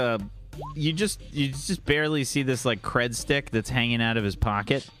see like you just barely see this like cred stick that's hanging out of his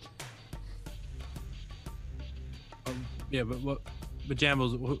pocket. Yeah, but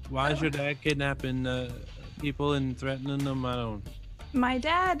Jambles, why is your dad kidnapping people and threatening them? I don't. My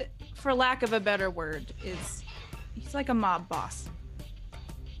dad, for lack of a better word, he's like a mob boss.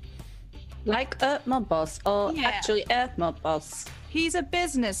 Like a mob boss, or Yeah. actually a mob boss. He's a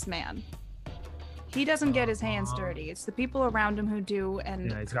businessman. He doesn't get his hands dirty. It's the people around him who do. And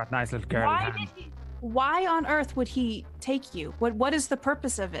Yeah, he's got nice little curly hands. why on earth would he take you? What is the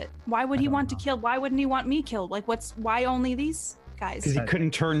purpose of it? Why would he want to kill? Why wouldn't he want me killed? Like, why only these guys? Because he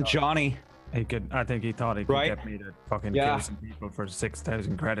couldn't turn Johnny. He could. I think he thought he could Right? get me to fucking Yeah. kill some people for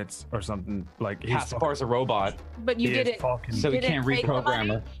 6,000 credits or something. Like he's Haspar's a robot, But you he is didn't. fucking- so he Didn't can't take the reprogram money?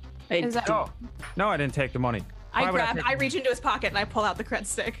 her. Is that, No, I didn't take the money. I Why would grab. take I reach into his pocket and I pull out the cred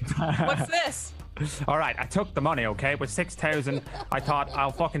stick. What's this? All right, I took the money, okay? With 6,000, I thought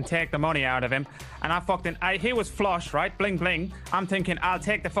I'll fucking take the money out of him. And he was flush, right? Bling, bling. I'm thinking I'll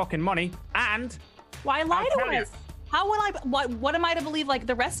take the fucking money and... Why lie I'll tell to you. us? How will I? What am I to believe? Like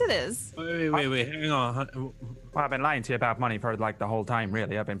the rest of this? Wait, hang on. Well, I've been lying to you about money for like the whole time,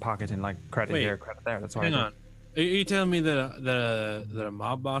 really. I've been pocketing like credit Wait. here, credit there. That's why Hang I on. Are you telling me that a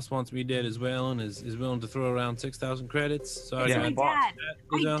mob boss wants me dead as well and is willing to throw around 6,000 credits? So Yeah. My boss. dad.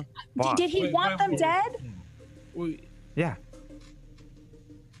 you know? Boss. Did he Wait, want wait, them wait. dead? Yeah.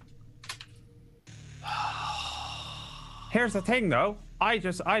 Here's the thing, though. I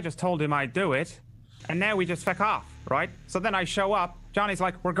just told him I'd do it, and now we just fuck off, right? So then I show up. Johnny's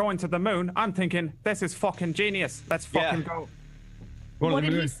like, "We're going to the moon." I'm thinking, this is fucking genius. Let's fucking go. What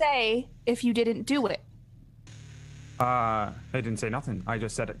did he say if you didn't do it? I didn't say nothing. I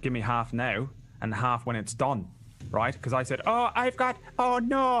just said, "Give me half now and half when it's done." Right? Because I said, oh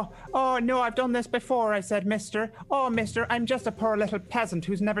no, I've done this before. I said, mister, I'm just a poor little peasant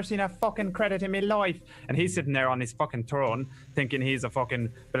who's never seen a fucking credit in my life. And he's sitting there on his fucking throne thinking he's a fucking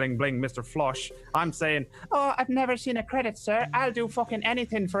bling bling Mr. Flush. I'm saying, I've never seen a credit, sir. I'll do fucking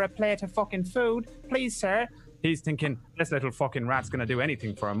anything for a plate of fucking food. Please, sir. He's thinking, this little fucking rat's gonna do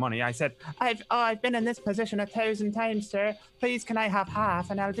anything for our money. I said, I've been in this position 1,000 times, sir. Please, can I have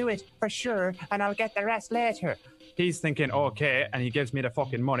half and I'll do it for sure and I'll get the rest later. He's thinking, okay, and he gives me the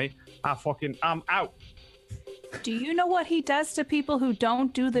fucking money. I'm out. Do you know what he does to people who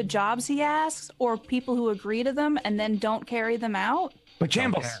don't do the jobs he asks, or people who agree to them and then don't carry them out? But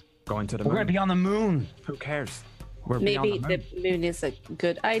Jambles, Going to the we're moon. gonna be on the moon. Who cares? We're Maybe beyond the moon is a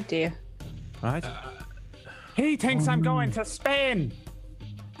good idea. right? He thinks I'm going to Spain.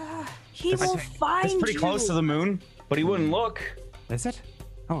 He will find It's pretty you. close to the moon, but he wouldn't look. Is it?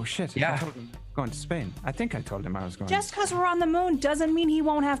 Oh shit! Yeah. I told him going to Spain. I think I told him I was going. Just because we're on the moon doesn't mean he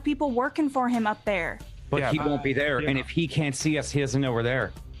won't have people working for him up there. But Yeah, he won't be there, yeah. and if he can't see us, he doesn't know we're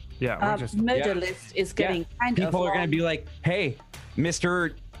there. Yeah, we're just. Murder yeah. list is getting kind of People are gonna long. be like, "Hey,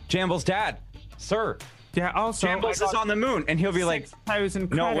 Mr. Jamble's dad, sir, Yeah. Also, Jambles is on the moon," and he'll be like, 6,000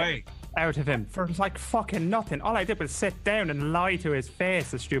 "No credit way." out of him for like fucking nothing. All I did was sit down and lie to his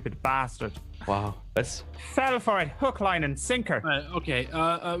face, the stupid bastard. "Wow, that's Fell for it, hook, line, and sinker. Right, okay,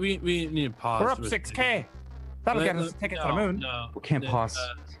 we need to pause. We're up for a 6K. That'll get us a ticket to the moon. No, we can't pause.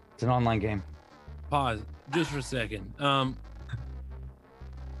 It's an online game." Pause just for a second.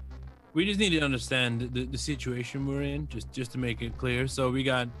 We just need to understand the situation we're in, just to make it clear. So we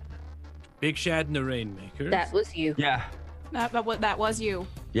got Big Shad and the Rainmakers. That was you. Yeah, That was you.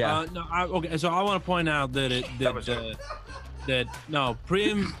 yeah. Okay, so I want to point out that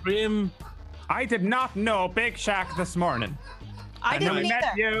Prim. I did not know Big Shack this morning. I And then didn't we met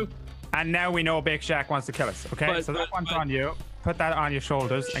either. you, and now we know Big Shack wants to kill us. Okay, But- so that one's but- on you. Put that on your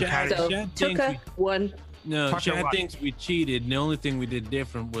shoulders and Shaq- carry. So Shad took thinks a one. No, Tucker Shad what? thinks we cheated, and the only thing we did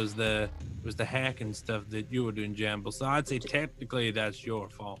different was the was the hacking stuff that you were doing, Jamble. So I'd say technically that's your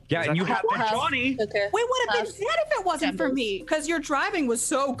fault. Yeah, and you had Johnny. Okay. We would have been sad if it wasn't for me, because your driving was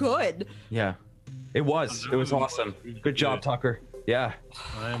so good. Yeah, it was. It was awesome. Good job, Tucker. Yeah.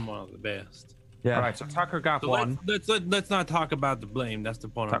 I am one of the best. Yeah. All right, so Tucker got So one. let's not talk about the blame. That's the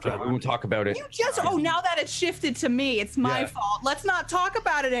point I'm We trying to won't talk about it. You just now that it's shifted to me, it's my fault. Let's not talk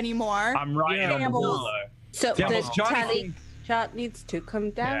about it anymore. I'm writing on the Jambles. pillow. So Yeah, the but Johnny tally chart needs to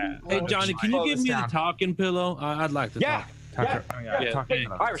come down. Hey, Johnny, can you Slow give this me down. the talking pillow? I'd like to Yeah. talk. Tucker. Yeah. Yeah. Tucker. Hey,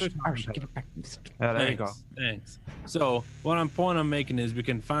 Irish, give it back. Yeah, there you go. Thanks. So point I'm making is we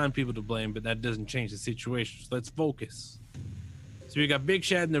can find people to blame, but that doesn't change the situation. So let's focus. So we got Big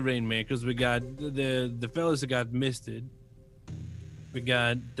Shad and the Rainmakers. We got the fellas that got misted. We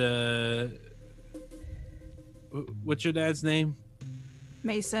got what's your dad's name?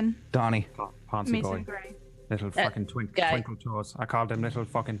 Mason. Donnie. Poncy Mason boy. Gray. Little fucking guy. twinkle toes. I called him little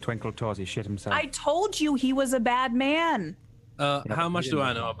fucking twinkle toes. He shit himself. I told you he was a bad man. How much do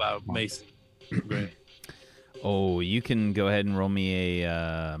I know about Mason Gray? Oh, you can go ahead and roll me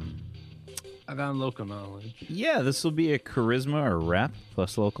a. I got local knowledge. Yeah, this will be a charisma or rep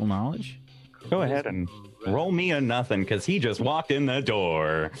plus local knowledge. Go ahead and roll me a nothing, because he just walked in the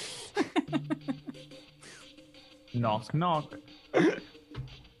door. Knock, knock.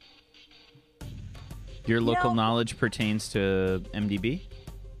 Your local knowledge pertains to MDB?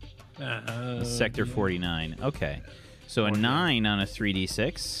 Uh, Sector 49. Okay. So a 9 on a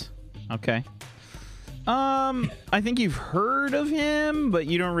 3d6. Okay. I think you've heard of him, but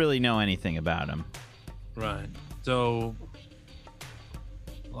you don't really know anything about him. Right. So,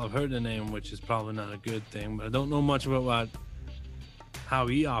 well, I've heard the name, which is probably not a good thing, but I don't know much about how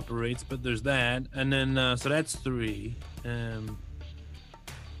he operates. But there's that, and then so that's 3.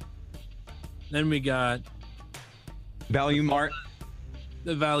 Then we got Value Mart.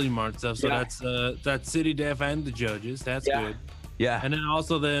 the Value Mart stuff. So that's City Def and the judges. That's good. Yeah. And then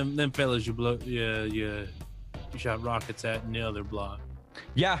also them fellas you shot rockets at in the other block.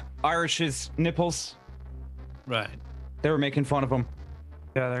 Yeah. Irish's nipples. Right. They were making fun of him.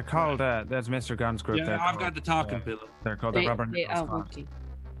 Yeah, they're called. There's Mr. Gunn's group. Yeah, They're I've called, got the talking pillow. They're called the Rubber They Nipples are Squad. working.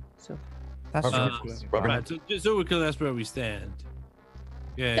 So That's Rubber Right. So just so we're clear, that's where we stand.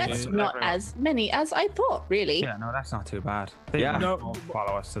 Yeah. that's yeah. not as many as I thought, really. Yeah, no, that's not too bad. They Yeah. won't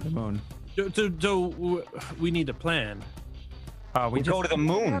follow us to the moon. So we need a plan. We go to the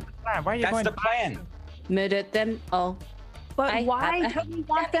moon. Why are you That's going the to plan. Murdered them all. But I why have- do you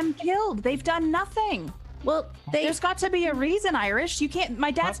want them killed? They've done nothing. Well, they There's got to be a reason, Irish. You can't.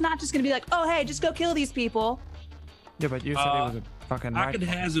 My dad's not just gonna be like, "Oh, hey, just go kill these people." Yeah, but you said he was a fucking I could knife.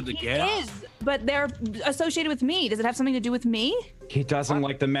 hazard a He guess. is, but they're associated with me. Does it have something to do with me? He doesn't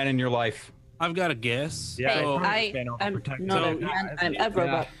like the men in your life. I've got a guess. Yeah, Hey, So- I'm not a man. I'm a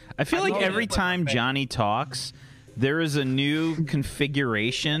robot. I feel like every time Johnny talks, there is a new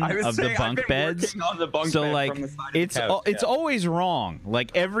configuration of the bunk beds. So like it's always wrong.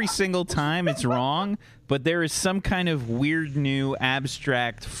 Like every single time it's wrong, but there is some kind of weird new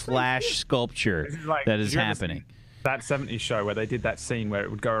abstract flash sculpture This is like- that did is you ever happening. see That 70s show where they did that scene where it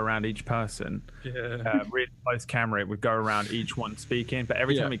would go around each person, really close camera, it would go around each one speaking, but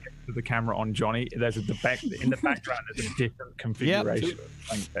every time it gets to the camera on Johnny, there's in the background there's a different configuration of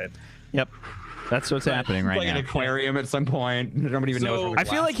bunk bed. Yep. That's what's happening right Like an now. aquarium at some point. Nobody even knows. I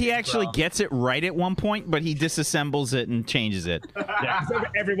feel like he actually gets it right at one point, but he disassembles it and changes it. Yeah, 'cause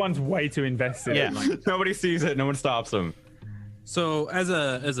everyone's way too invested. Yeah. Like, Nobody sees it. No one stops him. So as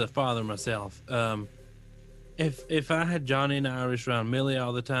a father myself, if I had Johnny and Irish around Millie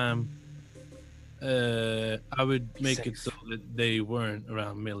all the time, I would make it so that they weren't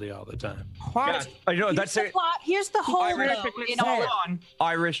around Millie all the time. what? I know that's Here's the it. plot. Here's the whole Irish, in all of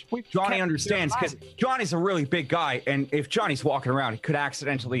Irish. Johnny understands because Johnny's a really big guy, and if Johnny's walking around, he could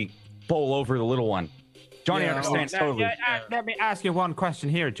accidentally bowl over the little one. Johnny understands totally. Let me ask you one question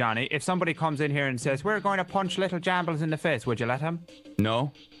here, Johnny. If somebody comes in here and says, "We're going to punch little Jambles in the face," would you let him?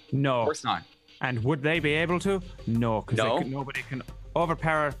 No, No. of course not. And would they be able to? No, because No. nobody can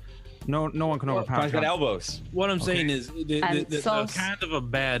overpower. No one can overpower. Johnny's got Johnny. elbows. What I'm saying is, the sauce. kind of a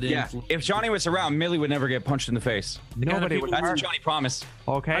bad Yeah. influence. If Johnny was around, Millie would never get punched in the face. Nobody would. That's what hurt. Johnny promised.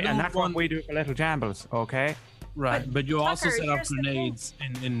 Okay, don't and that's want- what we do for little Jambles. Okay. Right, but you also Tucker, set up here's the thing. grenades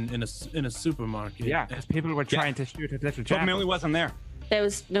in a supermarket. Yeah, because people were trying to shoot at little But Millie Jambles. wasn't there. There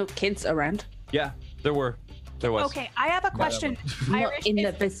was no kids around. Yeah, there were. There was. Okay, I have a question. Not Irish, in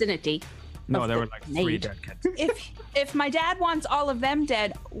the vicinity. No, of there the were like 3 maid. dead kids. if my dad wants all of them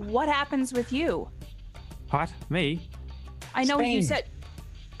dead, what happens with you? What? Me? I know you Spain. said.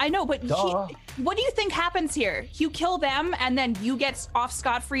 I know, but Duh. what do you think happens here? You kill them, and then you get off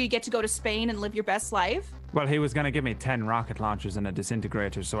scot-free. You get to go to Spain and live your best life. Well, he was going to give me 10 rocket launchers and a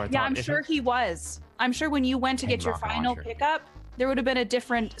disintegrator, so I thought. Yeah, I'm sure he was. I'm sure when you went to get your rocket final launcher. pickup, there would have been a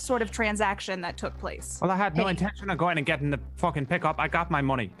different sort of transaction that took place. Well, I had no Hey. intention of going and getting the fucking pickup. I got my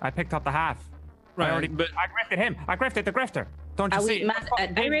money. I picked up the half. Right, I but grifted him. I grifted the grifter. Don't you Are see? we mad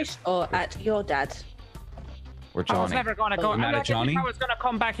at Irish or at your dad? We're I was Johnny. never going to go. You mad at Johnny? I was going to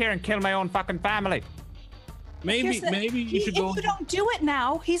come back here and kill my own fucking family. maybe you should go. If you don't do it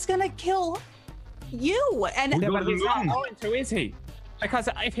now, he's gonna kill you. And Yeah, go but to the he's not moon. going to, is he? Because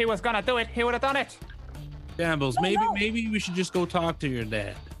if he was going to do it, he would have done it. Gambles, maybe we should just go talk to your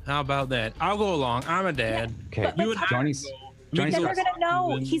dad. How about that? I'll go along. I'm a dad. Okay, You and I Johnny's. go. Johnny's then go we're gonna talk to know.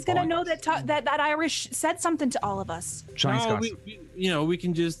 them. He's gonna know that Irish said something to all of us. Johnny's No, got. we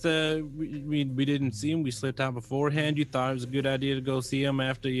can just we didn't see him. We slipped out beforehand. You thought it was a good idea to go see him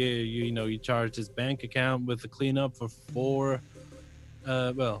after you charged his bank account with the cleanup for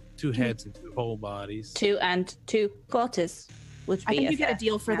 2 heads and 2 whole bodies. 2 and 2 quarters would I be. think you get a fair-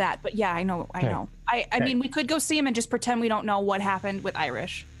 deal for that, but yeah, I know. I mean, we could go see him and just pretend we don't know what happened with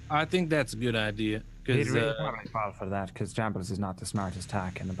Irish. I think that's a good idea He'd because really probably fall for that because Jambles is not the smartest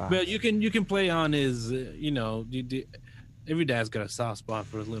tack in the box. well, you can play on his every dad's got a soft spot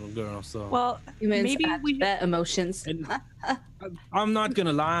for his little girl. So Well, Humans maybe add we. their emotions. And I'm not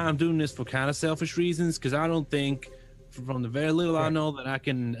gonna lie, I'm doing this for kind of selfish reasons because I don't think, from the very little I know, that I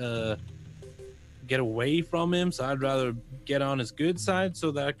can get away from him. So I'd rather get on his good side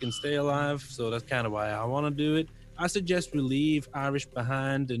so that I can stay alive. So that's kind of why I want to do it. I suggest we leave Irish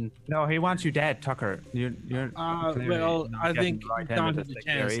behind and. No, he wants you dead, Tucker. You're clearly Well, not I getting think the right you end don't of have the the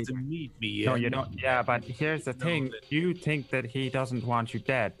stick here chance to either. meet me yet. No, you don't. Yeah, but here's the thing. that- You think that he doesn't want you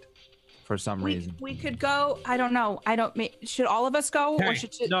dead for some reason. We could go. I don't know. Should all of us go, or Hey,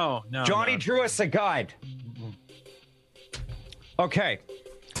 should No. Johnny no. drew us a guide. Okay,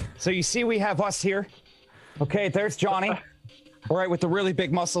 so you see we have us here. Okay, there's Johnny. All right, with the really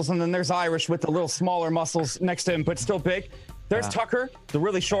big muscles, and then there's Irish with the little smaller muscles next to him, but still big. There's Tucker, the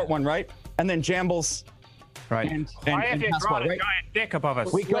really short one, right? And then Jambles. Right. Why have you Pascal, drawn a right? giant dick above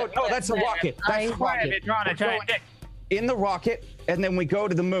us? We go. No, that's a rocket. That's a Why have you rocket. drawn a We're giant going dick? in the rocket, and then we go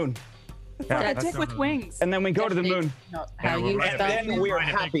to the moon, Yeah, a that's dick not- with wings? and then we go to the moon. Not how we'll you ride a spell then big- we're ride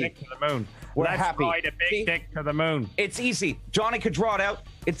a big happy. dick to the moon. We're Let's happy. ride a big See? dick to the moon. It's easy. Johnny could draw it out.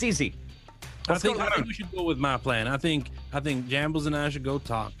 It's easy. I Let's go think, to I the think moon. we should go with my plan. I think Jambles and I should go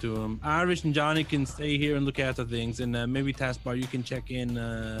talk to him. Irish and Johnny can stay here and look after things, and maybe Taskbar, you can check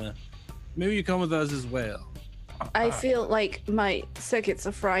in. Maybe you come with us as well. I feel like my circuits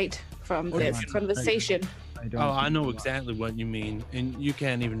are fried from What do you this mean? conversation. I know exactly what you mean, and you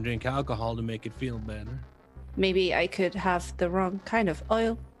can't even drink alcohol to make it feel better. Maybe I could have the wrong kind of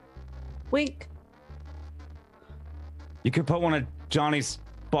oil. Wink. You could put one of Johnny's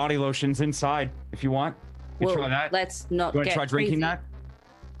body lotions inside if you want. You Well, try that. let's not You want to get try drinking crazy. that?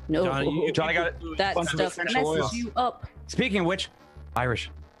 No, Johnny got it. that bunch of stuff essential messes oils. you up. Speaking of which, Irish,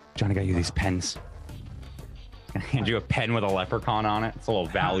 Johnny got you these pens. Gonna hand you a pen with a leprechaun on it. It's a little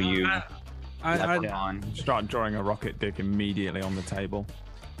value. leprechaun. Start drawing a rocket dick immediately on the table.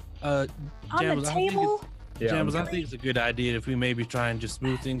 On Jambles, the I think table? Jambles, I think it's a good idea if we maybe try and just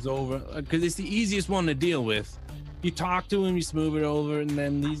smooth things over, because it's the easiest one to deal with. You talk to him, you smooth it over, and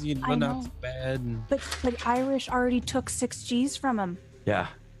then these you I not know. so bad. And, But Irish already took 6 G's from him. Yeah.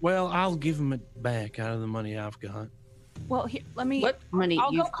 well, I'll give him it back out of the money I've got. Well, let me. What money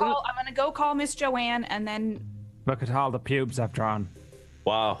I'll go you've call. got? I'm gonna go call Miss Joanne, and then Look at all the pubes I've drawn.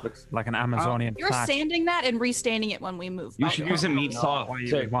 Wow. Looks like an Amazonian you're plaque. sanding that and restaining it when we move. You should use a meat saw. Why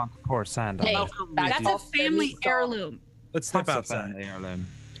you would want to pour sand on Hey, that. I'll come with That's you. a family heirloom. Let's step That's a outside. family heirloom.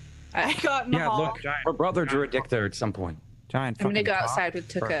 I got in the Yeah, hall. look, giant, Her brother drew a dick there at some point. giant I'm gonna fucking go cock outside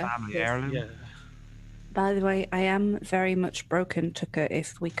with for a Tucker. family Yes. heirloom. Yeah. By the way, I am very much broken, Tucker.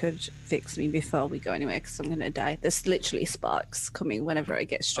 If we could fix me before we go anywhere, because I'm gonna die. There's literally sparks coming whenever I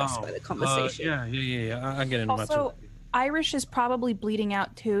get stressed by the conversation. Yeah. I get into Also, Irish is probably bleeding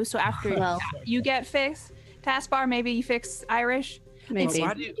out too. So after Well. you get fixed, Taskbar, maybe you fix Irish. Maybe.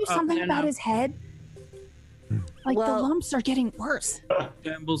 Why do you, Do something don't about know. his head. Like the Well- lumps are getting worse.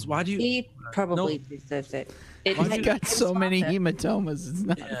 Gambles, why do you? He probably deserves it. It Why He's do you- got so many smarter. hematomas. It's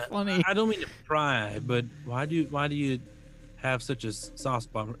not Yeah, funny. I don't mean to pry, but why do you have such a soft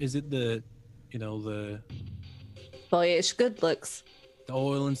spot? Is it the Boyish good looks.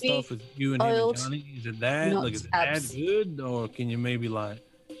 oil and stuff with you and him Oiled, and Johnny? Is it that? not Like, is it that abs. good, or can you maybe like?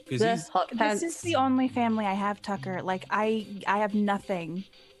 Because The he's hot pants. This is the only family I have, Tucker. Like I have nothing.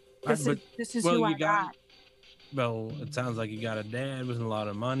 This but- is well, who you I got- got. Well, it sounds like you got a dad with a lot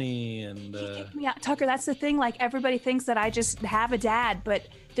of money, and Yeah, Tucker, that's the thing. Like, everybody thinks that I just have a dad, but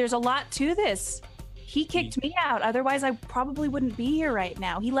there's a lot to this. He kicked me out. Otherwise, I probably wouldn't be here right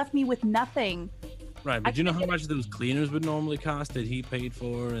now. He left me with nothing. right. But you know how much those cleaners would normally cost that he paid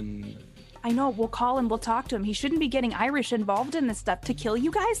for, and I know. We'll call him. We'll talk to him. He shouldn't be getting Irish involved in this stuff to kill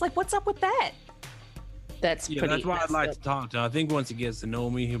you guys. Like, what's up with that? That's yeah, pretty. that's why I'd messed like up. to talk to him. I think once he gets to know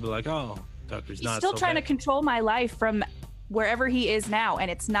me, he'll be like, "Oh, Tucker's He's not still so trying to bad." control my life from wherever he is now, and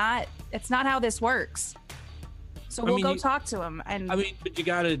it's not how this works. So we'll go talk to him. And I mean, but you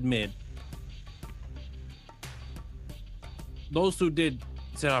gotta admit, those two did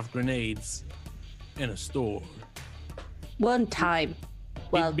set off grenades in a store. One time.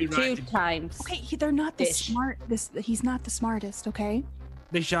 Well, be right. 2 times. okay, they're not the Ish. smart. He's not the smartest. Okay.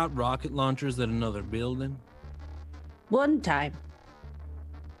 They shot rocket launchers at another building. 1 time.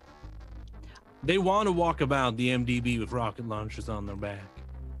 They want to walk about the MDB with rocket launchers on their back.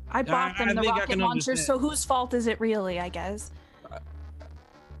 I bought them I the think I rocket can launchers, understand. so whose fault is it really? I guess.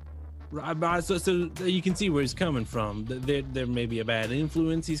 So you can see where he's coming from. There may be a bad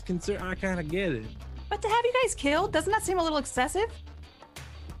influence. He's concerned. I kind of get it. But to have you guys killed, doesn't that seem a little excessive?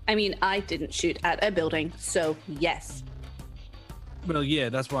 I mean, I didn't shoot at a building, so yes. Well, yeah,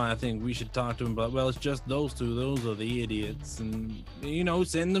 that's why I think we should talk to him. But well, it's just those two. Those are the idiots, and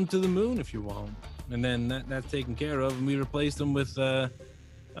send them to the moon if you want. And then that's taken care of, and we replace them with I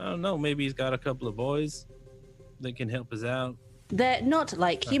don't know. Maybe he's got a couple of boys that can help us out. They're not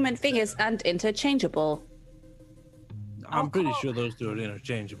like human fingers and interchangeable. I'm pretty sure those two are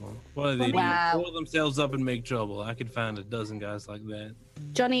interchangeable. Why they Wow. blow themselves up and make trouble? I could find a dozen guys like that.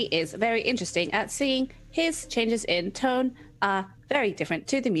 Johnny is very interesting at singing. His changes in tone are very different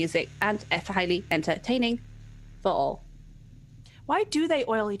to the music and highly entertaining for all. Why do they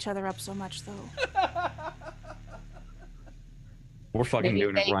oil each other up so much, though? We're fucking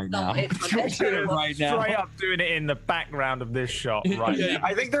doing it right now. We're doing it right now. Straight up doing it in the background of this shot right now.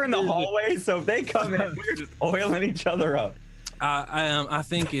 I think they're in the hallway, so if they come in, we're just oiling each other up. I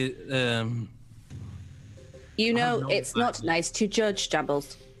think it. You know, know it's not nice to judge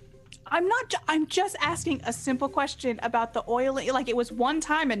Jumbles. I'm not. I'm just asking a simple question about the oiling. Like, it was one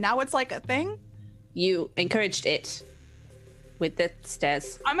time, and now it's like a thing. You encouraged it with the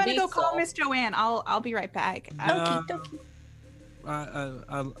stairs. I'm gonna We go call saw. Miss Joanne. I'll be right back. Okie dokie.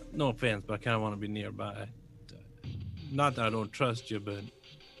 I no offense, but I kind of want to be nearby. Not that I don't trust you, but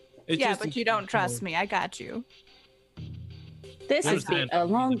it's yeah, just but you don't trust me. I got you. This has been a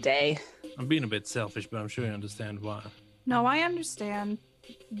long day. I'm being a bit selfish, but I'm sure you understand why. No, I understand.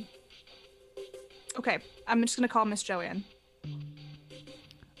 Okay, I'm just gonna call Miss Joanne.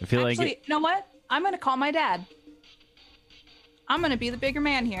 I feel Actually, like you know what? I'm gonna call my dad. I'm gonna be the bigger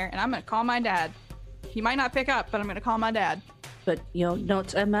man here, and I'm gonna call my dad. He might not pick up, but I'm gonna call my dad. But you're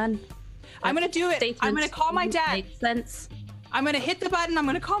not a man. I'm gonna do it. I'm gonna call my dad. Makes sense. I'm gonna hit the button. I'm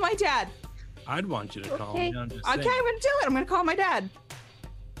gonna call my dad. I'd want you to call Okay. me. I'm just Okay, I'm saying. gonna do it. I'm gonna call my dad.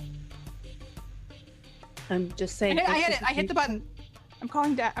 I'm just saying. I hit it. I hit the button. I'm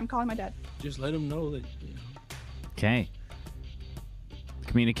calling dad. I'm calling my dad. Just let him know that. okay. The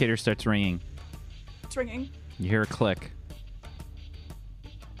communicator starts ringing. It's ringing. You hear a click,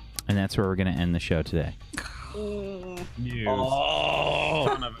 and that's where we're gonna end the show today. You Oh,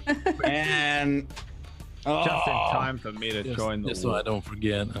 son of a- man. Just in Oh. time for me to join the Just so I war. don't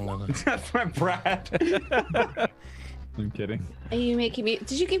forget, I'm gonna. That's my Brad. I'm kidding. Are you making me?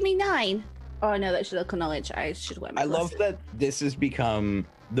 Did you give me 9? Oh no, that's local knowledge. I should wear my I love glasses. that this has become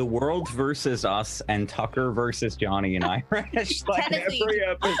the world versus us and Tucker versus Johnny and Irish. Like Technically, every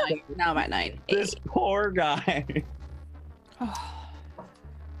episode, now I'm at 9. this poor guy.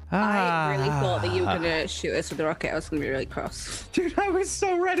 I really thought that you were Ah. gonna shoot us with a rocket. I was gonna be really cross. Dude, I was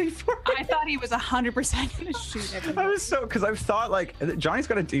so ready for it. I thought he was 100% gonna shoot I everyone. was so because I thought like Johnny's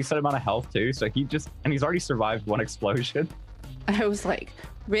got a decent amount of health too, so he's already survived one explosion. I was like,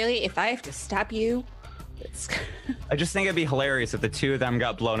 really? If I have to stab you, it's... I just think it'd be hilarious if the two of them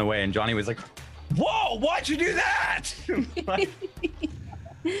got blown away and Johnny was like, "Whoa, why'd you do that?" Like,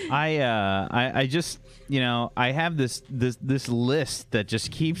 I just, I have this list that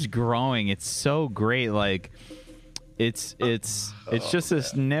just keeps growing. It's so great. Like it's just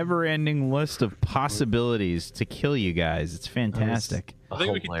this never-ending list of possibilities to kill you guys. It's fantastic. I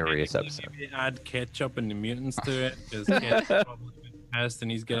think we could hilarious technically episode. maybe add ketchup and the mutants to it because ketchup probably been pest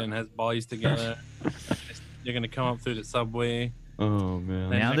and he's getting his boys together. They're gonna come up through the subway. Oh man.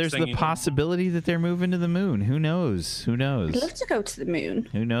 Then Now next there's thing the you know- possibility that they're moving to the moon. Who knows? Who I'd knows? love to go to the moon.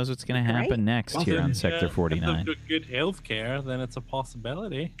 Who knows what's going to happen Right? next here on Sector If 49? they've got good health care, then it's a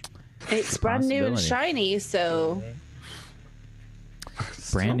possibility. It's brand new and Possibility. shiny, so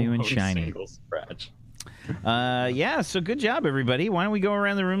Brand new and shiny. Single scratch. Yeah, so good job, everybody. Why don't we go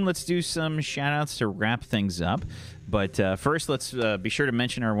around the room? Let's do some shout-outs to wrap things up. But first, let's be sure to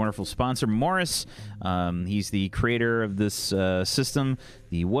mention our wonderful sponsor, Morris. He's the creator of this system,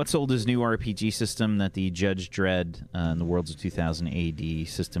 the What's Old is New RPG system that the Judge Dredd in the Worlds of 2000 AD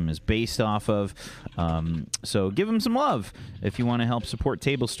system is based off of. So give him some love. If you want to help support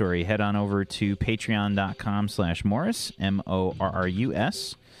Table Story, head on over to patreon.com/Morris,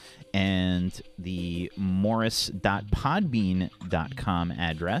 MORRUS. And the morris.podbean.com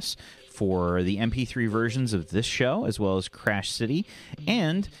address for the MP3 versions of this show, as well as Crash City,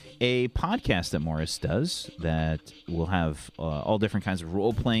 and a podcast that Morris does that will have all different kinds of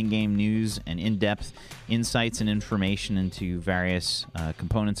role-playing game news and in-depth insights and information into various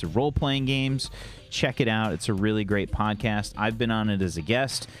components of role-playing games. Check it out. It's a really great podcast. I've been on it as a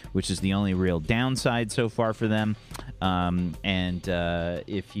guest, which is the only real downside so far for them.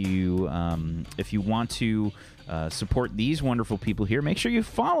 If you want to support these wonderful people here, make sure you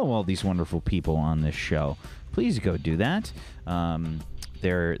follow all these wonderful people on this show. Please go do that.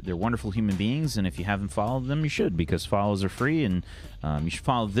 They're wonderful human beings, and if you haven't followed them, you should, because follows are free, and you should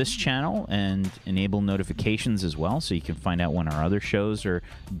follow this channel and enable notifications as well, so you can find out when our other shows are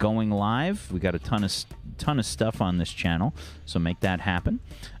going live. We got a ton of stuff on this channel, so make that happen.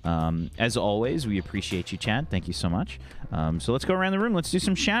 As always, we appreciate you, Chad. Thank you so much. So let's go around the room. Let's do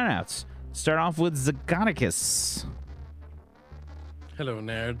some shout-outs. Start off with Zagonicus. Hello,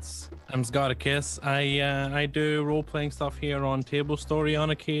 nerds. I'm Zgoticus. I do role-playing stuff here on Table Story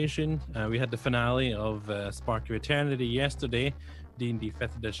on occasion. We had the finale of Spark of Eternity yesterday, D&D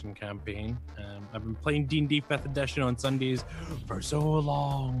 5th Edition campaign. I've been playing D&D 5th Edition on Sundays for so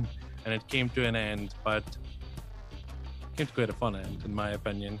long, and it came to an end, but it came to quite a fun end, in my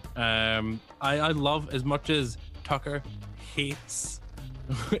opinion. I love, as much as Tucker hates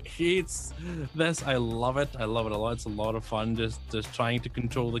this, I love it a lot. It's a lot of fun just trying to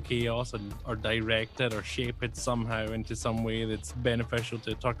control the chaos or direct it or shape it somehow into some way that's beneficial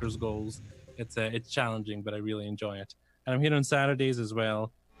to Tucker's goals. It's challenging, but I really enjoy it. And I'm here on Saturdays as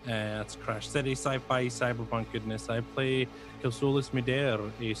well. It's Crash City, sci-fi, cyberpunk goodness. I play Kilsolis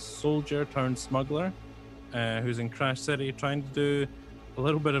Midir, a soldier turned smuggler who's in Crash City trying to do a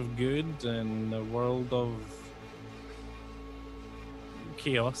little bit of good in a world of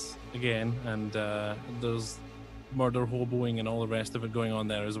chaos again, and there's murder, hoboing, and all the rest of it going on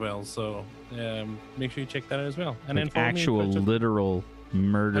there as well. So make sure you check that out as well. And Like then actual literal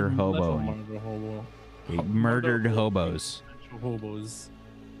murder hobo. Murdered hobos. Actual hobos.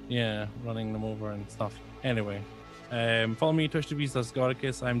 Yeah, running them over and stuff. Anyway, follow me Twitch TV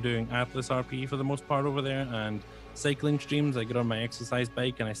 /Zgoticus. I'm doing Atlas RP for the most part over there, and cycling streams. I get on my exercise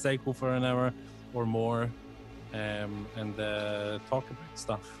bike and I cycle for an hour or more. And talk about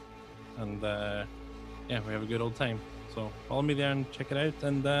stuff, and yeah, we have a good old time. So follow me there and check it out.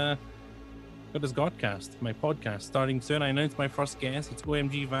 And go to Zgodcast, my podcast, starting soon. I announced my first guest. It's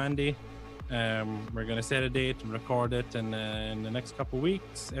OMG Vandy. We're gonna set a date and record it, and in the next couple of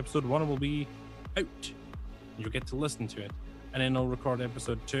weeks, episode 1 will be out. You'll get to listen to it, and then I'll record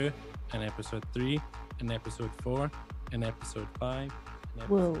episode 2 and episode 3 and episode 4 and episode 5. And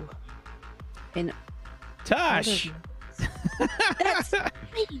whoa. In Tosh! That's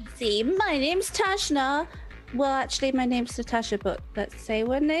crazy. My name's Tashna. Well, actually, my name's Natasha, but let's say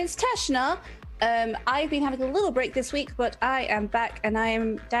my name's Tashna. I've been having a little break this week, but I am back, and I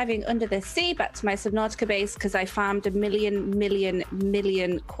am diving under the sea back to my Subnautica base because I farmed a million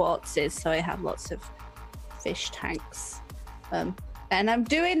quartzes, so I have lots of fish tanks. And I'm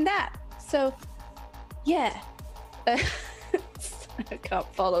doing that. So, yeah. I can't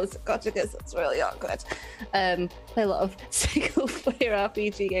follow Zagoticus, it's really awkward. Play a lot of single-player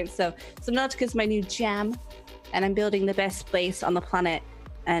RPG games. So Subnautica's my new jam, and I'm building the best base on the planet,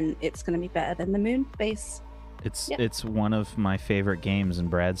 and it's going to be better than the moon base. It's one of my favorite games,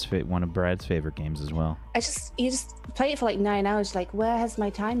 and one of Brad's favorite games as well. You just play it for like 9 hours. Like, where has my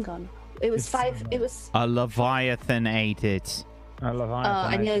time gone? It was A Leviathan ate it.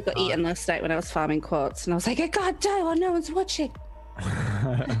 I nearly got eaten last night when I was farming quartz, and I was like, I can't die while no one's watching.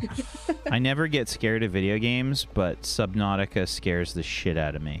 I never get scared of video games, but Subnautica scares the shit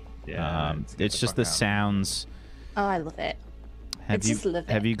out of me. Yeah, it's just the sounds. Oh, I love it.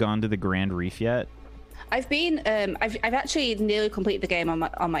 Have you gone to the Grand Reef yet? I've been. I've actually nearly completed the game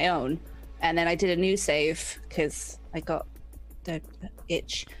on my own, and then I did a new save because I got the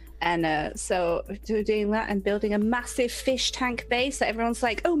itch. And so doing that and building a massive fish tank base that everyone's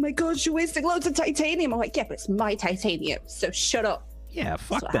like, oh my god, you're wasting loads of titanium. I'm like, yeah, but it's my titanium, so shut up. Yeah,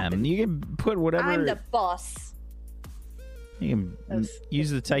 fuck what them. happened. You can put whatever. I'm the boss. You can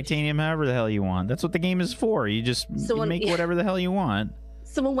use the titanium however the hell you want. That's what the game is for. You just make whatever the hell you want.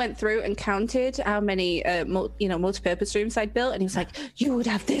 Someone went through and counted how many, multi-purpose rooms I'd built, and he was like, "You would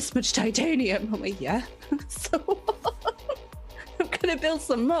have this much titanium." I'm like, "Yeah." So I'm gonna build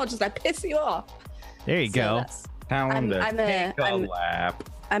some more, just like piss you off. There you go. Tell him to take a lap.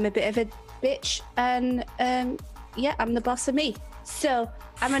 I'm a bit of a bitch, and yeah, I'm the boss of me. So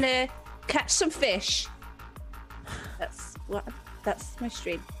I'm gonna catch some fish. That's my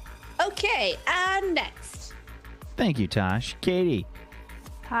stream. Okay, and next. Thank you, Tosh. Katie.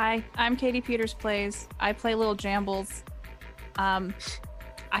 Hi, I'm Katie Peters Plays. I play Little Jambles. I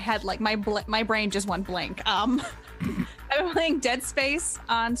had like my brain just went blank. I've been playing Dead Space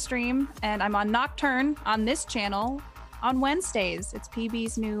on stream, and I'm on Nocturne on this channel on Wednesdays. It's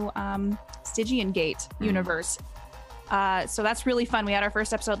PB's new Stygian Gate universe. So that's really fun. We had our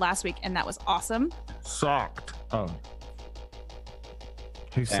first episode last week, and that was awesome. Sucked. Oh.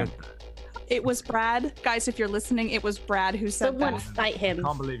 Who said that? It was Brad. Guys, if you're listening, it was Brad who said Someone that. fight him. I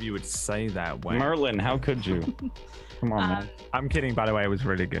can't believe you would say that, Wayne. Merlin, how could you? Come on, man. I'm kidding, by the way. It was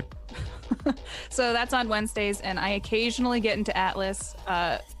really good. So that's on Wednesdays, and I occasionally get into Atlas,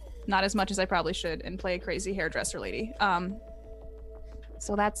 not as much as I probably should, and play a crazy hairdresser lady.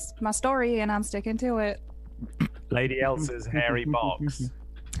 So that's my story, and I'm sticking to it. Lady Elsa's hairy box.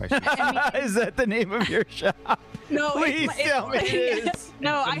 Is that the name of your shop? No, Please tell me it is.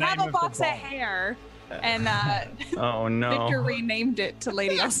 No, I the have name a of box the of box. hair, and Oh no. Victor renamed it to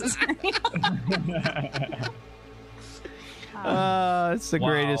Lady Elsa's hair. It's the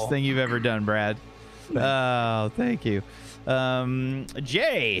greatest thing you've ever done, Brad. Oh, thank you.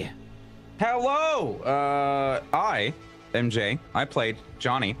 Jay. Hello. I am Jay. I played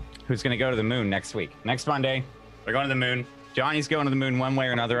Johnny, who's going to go to the moon next week. Next Monday, we're going to the moon. Johnny's going to the moon one way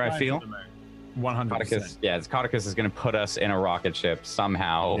or another, I feel. 100%. Yeah, Cauticus is going to put us in a rocket ship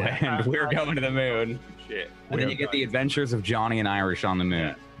somehow, and we're going to the moon. Shit. And then you get the adventures of Johnny and Irish on the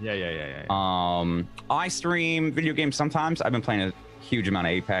moon. Yeah. I stream video games sometimes. I've been playing a huge amount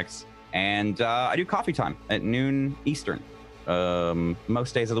of Apex, and I do coffee time at noon Eastern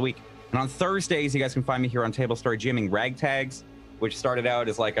most days of the week. And on Thursdays, you guys can find me here on Table Story GMing Ragtags, which started out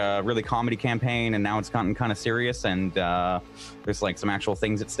as like a really comedy campaign, and now it's gotten kind of serious, and there's like some actual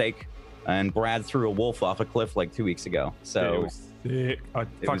things at stake. And Brad threw a wolf off a cliff like 2 weeks ago. So it was sick. A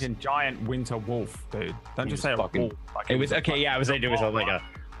fucking giant winter wolf, dude. Don't just say a wolf. Like, it was okay. Yeah, it was like a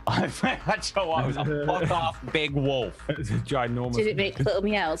fuck off big wolf. It was a ginormous. Did it make little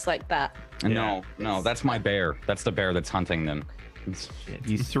meows like that? No, that's my bear. That's the bear that's hunting them.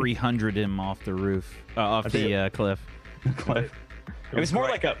 You 300 him off the roof, off the cliff. It was more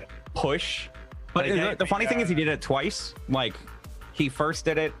like a push. But the funny thing is he did it twice. Like, he first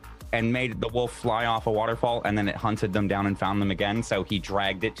did it and made the wolf fly off a waterfall, and then it hunted them down and found them again. So he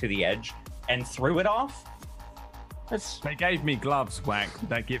dragged it to the edge and threw it off. They gave me gloves, Whack,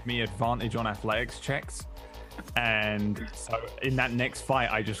 that give me advantage on athletics checks. And so in that next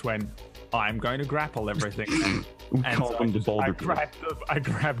fight, I just went, I'm going to grapple everything. And so I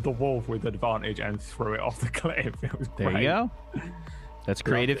grabbed the wolf with advantage and threw it off the cliff. It was There great. you go. That's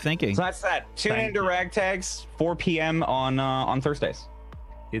creative thinking. So that's that. Tune into Ragtags, 4 p.m. on Thursdays.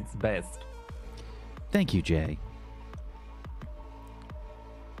 It's best. Thank you, Jay.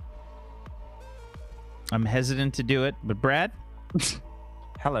 I'm hesitant to do it, but Brad?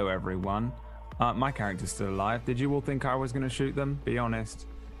 Hello, everyone. My character's still alive. Did you all think I was going to shoot them? Be honest.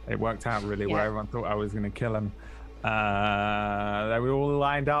 It worked out really well. Everyone thought I was going to kill them. They were all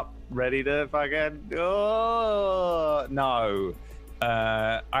lined up, ready to fucking... Oh, no.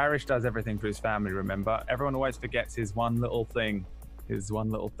 Irish does everything for his family, remember? Everyone always forgets his one little thing.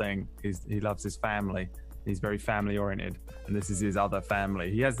 He loves his family. He's very family oriented, and this is his other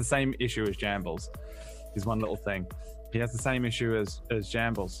family. He has the same issue as Jambles. His one little thing. He has the same issue as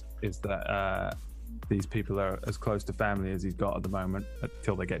Jambles, is that these people are as close to family as he's got at the moment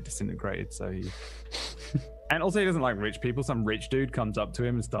until they get disintegrated. So he, and also he doesn't like rich people. Some rich dude comes up to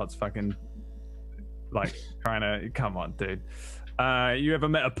him and starts fucking like trying to, come on, dude. You ever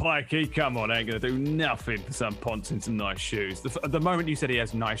met a pikey? Come on, ain't gonna do nothing for some ponce in some nice shoes. The moment you said he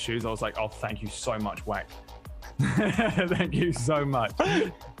has nice shoes, I was like, oh, thank you so much, Whack. Thank you so much.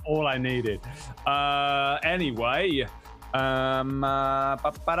 All I needed. Anyway, we're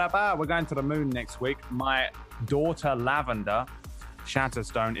going to the moon next week. My daughter Lavender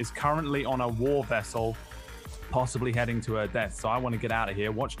Shatterstone is currently on a war vessel, possibly heading to her death. So I want to get out of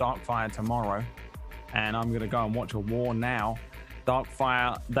here. Watch Darkfire tomorrow, and I'm going to go and watch a war now.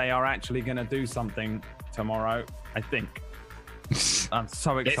 Darkfire, they are actually going to do something tomorrow, I think. I'm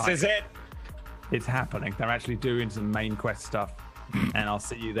so excited. This is it. It's happening. They're actually doing some main quest stuff. And I'll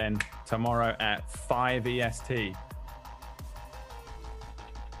see you then tomorrow at 5 EST.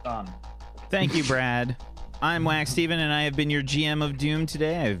 Done. Thank you, Brad. I'm Wax Steven, and I have been your GM of Doom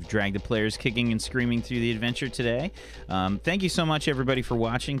today. I've dragged the players kicking and screaming through the adventure today. Thank you so much, everybody, for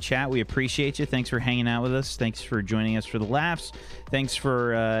watching. Chat, we appreciate you. Thanks for hanging out with us. Thanks for joining us for the laughs. Thanks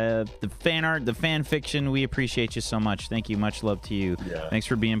for the fan art, the fan fiction. We appreciate you so much. Thank you. Much love to you. Yeah. Thanks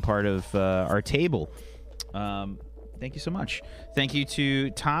for being part of our table. Thank you so much. Thank you to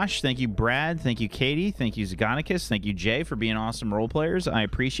Tosh. Thank you, Brad. Thank you, Katie. Thank you, Zagonicus. Thank you, Jay, for being awesome role players. I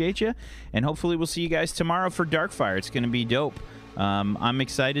appreciate you. And hopefully we'll see you guys tomorrow for Darkfire. It's going to be dope. I'm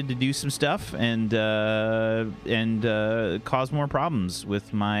excited to do some stuff and cause more problems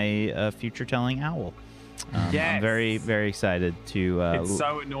with my future-telling owl. Yes. I'm very, very excited to... it's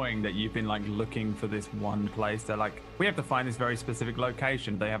so annoying that you've been like looking for this one place. They're like, we have to find this very specific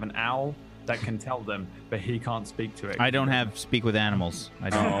location. They have an owl that can tell them, but he can't speak to it. I don't have speak with animals.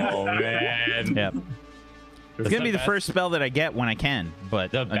 I don't. Oh, man. Yep. It's going to be the first spell that I get when I can,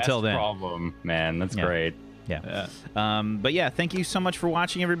 but until then. Problem, man. That's great. Yeah. But yeah, thank you so much for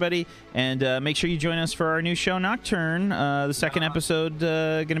watching, everybody. And make sure you join us for our new show, Nocturne. The second episode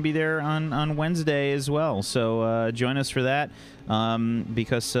going to be there on Wednesday as well. So join us for that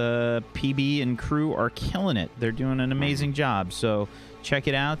because PB and crew are killing it. They're doing an amazing job. So check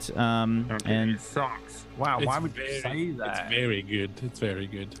it out. And it sucks. Wow, why would you say that? It's very good. It's very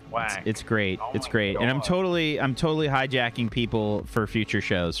good. Wow. It's great. It's great. God. And I'm totally hijacking people for future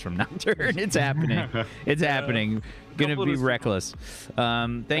shows from Nocturne. It's happening. It's happening. Gonna be reckless.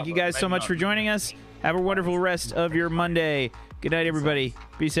 Thank you guys so much for joining us. Have a wonderful rest of your Monday. Good night, everybody.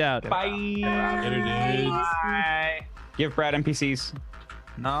 Peace out. Bye. Bye. Give Brad NPCs.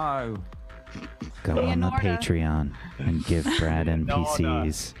 No. Go on the Patreon and give Brad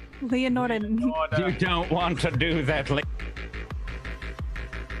NPCs. Leonora. You don't want to do that.